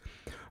us.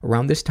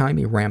 Around this time,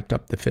 he ramped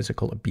up the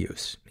physical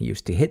abuse. He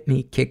used to hit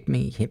me, kick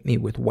me, hit me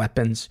with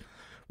weapons.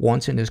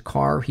 Once in his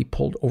car, he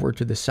pulled over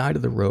to the side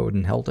of the road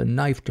and held a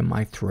knife to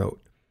my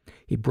throat.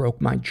 He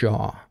broke my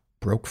jaw,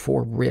 broke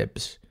 4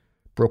 ribs,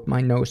 broke my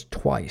nose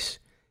twice,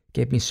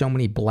 gave me so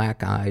many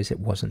black eyes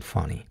it wasn't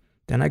funny.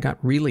 Then I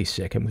got really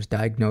sick and was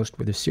diagnosed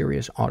with a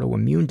serious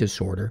autoimmune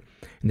disorder.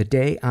 And the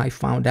day I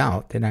found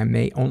out that I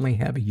may only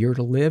have a year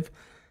to live,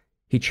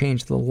 he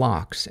changed the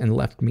locks and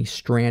left me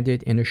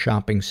stranded in a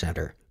shopping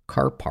center,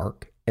 car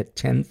park, at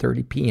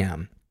 10:30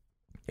 p.m.,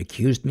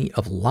 accused me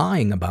of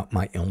lying about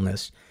my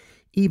illness,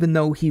 even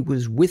though he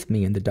was with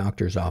me in the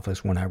doctor's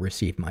office when I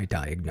received my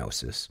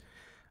diagnosis.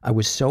 I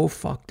was so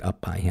fucked up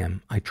by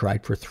him, I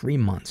tried for 3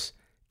 months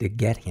to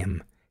get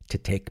him to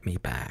take me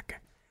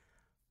back.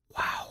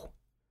 Wow.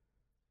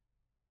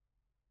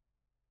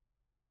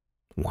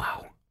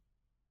 Wow.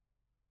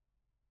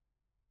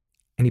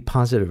 Any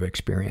positive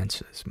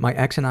experiences? My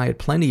ex and I had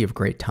plenty of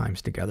great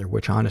times together,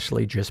 which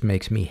honestly just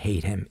makes me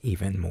hate him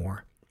even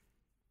more.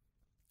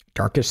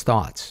 Darkest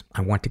thoughts.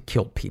 I want to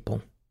kill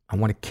people. I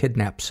want to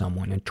kidnap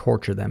someone and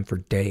torture them for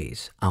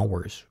days,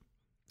 hours,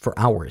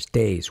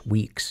 days,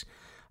 weeks.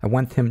 I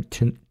want them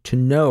to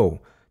know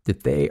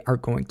that they are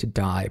going to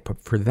die,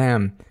 but for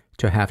them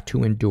to have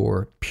to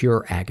endure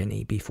pure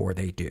agony before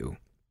they do.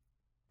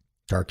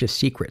 Darkest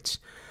secrets.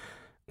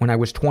 When I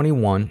was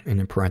 21, and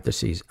in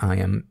parentheses, I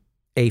am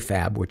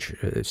AFAB, which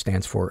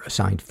stands for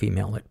assigned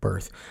female at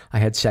birth, I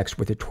had sex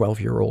with a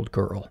 12-year-old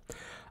girl.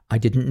 I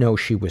didn't know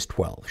she was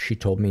 12. She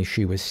told me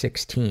she was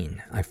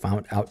 16. I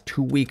found out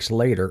 2 weeks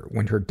later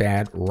when her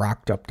dad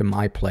rocked up to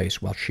my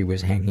place while she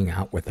was hanging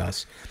out with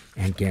us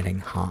and getting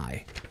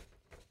high.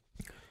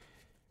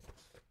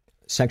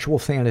 Sexual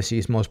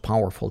fantasies most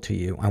powerful to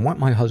you. I want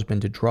my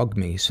husband to drug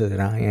me so that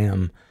I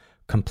am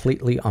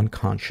completely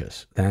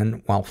unconscious.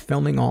 Then, while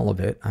filming all of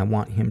it, I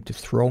want him to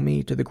throw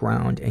me to the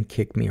ground and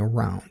kick me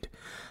around.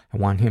 I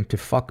want him to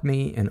fuck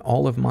me in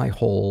all of my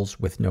holes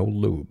with no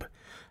lube.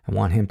 I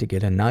want him to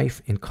get a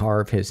knife and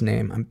carve his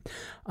name.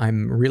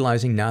 I'm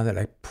realizing now that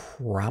I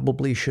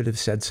probably should have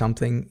said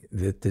something,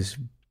 that this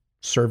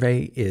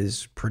survey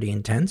is pretty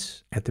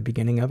intense at the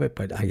beginning of it,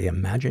 but I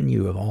imagine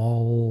you have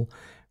all,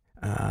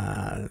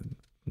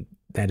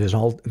 that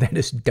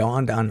is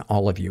dawned on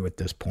all of you at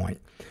this point.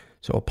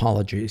 So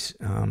apologies.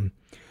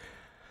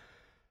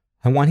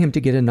 I want him to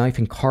get a knife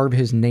and carve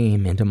his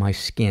name into my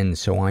skin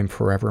so I'm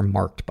forever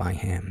marked by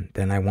him.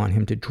 Then I want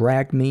him to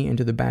drag me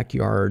into the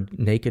backyard,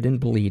 naked and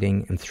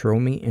bleeding, and throw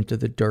me into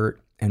the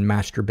dirt and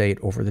masturbate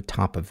over the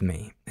top of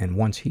me. And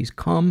once he's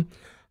come,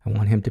 I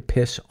want him to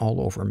piss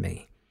all over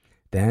me.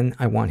 Then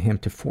I want him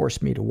to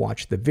force me to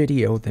watch the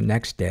video the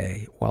next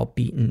day while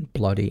beaten,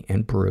 bloody,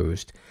 and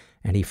bruised,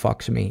 and he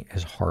fucks me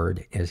as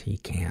hard as he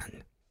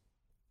can.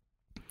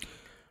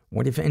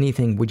 What, if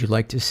anything, would you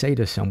like to say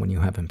to someone you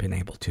haven't been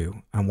able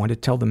to? I want to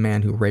tell the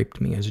man who raped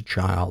me as a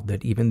child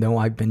that even though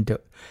I've been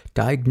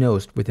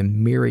diagnosed with a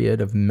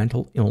myriad of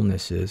mental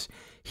illnesses,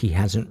 he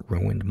hasn't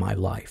ruined my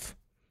life.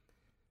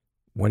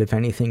 What, if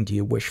anything, do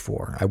you wish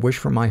for? I wish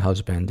for my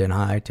husband and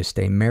I to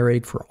stay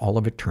married for all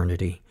of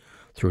eternity,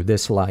 through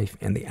this life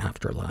and the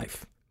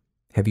afterlife.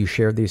 Have you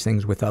shared these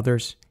things with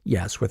others?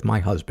 Yes, with my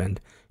husband,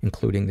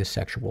 including the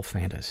sexual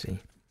fantasy.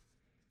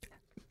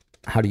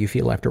 How do you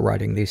feel after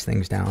writing these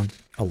things down?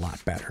 A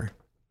lot better.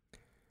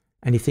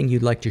 Anything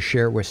you'd like to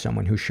share with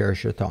someone who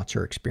shares your thoughts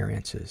or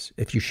experiences?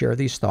 If you share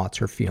these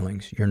thoughts or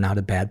feelings, you're not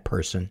a bad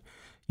person.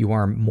 You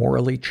are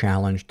morally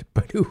challenged,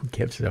 but who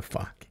gives a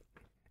fuck?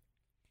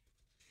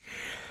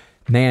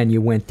 Man,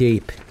 you went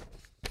deep.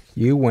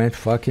 You went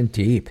fucking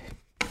deep.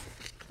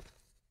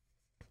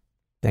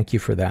 Thank you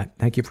for that.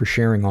 Thank you for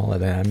sharing all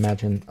of that. I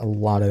imagine a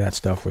lot of that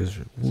stuff was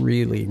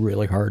really,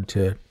 really hard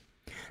to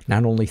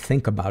not only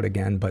think about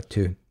again, but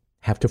to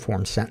have to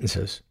form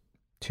sentences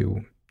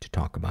to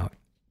talk about.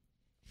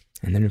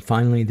 And then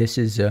finally, this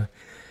is a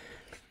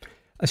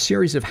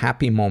series of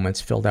happy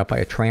moments filled out by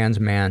a trans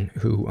man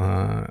who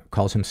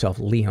calls himself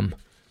Liam.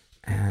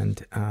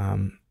 And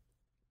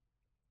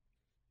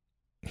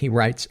he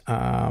writes,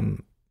 I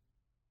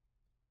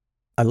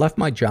left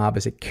my job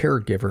as a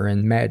caregiver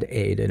and med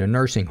aid at a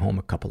nursing home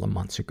a couple of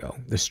months ago.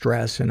 The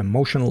stress and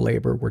emotional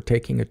labor were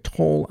taking a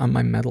toll on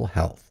my mental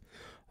health.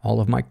 All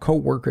of my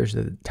coworkers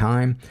at the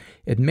time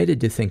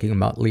admitted to thinking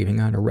about leaving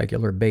on a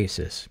regular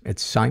basis.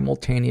 It's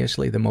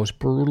simultaneously the most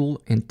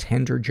brutal and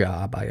tender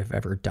job I have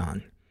ever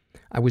done.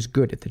 I was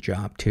good at the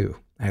job, too.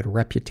 I had a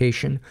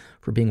reputation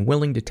for being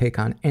willing to take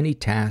on any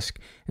task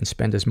and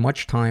spend as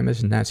much time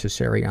as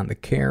necessary on the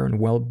care and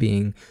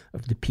well-being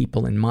of the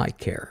people in my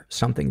care,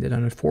 something that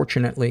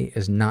unfortunately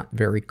is not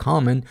very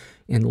common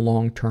in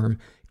long-term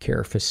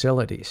care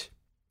facilities.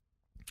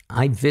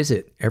 I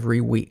visit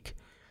every week.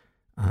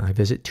 I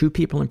visit 2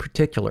 people in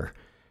particular.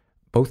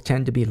 Both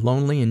tend to be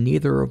lonely and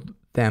neither of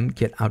them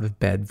get out of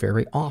bed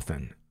very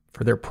often.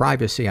 For their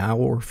privacy, I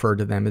will refer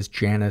to them as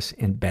Janice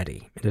and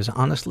Betty. It is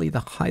honestly the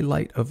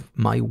highlight of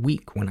my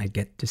week when I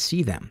get to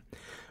see them.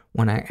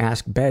 When I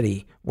ask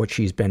Betty what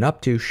she's been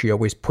up to, she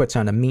always puts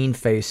on a mean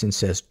face and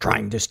says,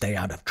 trying to stay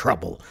out of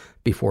trouble,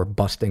 before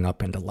busting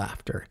up into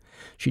laughter.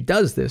 She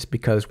does this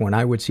because when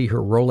I would see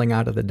her rolling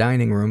out of the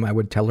dining room, I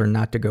would tell her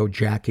not to go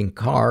jacking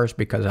cars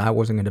because I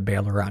wasn't going to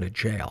bail her out of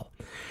jail.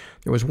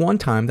 There was one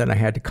time that I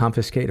had to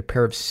confiscate a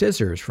pair of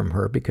scissors from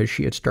her because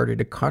she had started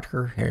to cut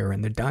her hair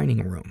in the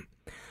dining room.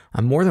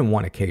 On more than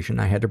one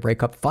occasion, I had to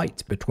break up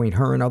fights between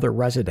her and other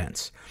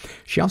residents.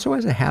 She also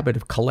has a habit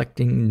of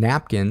collecting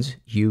napkins,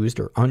 used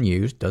or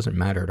unused, doesn't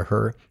matter to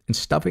her, and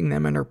stuffing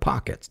them in her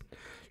pockets.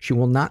 She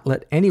will not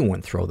let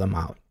anyone throw them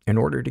out. In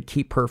order to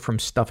keep her from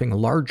stuffing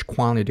large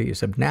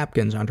quantities of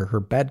napkins under her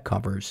bed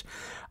covers,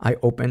 I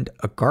opened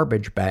a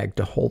garbage bag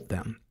to hold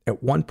them.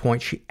 At one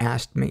point, she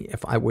asked me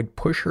if I would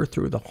push her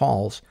through the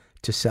halls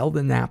to sell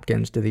the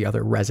napkins to the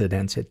other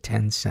residents at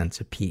 10 cents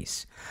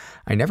apiece.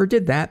 I never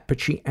did that, but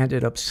she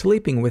ended up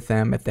sleeping with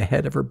them at the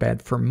head of her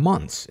bed for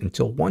months,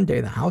 until one day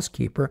the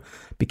housekeeper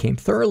became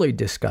thoroughly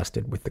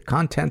disgusted with the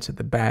contents of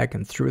the bag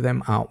and threw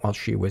them out while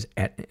she was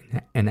at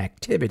an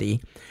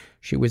activity.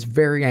 She was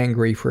very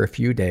angry for a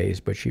few days,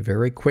 but she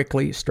very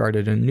quickly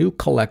started a new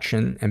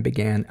collection and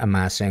began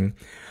amassing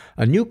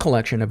a new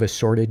collection of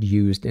assorted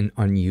used and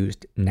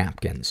unused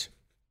napkins.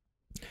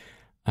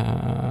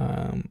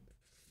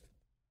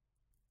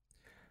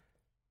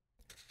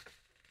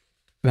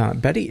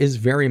 Betty is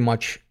very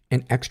much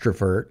an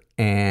extrovert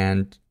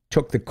and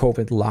took the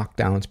COVID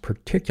lockdowns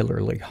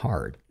particularly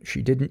hard.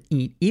 She didn't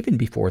eat even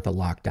before the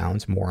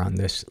lockdowns, more on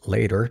this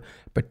later,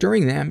 but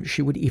during them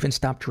she would even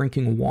stop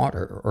drinking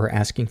water or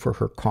asking for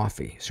her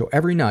coffee. So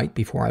every night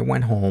before I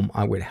went home,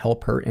 I would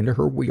help her into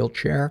her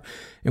wheelchair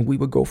and we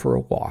would go for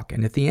a walk.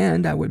 And at the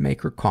end, I would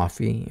make her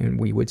coffee and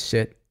we would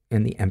sit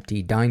in the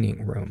empty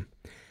dining room.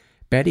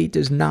 Betty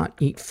does not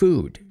eat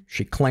food.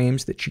 She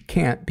claims that she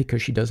can't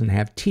because she doesn't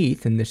have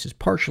teeth, and this is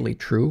partially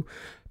true,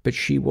 but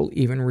she will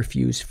even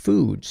refuse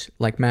foods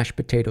like mashed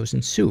potatoes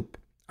and soup.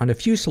 On a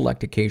few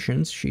select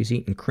occasions, she's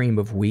eaten cream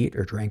of wheat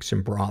or drank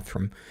some broth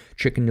from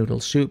chicken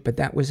noodle soup, but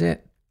that was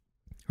it.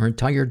 Her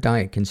entire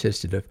diet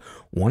consisted of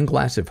 1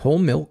 glass of whole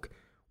milk,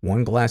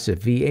 1 glass of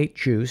V8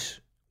 juice,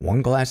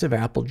 1 glass of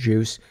apple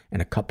juice,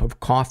 and a cup of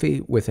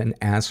coffee with an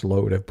ass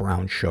load of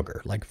brown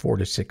sugar, like 4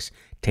 to 6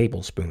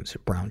 tablespoons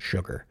of brown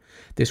sugar.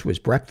 This was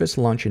breakfast,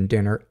 lunch, and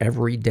dinner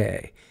every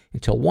day,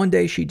 until one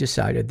day she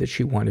decided that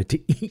she wanted to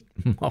eat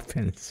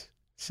muffins.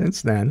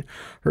 Since then,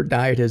 her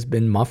diet has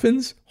been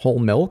muffins, whole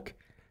milk,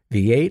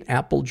 V8,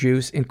 apple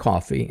juice, and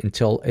coffee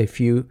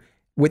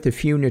with a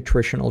few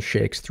nutritional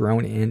shakes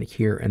thrown in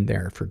here and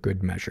there for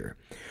good measure.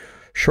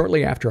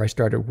 Shortly after I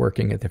started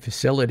working at the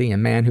facility, a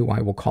man who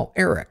I will call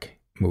Eric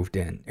moved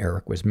in.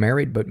 Eric was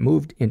married but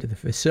moved into the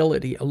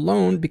facility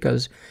alone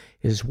because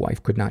his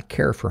wife could not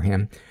care for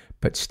him,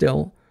 but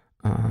still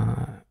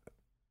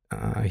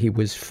he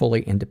was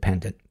fully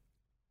independent.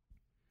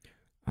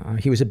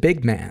 He was a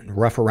big man,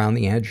 rough around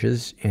the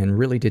edges, and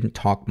really didn't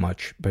talk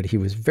much, but he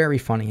was very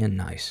funny and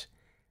nice.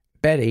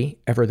 Betty,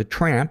 ever the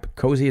tramp,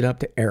 cozied up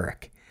to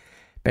Eric.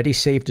 Betty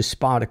saved a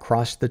spot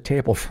across the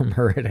table from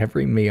her at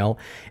every meal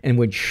and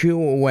would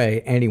shoo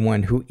away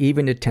anyone who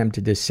even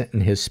attempted to sit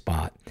in his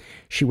spot.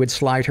 She would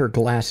slide her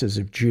glasses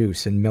of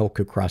juice and milk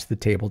across the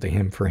table to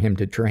him for him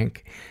to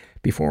drink.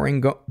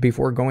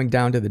 Before going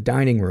down to the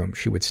dining room,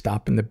 she would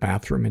stop in the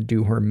bathroom and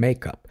do her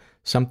makeup,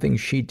 something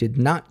she did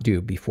not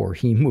do before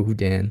he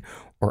moved in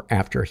or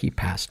after he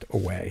passed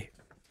away.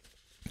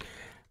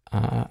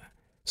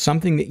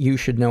 Something that you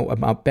should know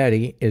about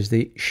Betty is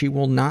that she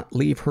will not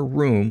leave her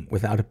room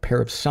without a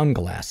pair of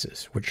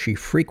sunglasses, which she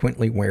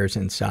frequently wears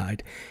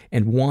inside,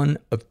 and one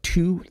of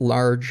 2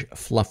 large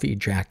fluffy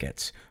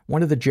jackets.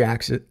 One of the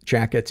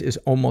jackets is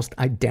almost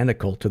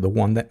identical to the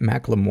one that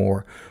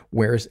Macklemore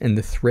wears in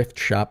the Thrift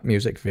Shop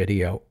music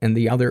video, and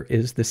the other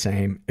is the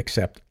same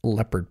except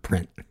leopard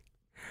print.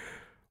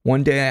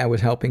 One day I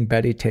was helping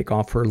Betty take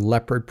off her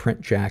leopard print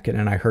jacket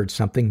and I heard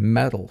something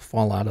metal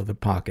fall out of the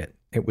pocket.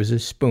 It was a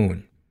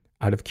spoon.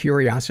 Out of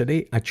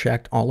curiosity, I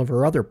checked all of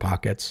her other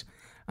pockets.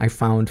 I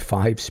found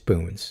 5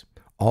 spoons,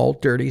 all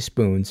dirty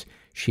spoons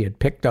she had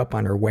picked up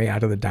on her way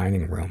out of the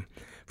dining room.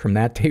 From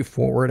that day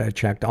forward, I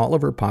checked all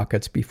of her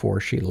pockets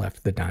before she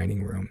left the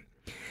dining room.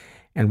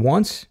 And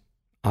once,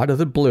 out of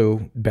the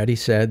blue, Betty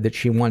said that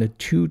she wanted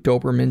 2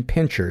 Doberman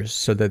pinschers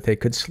so that they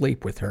could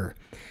sleep with her.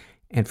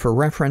 And for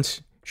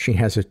reference, she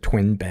has a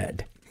twin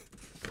bed.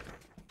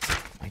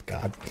 My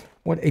God,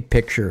 what a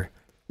picture.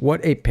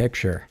 What a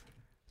picture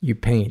you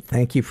paint.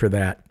 Thank you for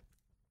that.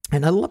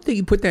 And I love that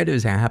you put that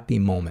as a happy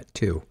moment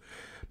too.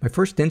 My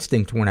first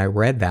instinct when I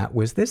read that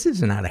was, this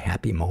is not a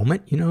happy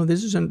moment. You know,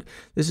 this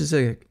is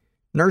a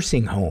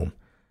nursing home.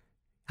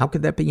 How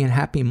could that be a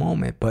happy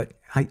moment? But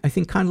I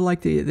think kind of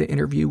like the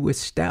interview with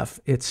Steph,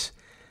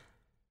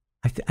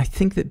 I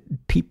think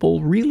that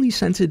people, really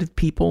sensitive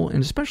people,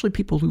 and especially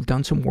people who've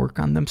done some work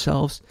on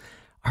themselves,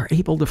 are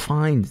able to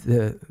find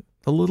the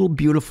little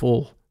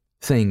beautiful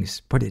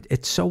things. But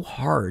it's so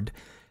hard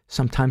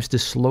sometimes to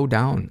slow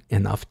down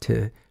enough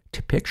to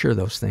picture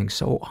those things.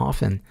 So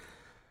often,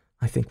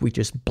 I think we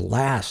just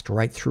blast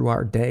right through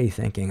our day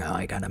thinking, oh,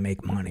 I got to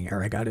make money,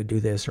 or I got to do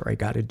this, or I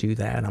got to do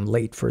that. I'm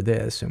late for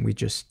this. And we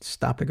just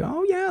stop and go,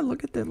 oh yeah,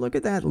 look at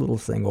that little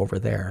thing over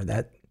there.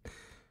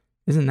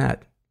 Isn't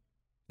that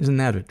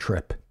a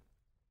trip?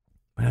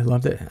 But I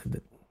love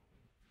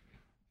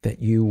that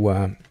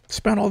you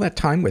spent all that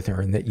time with her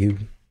and that you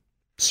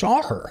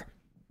saw her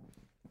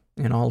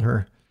in all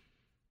her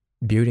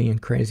beauty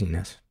and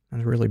craziness. It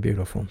was really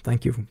beautiful.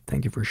 Thank you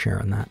for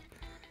sharing that.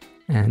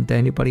 And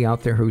anybody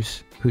out there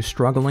who's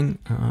struggling,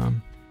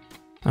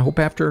 I hope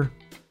after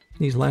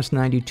these last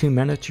 92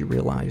 minutes you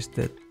realize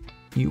that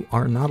you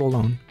are not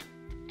alone.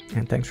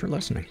 And thanks for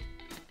listening.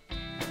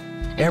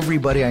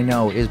 Everybody I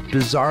know is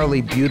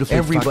bizarrely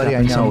beautifully fucked up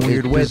in some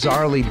weird way.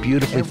 Bizarrely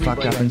beautifully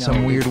fucked up in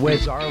some weird way.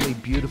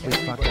 Bizarrely beautifully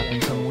fucked up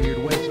in some weird way.